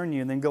that concern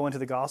you? And then go into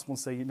the gospel and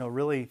say,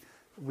 really,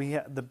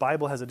 the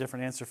Bible has a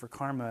different answer for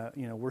karma.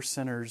 We're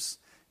sinners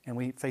and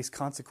we face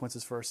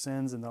consequences for our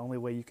sins, and the only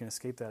way you can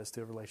escape that is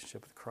through a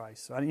relationship with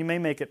Christ. So you may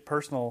make it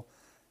personal,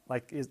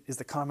 like, is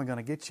the karma going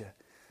to get you?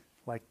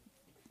 Like,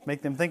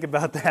 make them think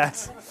about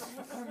that.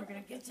 Karma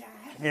gonna get ya.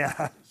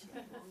 Yeah.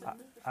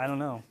 I don't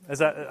know.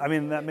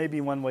 That may be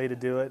one way to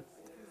do it.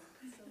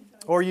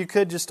 Or you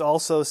could just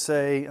also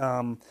say,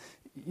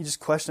 you just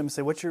question them and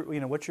say, what's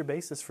your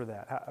basis for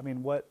that?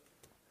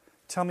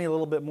 Tell me a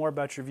little bit more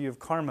about your view of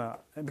karma.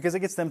 Because it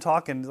gets them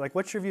talking, like,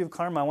 what's your view of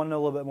karma? I want to know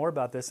a little bit more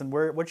about this. And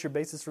what's your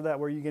basis for that?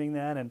 Where are you getting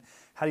that? And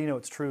how do you know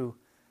it's true?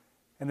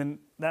 And then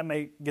that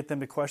may get them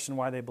to question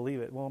why they believe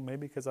it. Well,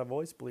 maybe because I've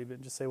always believed it.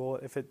 And just say, well,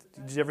 did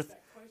you ever...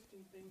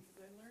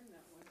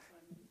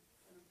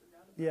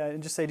 Yeah,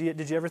 and just say,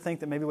 did you ever think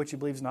that maybe what you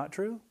believe is not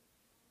true?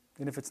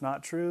 And if it's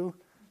not true,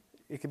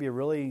 it could be a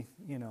really,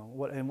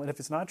 and if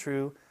it's not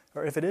true,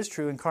 or if it is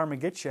true and karma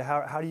gets you,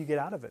 how do you get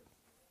out of it?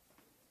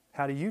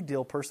 How do you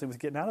deal personally with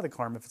getting out of the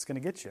karma if it's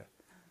going to get you?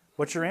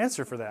 What's your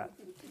answer for that?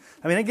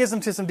 It gives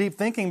them to some deep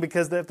thinking,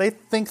 because if they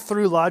think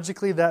through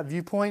logically that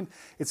viewpoint,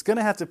 it's going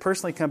to have to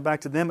personally come back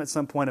to them at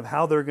some point of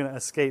how they're going to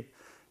escape.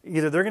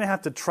 Either they're going to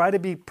have to try to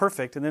be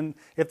perfect, and then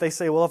if they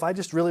say, well, if I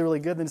just really, really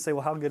good, then say,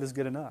 well, how good is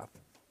good enough?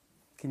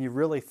 Can you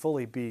really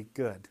fully be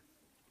good?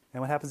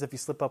 And what happens if you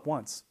slip up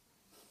once?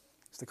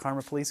 Is the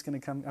karma police going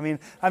to come?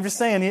 I'm just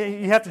saying,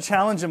 you have to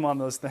challenge them on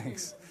those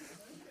things.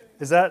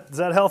 Is that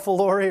helpful,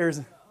 Lori? Or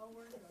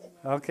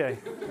Okay.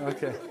 I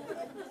can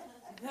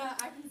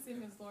see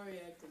Miss Lori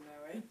acting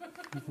that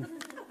way.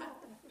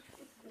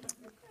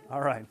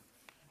 All right.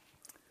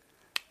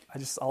 I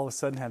just all of a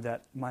sudden had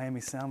that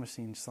Miami Sound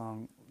Machine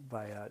song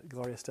by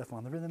Gloria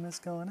Estefan. The rhythm is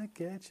going to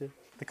get you.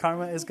 The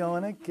karma is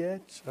going to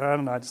get you. I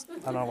don't know. I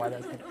don't know why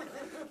that's...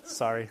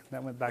 Sorry,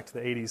 that went back to the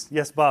 80s.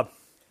 Yes, Bob.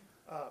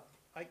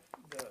 I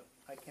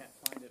can't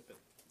find it, but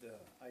the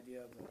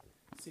idea of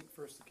seek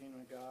first the kingdom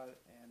of God,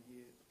 and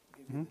He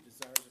give you the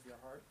desires of your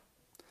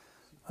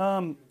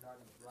heart.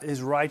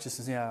 His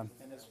righteousness, yeah.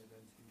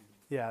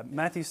 Yeah,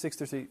 Matthew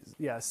 6:3.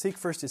 Yeah, seek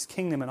first His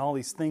kingdom, and all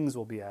these things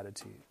will be added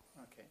to you.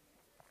 Okay.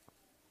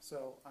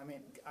 So,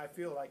 I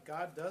feel like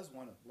God does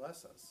want to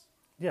bless us.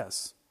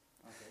 Yes.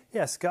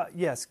 Okay.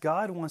 Yes,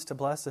 God wants to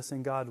bless us,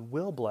 and God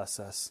will bless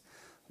us.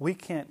 We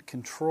can't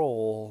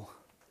control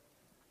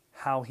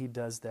how He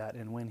does that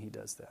and when He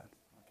does that.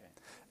 Okay.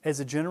 As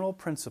a general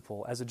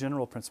principle,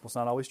 it's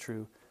not always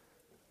true,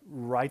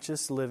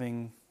 righteous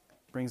living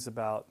brings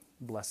about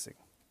blessing.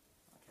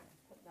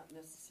 But not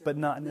necessarily But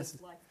not this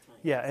necessarily. lifetime.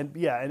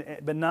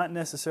 but not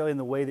necessarily in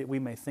the way that we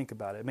may think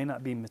about it. It may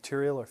not be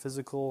material or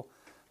physical,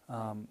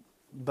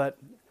 but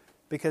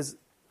because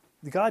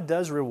God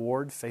does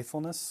reward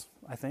faithfulness,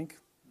 I think,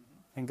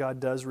 and God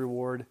does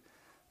reward,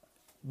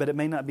 but it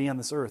may not be on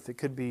this earth. It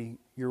could be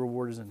your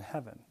reward is in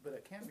heaven. But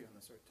it can be on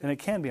this earth, too. And it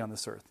can be on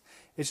this earth.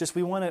 It's just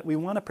we want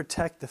to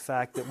protect the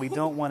fact that we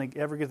don't want to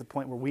ever get to the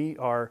point where we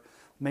are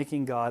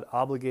making God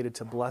obligated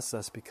to bless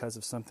us because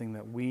of something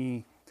that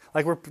we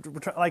we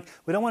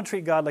don't want to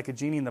treat God like a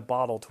genie in the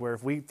bottle, to where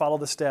if we follow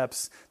the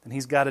steps, then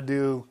He's got to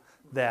do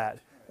that.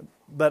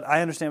 But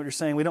I understand what you're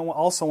saying. We don't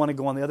also want to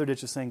go on the other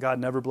ditch of saying God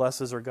never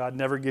blesses or God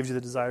never gives you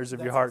the desires of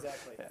your heart.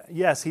 Exactly.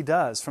 Yes, He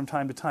does from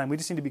time to time. We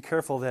just need to be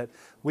careful that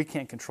we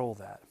can't control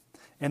that.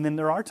 And then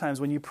there are times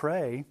when you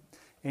pray,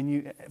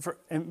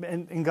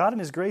 and God in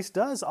His grace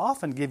does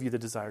often give you the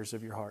desires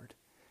of your heart,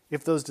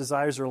 if those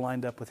desires are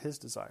lined up with His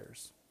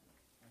desires.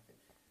 Okay.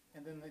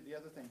 And then the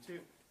other thing, too,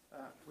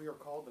 we are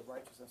called the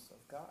righteousness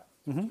of God,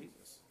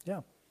 Jesus.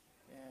 Yeah.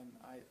 And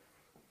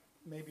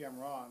maybe I'm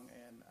wrong,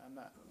 and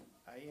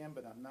I am,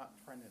 but I'm not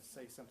trying to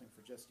say something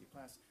for Jesse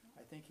Duplantis.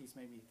 I think he's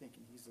maybe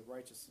thinking he's the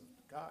righteousness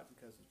of God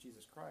because of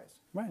Jesus Christ.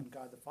 Right. When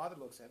God the Father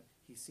looks at him,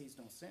 He sees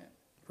no sin.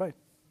 Right.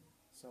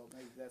 So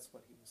maybe that's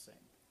what he was saying.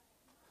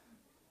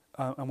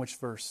 On which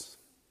verse?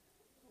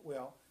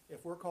 Well,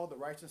 if we're called the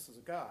righteousness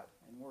of God,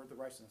 and we're the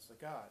righteousness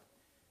of God,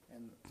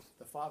 and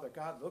the Father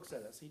God looks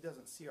at us, He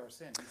doesn't see our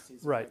sin. He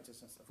sees the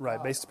righteousness of God.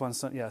 Right, based upon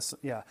some, yes,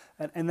 yeah.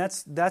 And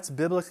that's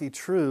biblically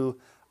true.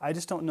 I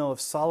just don't know if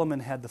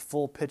Solomon had the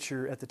full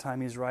picture at the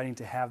time he was writing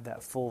to have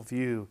that full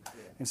view. Yeah.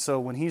 And so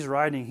when he's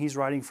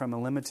writing from a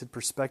limited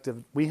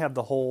perspective. We have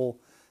the whole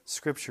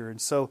Scripture,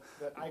 and so.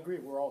 But I agree,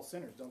 we're all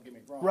sinners. Don't get me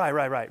wrong.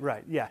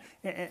 Right. Yeah,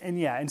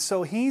 and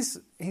so he's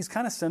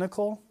kind of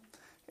cynical,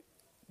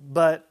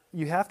 but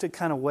you have to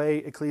kind of weigh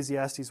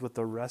Ecclesiastes with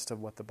the rest of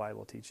what the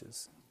Bible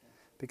teaches,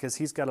 because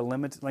he's got a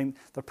limit.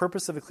 The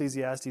purpose of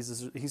Ecclesiastes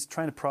is he's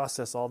trying to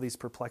process all these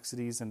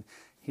perplexities, and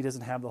he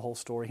doesn't have the whole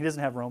story. He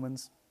doesn't have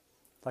Romans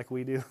like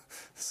we do,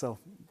 so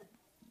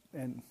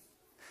and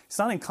it's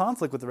not in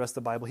conflict with the rest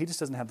of the Bible. He just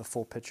doesn't have the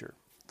full picture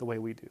the way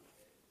we do.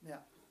 Yeah.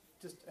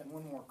 And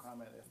one more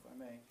comment, if I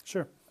may.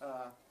 Sure.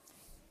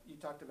 You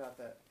talked about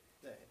the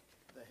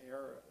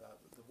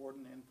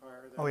Warden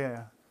Empire. There. Oh,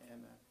 yeah.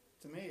 And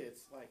to me,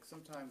 it's like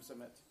sometimes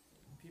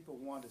people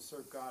want to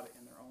serve God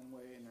in their own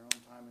way, in their own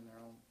time, in their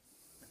own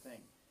thing.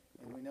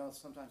 And we know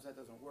sometimes that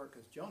doesn't work,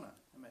 because Jonah,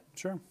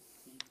 sure.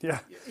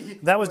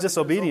 That was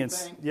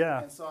disobedience.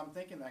 Yeah. And so I'm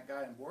thinking that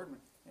guy in Warden,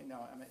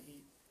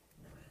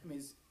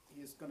 he's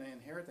going to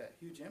inherit that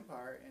huge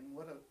empire, and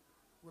what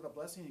a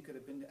blessing he could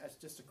have been as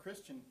just a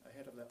Christian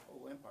ahead of that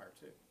whole empire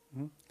too.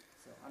 Mm-hmm.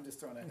 So I'm just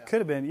throwing that out. Could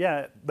have been,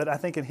 yeah. But I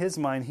think in his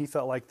mind, he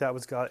felt like that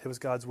was God. It was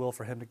God's will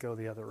for him to go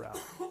the other route.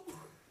 Well,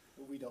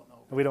 we don't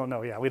know. We don't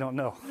know. Yeah, we don't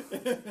know.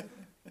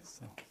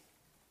 So.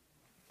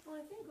 Well,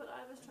 I think what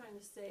I was trying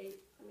to say,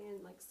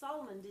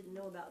 Solomon didn't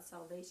know about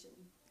salvation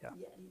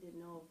yet. He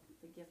didn't know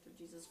the gift of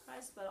Jesus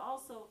Christ. But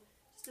also,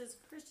 just as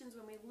Christians,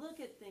 when we look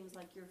at things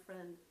like your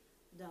friend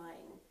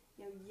dying,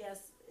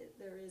 yes,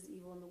 there is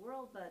evil in the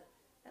world, but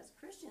as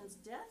Christians,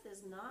 death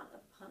is not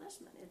a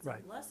punishment. It's a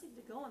blessing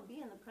to go and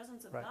be in the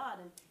presence of God.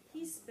 And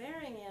He's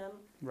sparing him,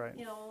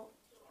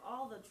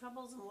 all the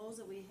troubles and woes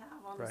that we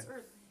have on this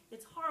earth.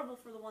 It's horrible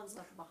for the ones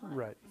left behind.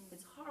 Right.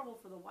 It's horrible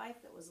for the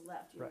wife that was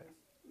left. Man,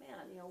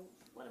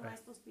 what am I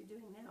supposed to be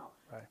doing now?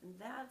 Right. And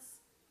that's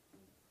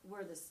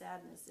where the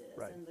sadness is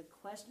and the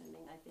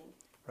questioning, I think.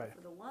 Right.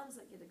 For the ones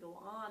that get to go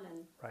on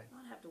and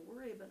not have to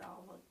worry about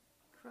all the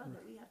crud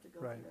that we have to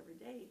go through every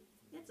day.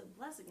 It's a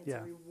blessing. It's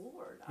a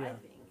reward, I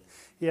think.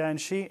 Yeah, and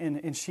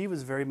she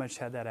was very much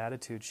had that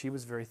attitude. She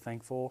was very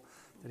thankful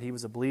that he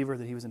was a believer,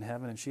 that he was in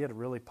heaven, and she had a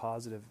really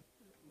positive.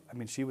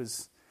 She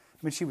was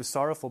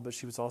sorrowful, but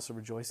she was also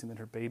rejoicing that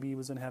her baby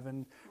was in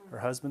heaven, her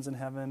husband's in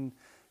heaven,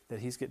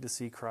 that he's getting to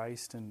see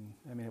Christ, and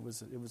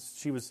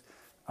she was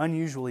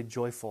unusually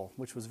joyful,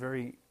 which was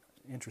very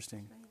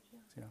interesting.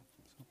 So.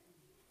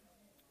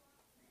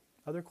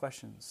 Other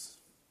questions?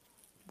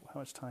 How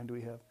much time do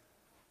we have?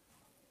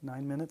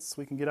 9 minutes.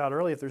 We can get out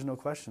early if there's no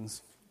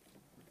questions.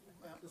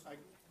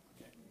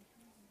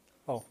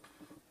 Oh,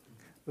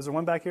 was there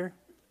one back here?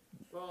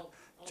 Well,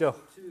 Joe.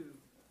 Too,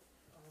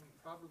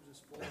 Proverbs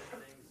is full of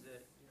things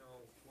that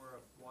where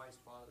a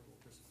wise father will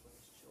discipline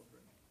his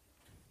children,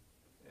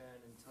 and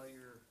until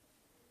you're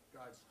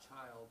God's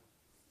child,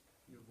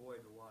 you avoid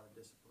a lot of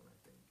discipline, I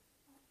think,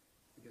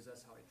 because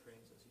that's how He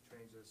trains us. He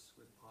trains us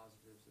with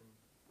positives, and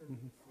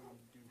when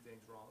you do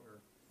things wrong,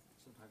 or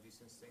sometimes He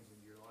sends things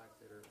into your life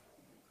that are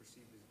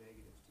perceived as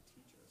negatives to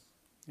teach us.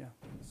 Yeah.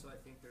 So I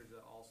think there's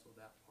also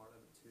that part of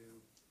it too.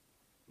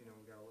 We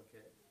got to look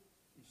at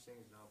each thing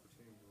as an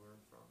opportunity to learn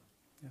from.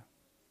 Yeah.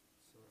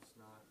 So it's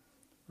not.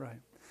 Right.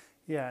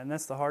 Yeah, and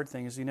that's the hard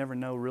thing, is you never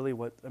know really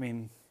what.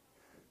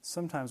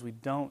 Sometimes we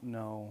don't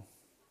know.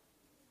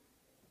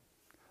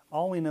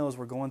 All we know is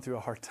we're going through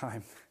a hard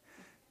time,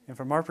 and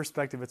from our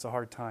perspective, it's a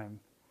hard time.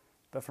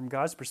 But from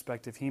God's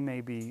perspective, He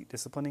may be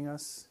disciplining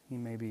us. He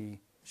may be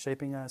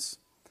shaping us.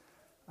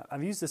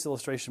 I've used this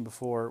illustration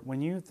before.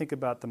 When you think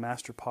about the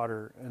master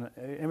potter, and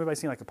everybody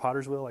seen like a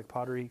potter's wheel, like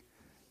pottery?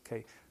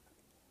 Okay.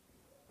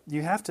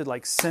 You have to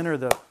like center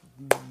the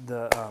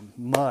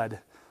mud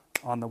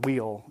on the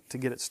wheel to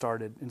get it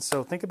started. And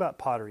so think about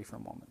pottery for a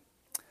moment.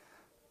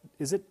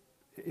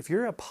 If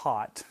you're a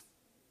pot,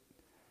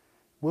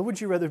 what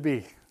would you rather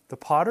be? The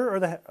potter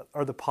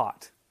or the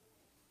pot?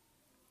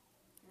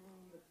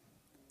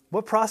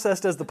 What process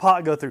does the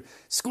pot go through?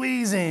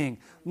 Squeezing,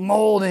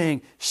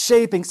 molding,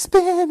 shaping,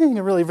 spinning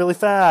really, really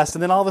fast.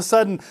 And then all of a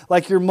sudden,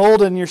 like you're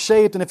molded and you're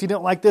shaped, and if you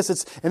don't like this,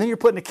 and then you're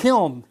put in a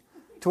kiln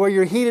to where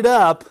you're heated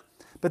up.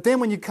 But then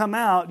when you come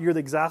out, you're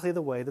exactly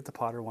the way that the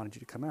potter wanted you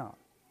to come out.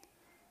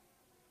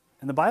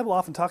 And the Bible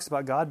often talks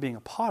about God being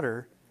a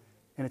potter,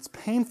 and it's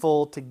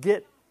painful to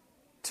get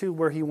to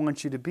where He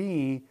wants you to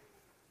be,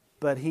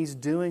 but He's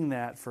doing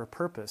that for a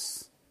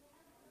purpose.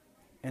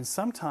 And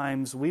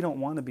sometimes we don't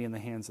want to be in the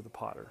hands of the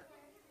potter.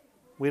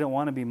 We don't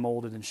want to be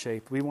molded and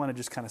shaped. We want to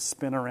just kind of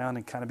spin around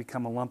and kind of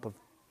become a lump of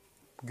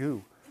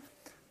goo.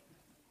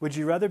 Would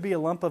you rather be a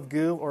lump of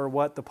goo or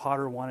what the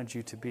potter wanted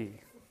you to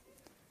be?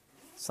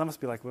 Some of us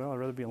be like, well, I'd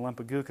rather be a lump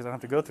of goo because I don't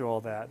have to go through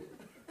all that.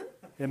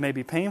 It may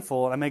be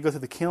painful, and I may go through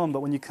the kiln, but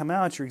when you come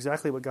out, you're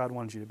exactly what God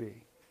wanted you to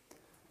be.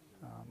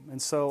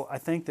 And so I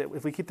think that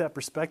if we keep that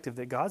perspective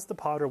that God's the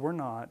potter, we're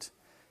not.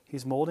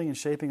 He's molding and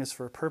shaping us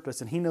for a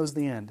purpose, and He knows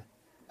the end.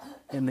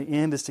 And the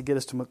end is to get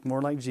us to look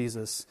more like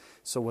Jesus.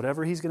 So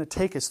whatever He's going to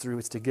take us through,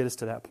 it's to get us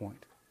to that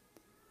point.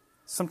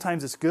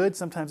 Sometimes it's good,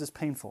 sometimes it's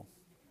painful.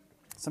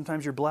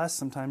 Sometimes you're blessed,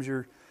 sometimes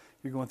you're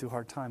going through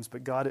hard times.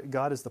 But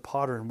God is the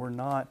potter, and we're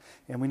not.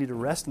 And we need to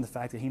rest in the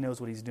fact that He knows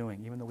what He's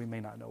doing, even though we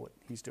may not know what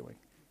He's doing.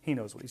 He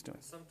knows what He's doing.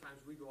 Sometimes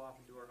we go off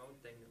and do our own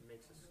thing that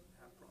makes us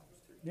have problems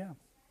too. Yeah.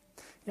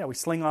 Yeah, we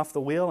sling off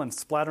the wheel and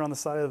splatter on the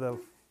side of the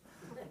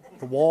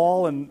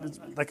wall, and it's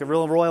like a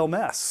real royal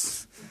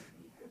mess.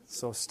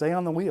 So stay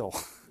on the wheel.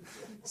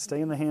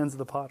 Stay in the hands of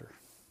the potter.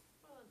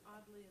 Well, and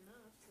oddly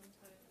enough,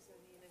 sometimes, I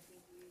mean, I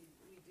think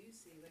we do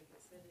see, like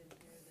it said in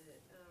here,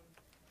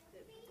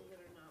 that people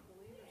that are not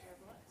believers are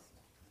blessed.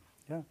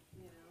 Yeah.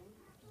 You know,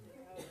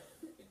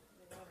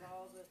 they have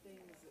all the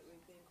things that we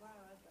think, wow,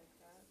 I'd like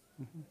that.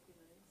 Mm-hmm. That'd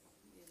be nice,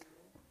 you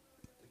know.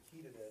 The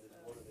key to that is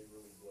what are they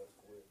really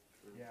blessed with?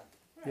 Yeah.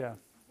 Yeah.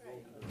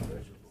 Right.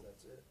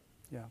 That's it.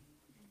 Yeah.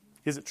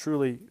 Is it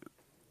truly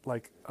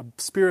like a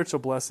spiritual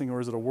blessing, or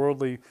is it a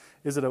worldly?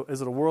 Is it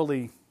a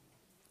worldly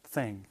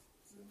thing?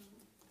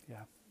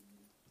 Yeah.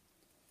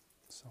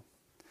 So,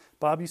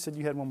 Bob, you said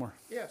you had one more.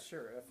 Yeah,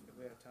 sure, if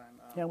we have time.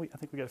 Yeah, I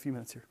think we got a few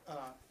minutes here.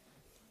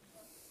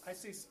 I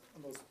see some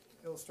of those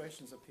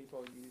illustrations of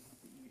people you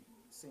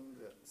seem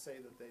to say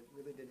that they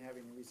really didn't have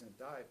any reason to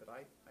die, but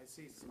I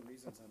see some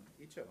reasons on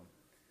each of them.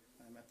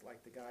 I meant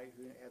like the guy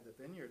who had the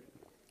vineyard,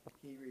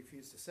 he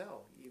refused to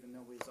sell, even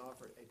though he was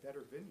offered a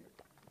better vineyard.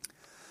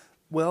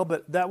 Well,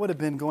 but that would have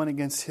been going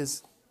against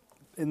his,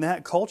 in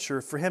that culture,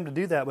 for him to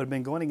do that would have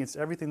been going against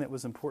everything that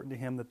was important to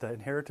him, that the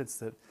inheritance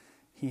that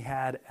he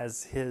had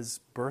as his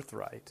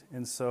birthright.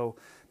 And so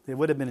it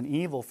would have been an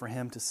evil for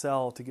him to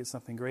sell to get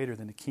something greater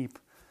than to keep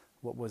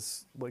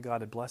what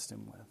God had blessed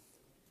him with.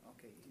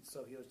 Okay,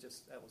 so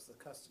that was the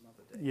custom of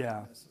the day. Yeah,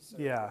 not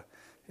necessarily. yeah.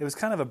 It was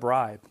kind of a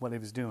bribe what he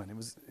was doing. It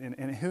was,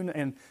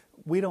 and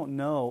we don't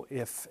know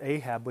if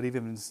Ahab would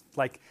even,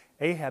 like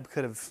Ahab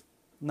could have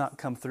not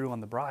come through on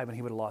the bribe, and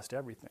he would have lost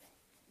everything.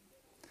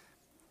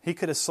 He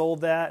could have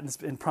sold that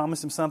and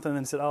promised him something, and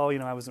then said, "Oh,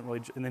 I wasn't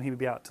really," and then he would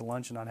be out to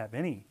lunch and not have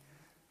any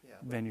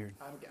vineyard.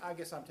 I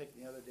guess I'm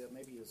taking the other deal.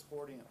 Maybe he was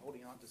holding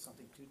on to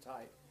something too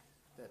tight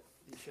that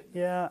he shouldn't.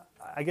 Yeah,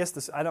 I guess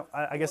this. I don't.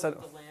 I guess I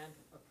don't. The land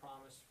a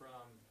promise from.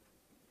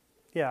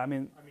 Yeah, I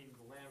mean,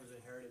 the land was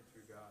inherited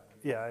through God.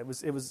 Yeah,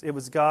 it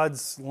was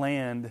God's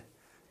land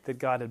that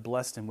God had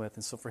blessed him with,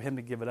 and so for him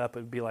to give it up, it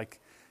would be like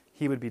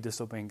he would be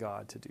disobeying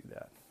God to do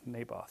that.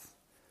 Naboth,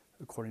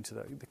 according to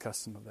the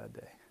custom of that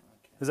day.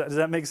 Okay. Does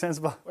that make sense,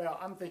 Bob? Well,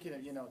 I'm thinking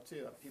of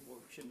too. People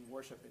shouldn't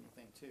worship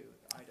anything too.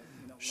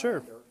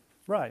 Sure. Land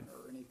Right.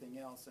 or anything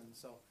else, and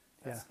so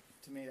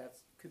to me that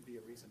could be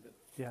a reason, but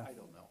I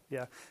don't know.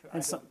 Yeah,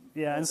 And some.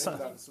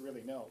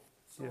 really no.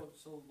 So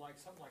like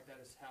something like that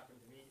has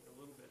happened to me a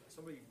little bit.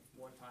 Somebody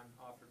one time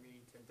offered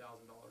me $10,000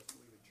 to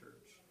leave a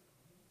church.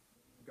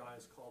 God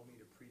has called me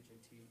to preach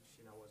and teach,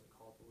 and I wasn't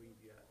called to leave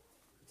yet.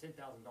 $10,000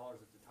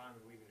 at the time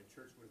of leaving the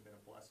church would have been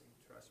a blessing,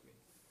 trust me.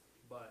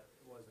 But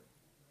it wasn't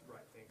the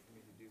right thing for me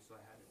to do, so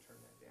I had to turn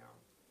that down.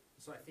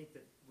 So I think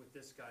that with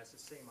this guy, it's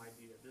the same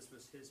idea. This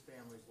was his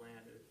family's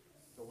land.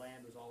 The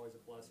land was always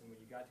a blessing.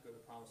 When you got to go to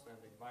the promised land,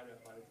 they divided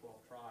up by the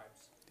 12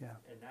 tribes. Yeah.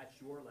 And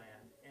that's your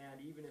land. And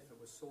even if it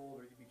was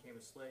sold or you became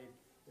a slave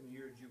in the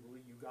year of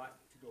Jubilee, you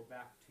got to go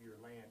back to your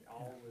land.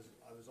 I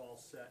was all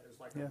set. It was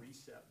like a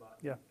reset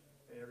button. Yeah.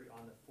 And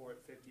on the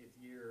 50th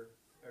year,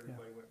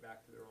 everybody went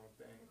back to their own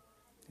thing.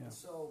 Yeah. And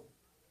so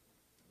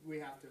we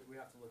have to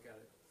look at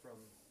it from,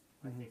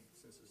 I think,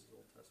 since this is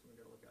Old Testament,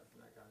 we've got to look at it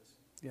from that guy's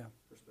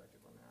perspective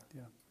on that.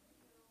 Yeah.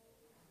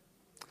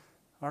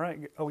 All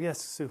right. Oh, yes,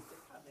 Sue.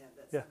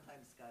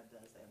 Sometimes God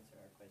does answer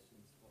our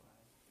questions for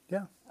us.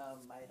 Yeah.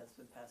 My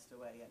husband passed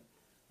away, and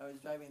I was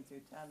driving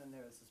through town and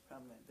there was this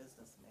prominent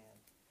businessman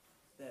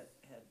that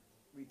had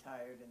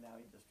retired and now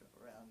he just drove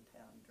around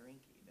town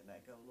drinking. And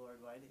I go, Lord,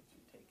 why did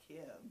you take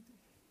him?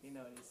 And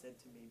he said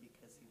to me,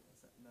 because he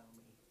doesn't know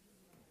me.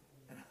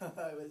 And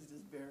I was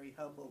just very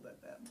humbled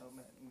at that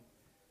moment. And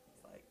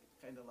it's like,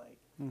 kind of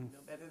like, you know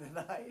better than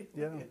I.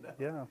 Yeah,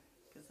 yeah.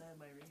 Because I have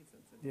my reasons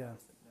and he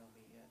doesn't know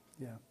me yet.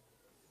 Yeah.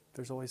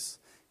 There's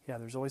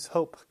always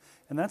hope.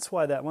 And that's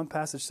why that one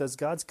passage says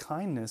God's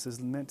kindness is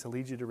meant to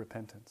lead you to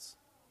repentance.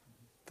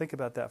 Think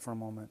about that for a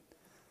moment.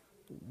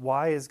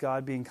 Why is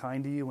God being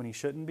kind to you when he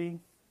shouldn't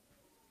be?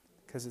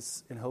 Because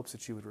it's in hopes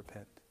that you would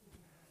repent.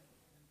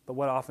 But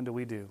what often do?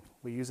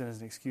 We use it as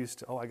an excuse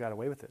to, I got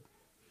away with it.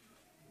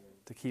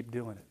 To keep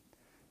doing it,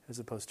 as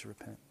opposed to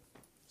repent.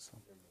 So.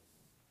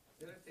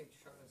 Then I think,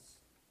 Sean,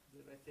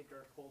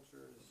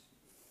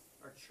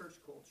 our church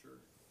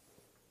culture,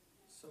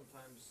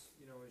 sometimes,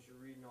 as you're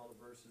reading all the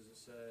verses that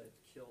said,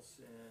 kill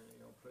sin,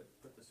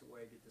 put this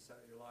away, get this out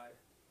of your life.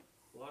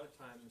 A lot of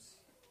times,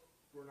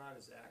 we're not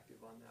as active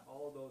on that.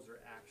 All of those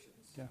are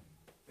actions. Yeah.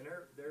 And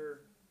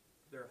they're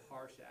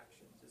harsh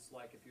actions. It's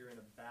like if you're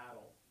in a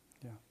battle.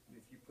 Yeah.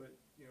 If you put,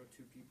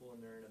 two people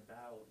in there in a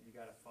battle, you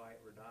got to fight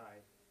or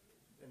die.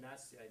 And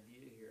that's the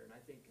idea here. And I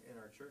think in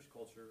our church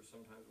culture,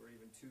 sometimes we're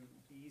even too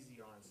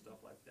easy on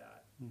stuff like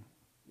that.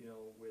 We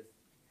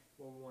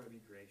want to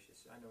be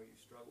gracious. I know you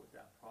struggle with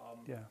that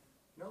problem. Yeah.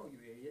 No, you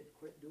idiot,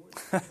 quit doing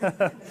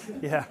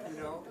it. Yeah.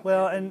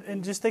 Well,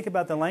 and just think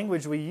about the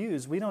language we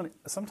use. We don't,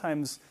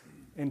 sometimes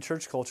in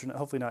church culture,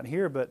 hopefully not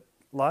here, but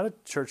a lot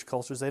of church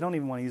cultures, they don't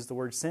even want to use the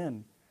word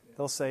sin.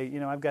 They'll say,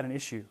 I've got an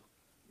issue.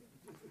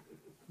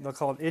 They'll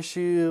call it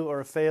issue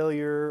or a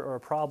failure or a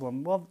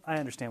problem. Well, I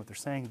understand what they're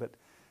saying, but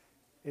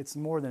it's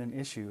more than an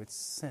issue. It's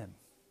sin.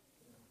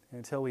 And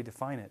until we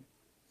define it,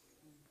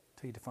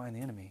 until you define the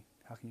enemy,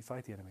 how can you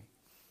fight the enemy?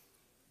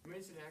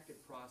 It's an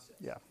active process.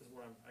 Yeah. Is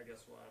what I'm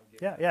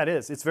getting. Yeah, it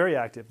is. It's very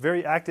active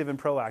and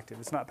proactive.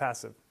 It's not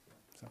passive.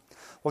 So,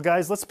 well,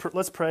 guys,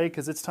 let's pray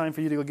because it's time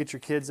for you to go get your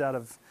kids out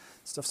of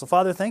stuff. So,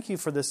 Father, thank you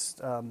for this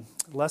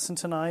lesson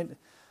tonight.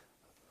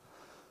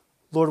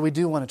 Lord, we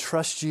do want to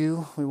trust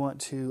you. We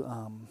want to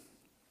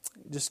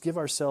just give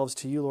ourselves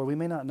to you, Lord. We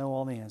may not know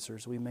all the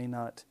answers. We may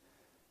not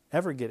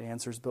ever get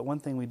answers, but one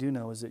thing we do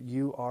know is that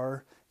you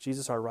are,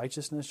 Jesus, our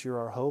righteousness. You're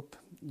our hope.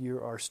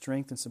 You're our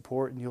strength and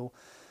support, and you'll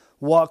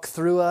walk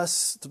through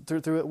us,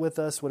 through it with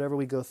us, whatever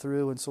we go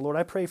through. And so, Lord,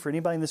 I pray for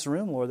anybody in this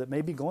room, Lord, that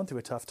may be going through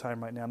a tough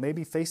time right now,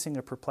 maybe facing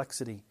a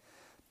perplexity,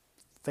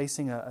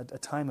 facing a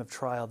time of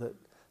trial, that,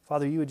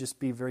 Father, you would just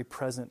be very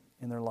present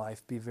in their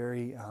life, be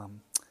very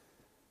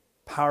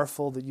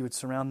powerful, that you would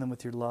surround them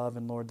with your love,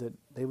 and, Lord, that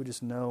they would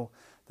just know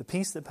the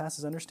peace that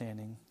passes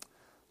understanding.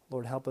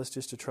 Lord, help us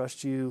just to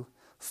trust you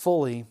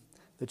fully,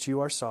 that you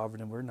are sovereign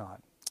and we're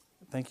not.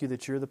 Thank you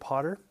that you're the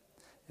potter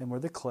and we're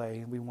the clay,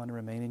 and we want to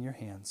remain in your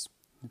hands.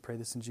 We pray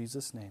this in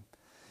Jesus' name.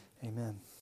 Amen.